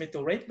to ask me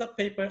to rate that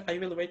paper, I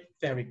will rate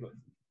very good.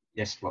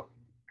 Yes po.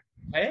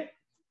 Okay?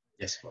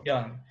 Yes po.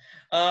 Yan.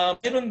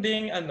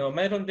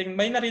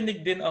 May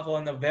narinig din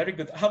ako na very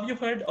good. Have you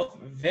heard of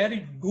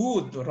very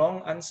good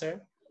wrong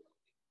answer?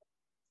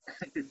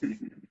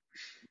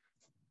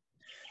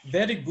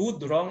 Very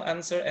good wrong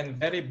answer and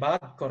very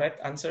bad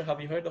correct answer. Have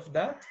you heard of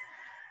that?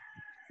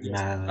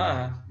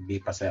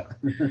 Hindi pa, sir.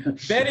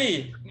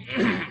 Very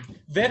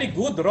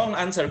good wrong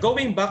answer.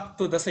 Going back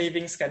to the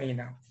savings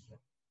kanina.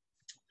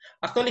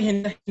 Actually,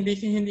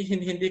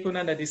 hindi ko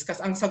na na-discuss.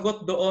 Ang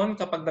sagot doon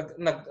kapag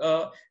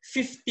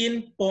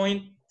 15.52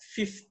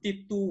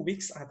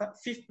 weeks ata,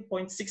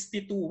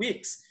 15.62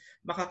 weeks,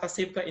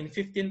 makakasave ka in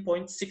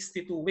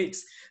 15.62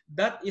 weeks.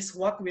 That is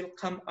what will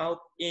come out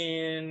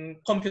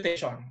in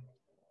computation.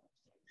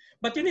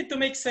 But you need to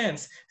make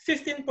sense.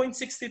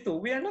 15.62,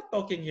 we are not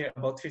talking here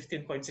about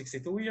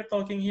 15.62. We are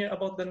talking here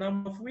about the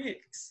number of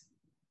weeks.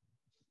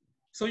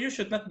 So you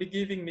should not be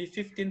giving me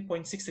 15.62.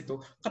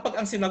 Kapag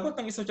ang sinagot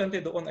ng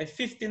estudyante doon ay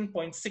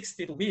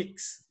 15.62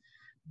 weeks,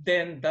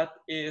 then that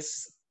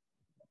is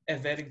a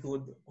very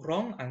good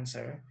wrong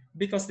answer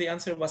because the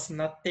answer was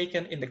not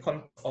taken in the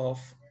context of,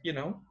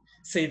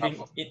 saving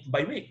it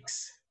by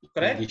weeks.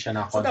 Correct?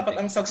 So dapat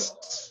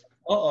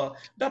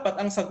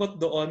ang sagot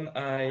doon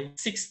ay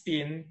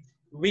 16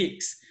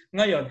 weeks.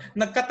 Ngayon,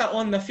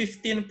 nagkataon na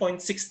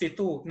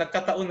 15.62,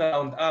 nagkataon na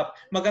round up.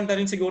 Maganda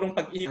rin sigurong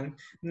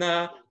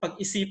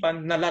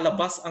pag-isipan na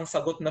lalabas ang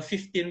sagot na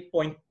 15.2.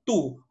 15,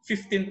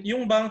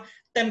 yung bang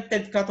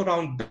tempted ka to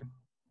round down?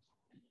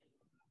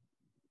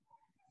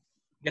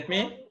 Get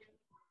me?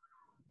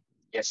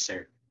 Yes,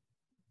 sir.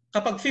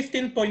 Kapag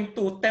 15.2,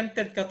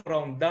 tempted ka to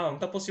round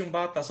down, tapos yung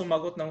bata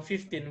sumagot ng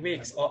 15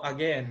 weeks, o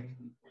again,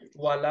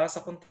 wala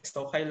sa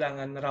konteksto,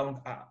 kailangan round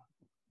up.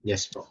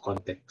 Yes po,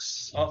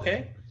 context.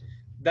 Okay?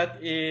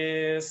 That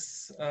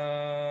is,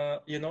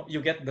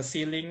 you get the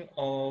ceiling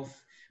of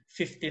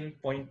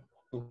 15.2.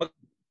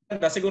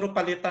 Siguro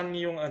palitan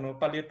yung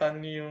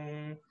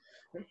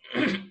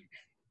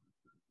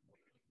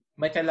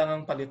may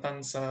kailangang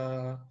palitan sa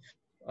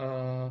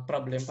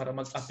problem para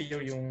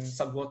mag-appear yung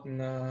sagot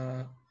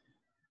na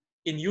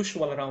in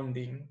usual round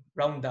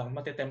down,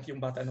 matitempt yung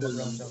bata na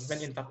mag-round down,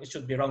 when in fact it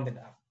should be rounded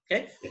up.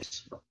 Okay?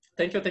 Yes.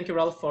 Thank you,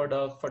 Ralph, for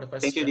the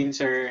question. Thank you din,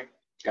 sir.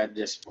 God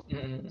bless po.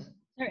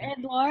 Sir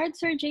Edward,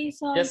 Sir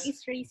Jason Yes.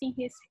 is raising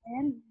his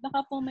hand.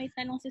 Baka po may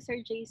tanong si Sir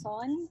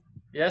Jason.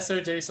 Yes,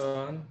 Sir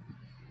Jason.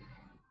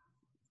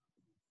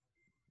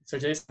 Sir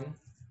Jason.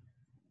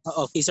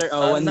 Okay, sir.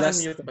 One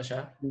last. Na-unmute ba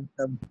siya?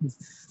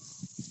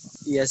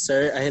 Yes,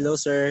 sir. Hello,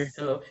 sir.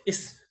 Hello.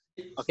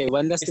 Okay,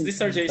 one last Is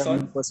this Sir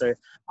Jason? po, sir.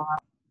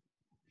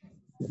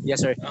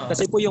 Yes, sir.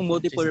 Kasi po yung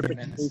multiple Jason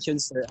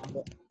representations, sir,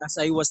 as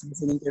I was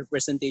listening to your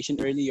presentation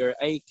earlier,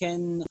 I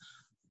can,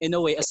 in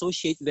a way,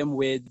 associate them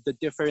with the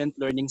different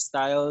learning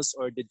styles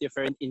or the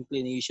different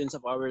inclinations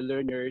of our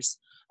learners.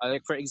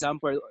 Like, for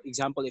example,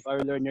 if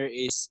our learner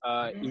is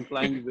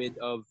inclined with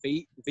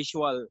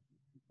visual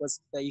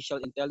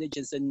spatial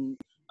intelligence, then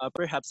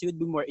perhaps he would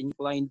be more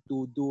inclined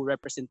to do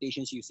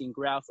representations using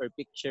graph or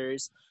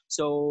pictures.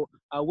 So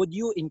would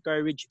you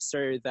encourage,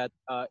 sir, that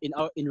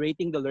in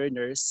rating the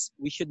learners,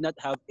 we should not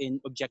have an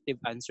objective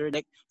answer?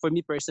 Like for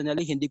me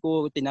personally, hindi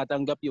ko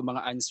tinatanggap yung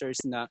mga answers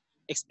na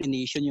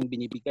explanation yung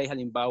binibigay.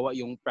 Halimbawa,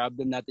 yung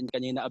problem natin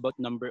kanina about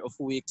number of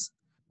weeks.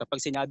 Kapag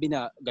sinabi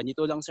na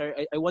ganito lang, sir,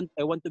 I want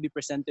to be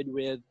presented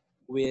with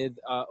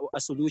a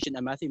solution,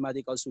 a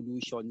mathematical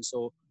solution.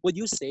 So would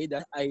you say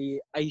that I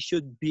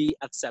should be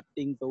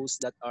accepting those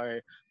that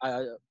are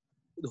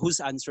whose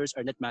answers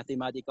are not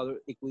mathematical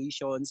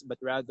equations, but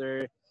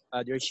rather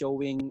they're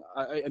showing,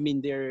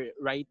 they're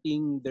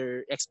writing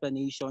their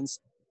explanations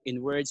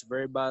in words,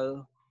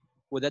 verbal?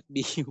 Would that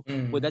be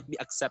would that be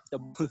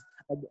acceptable?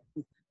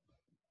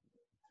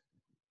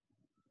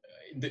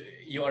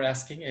 You are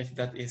asking if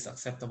that is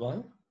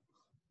acceptable?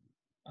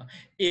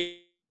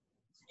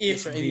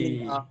 Yes, sir.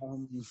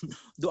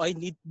 Do I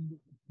need?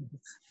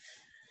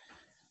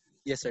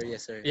 Yes, sir.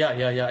 Yes, sir. Yeah.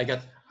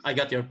 I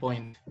got your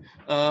point,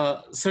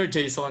 Sir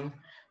Jason.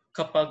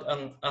 Kapag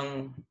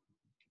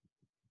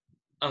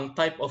ang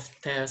type of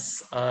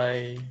test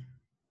ay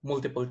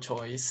multiple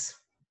choice,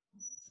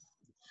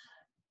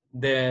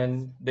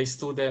 then the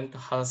student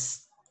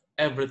has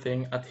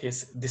everything at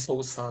his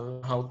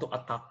disposal how to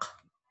attack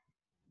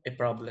a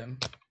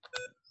problem,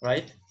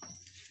 right?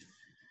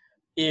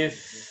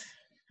 If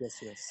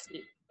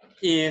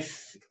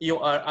you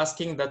are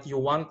asking that you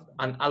want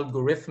an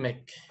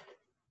algorithmic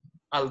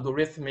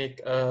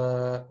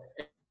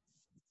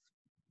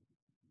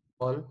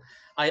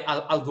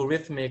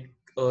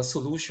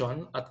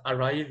solution at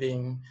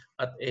arriving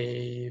at a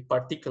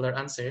particular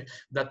answer,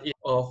 that is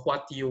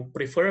what you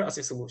prefer as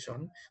a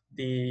solution,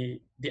 the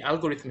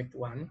algorithmic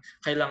one,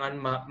 kailangan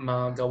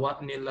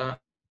magawa nila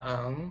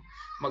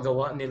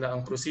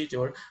ang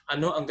procedure.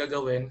 Ano ang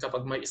gagawin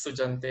kapag may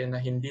estudyante na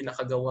hindi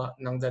nakagawa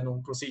ng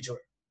ganung procedure?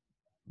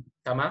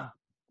 Tama?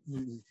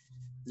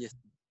 Yes.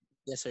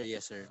 Yes, sir.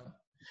 Yes, sir.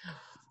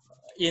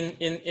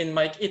 In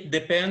Mike, it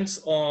depends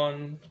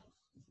on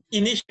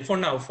initially. For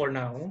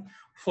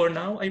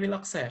now, I will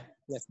accept.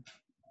 Yes.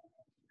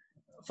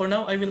 For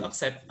now, I will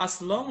accept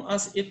as long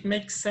as it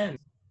makes sense.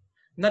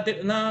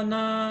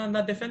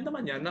 Na-defend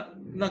naman niya,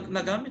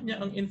 nagamit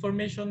niya ang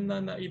information na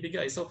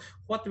naibigay. So,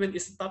 what will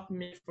stop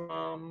me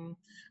from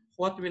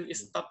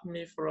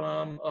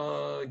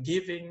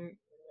giving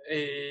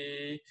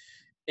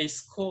a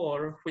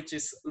score which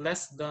is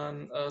less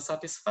than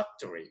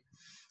satisfactory?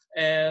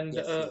 And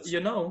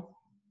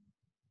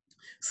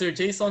Sir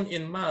Jason,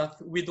 in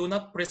math, we do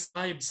not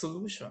prescribe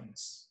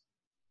solutions.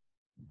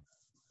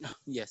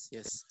 Yes.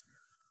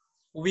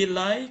 We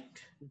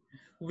like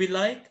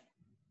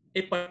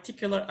a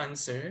particular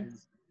answer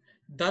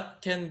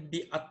that can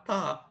be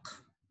attacked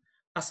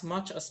as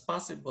much as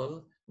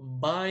possible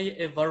by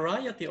a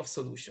variety of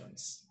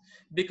solutions,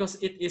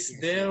 because it is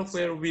there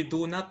where we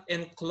do not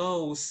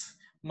enclose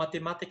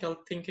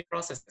mathematical thinking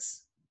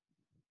processes.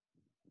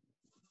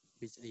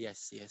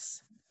 Yes.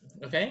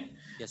 Okay.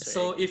 Yes, sir.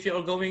 So if you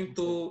are going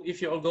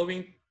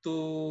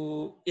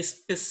to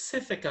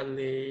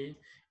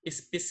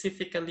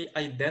specifically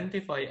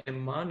identify a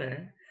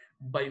manner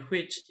by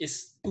which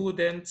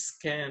students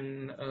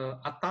can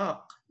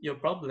attack your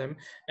problem,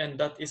 and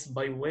that is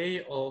by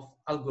way of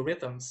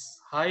algorithms,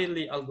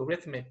 highly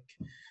algorithmic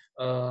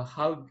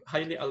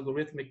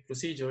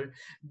procedure,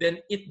 then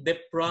it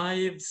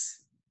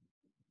deprives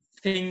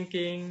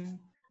thinking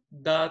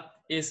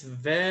that is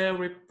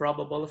very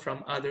probable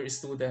from other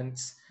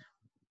students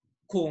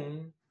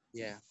kung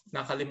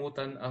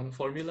nakalimutan ang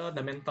formula,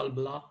 the mental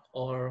block,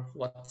 or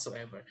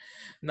whatsoever.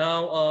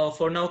 Now,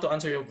 for now, to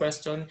answer your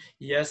question,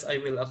 yes, I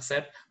will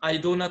accept. I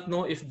do not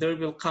know if there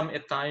will come a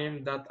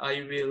time that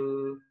I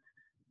will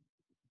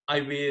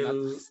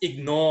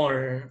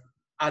ignore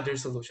other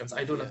solutions.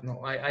 I do not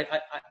know. I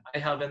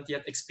haven't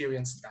yet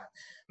experienced that.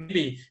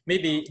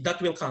 Maybe that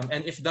will come,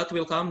 and if that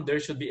will come, there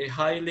should be a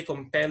highly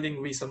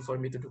compelling reason for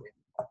me to do it.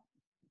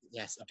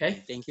 Yes.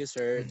 Okay? Thank you,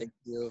 sir. Thank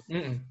you.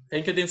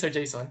 Thank you din, Sir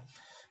Jason.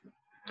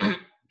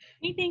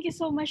 Okay, thank you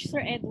so much, Sir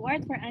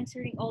Edward, for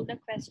answering all the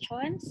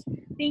questions.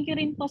 Thank you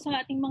rin po sa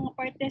ating mga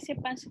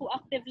participants who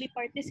actively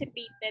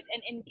participated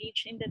and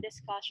engaged in the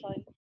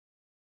discussion.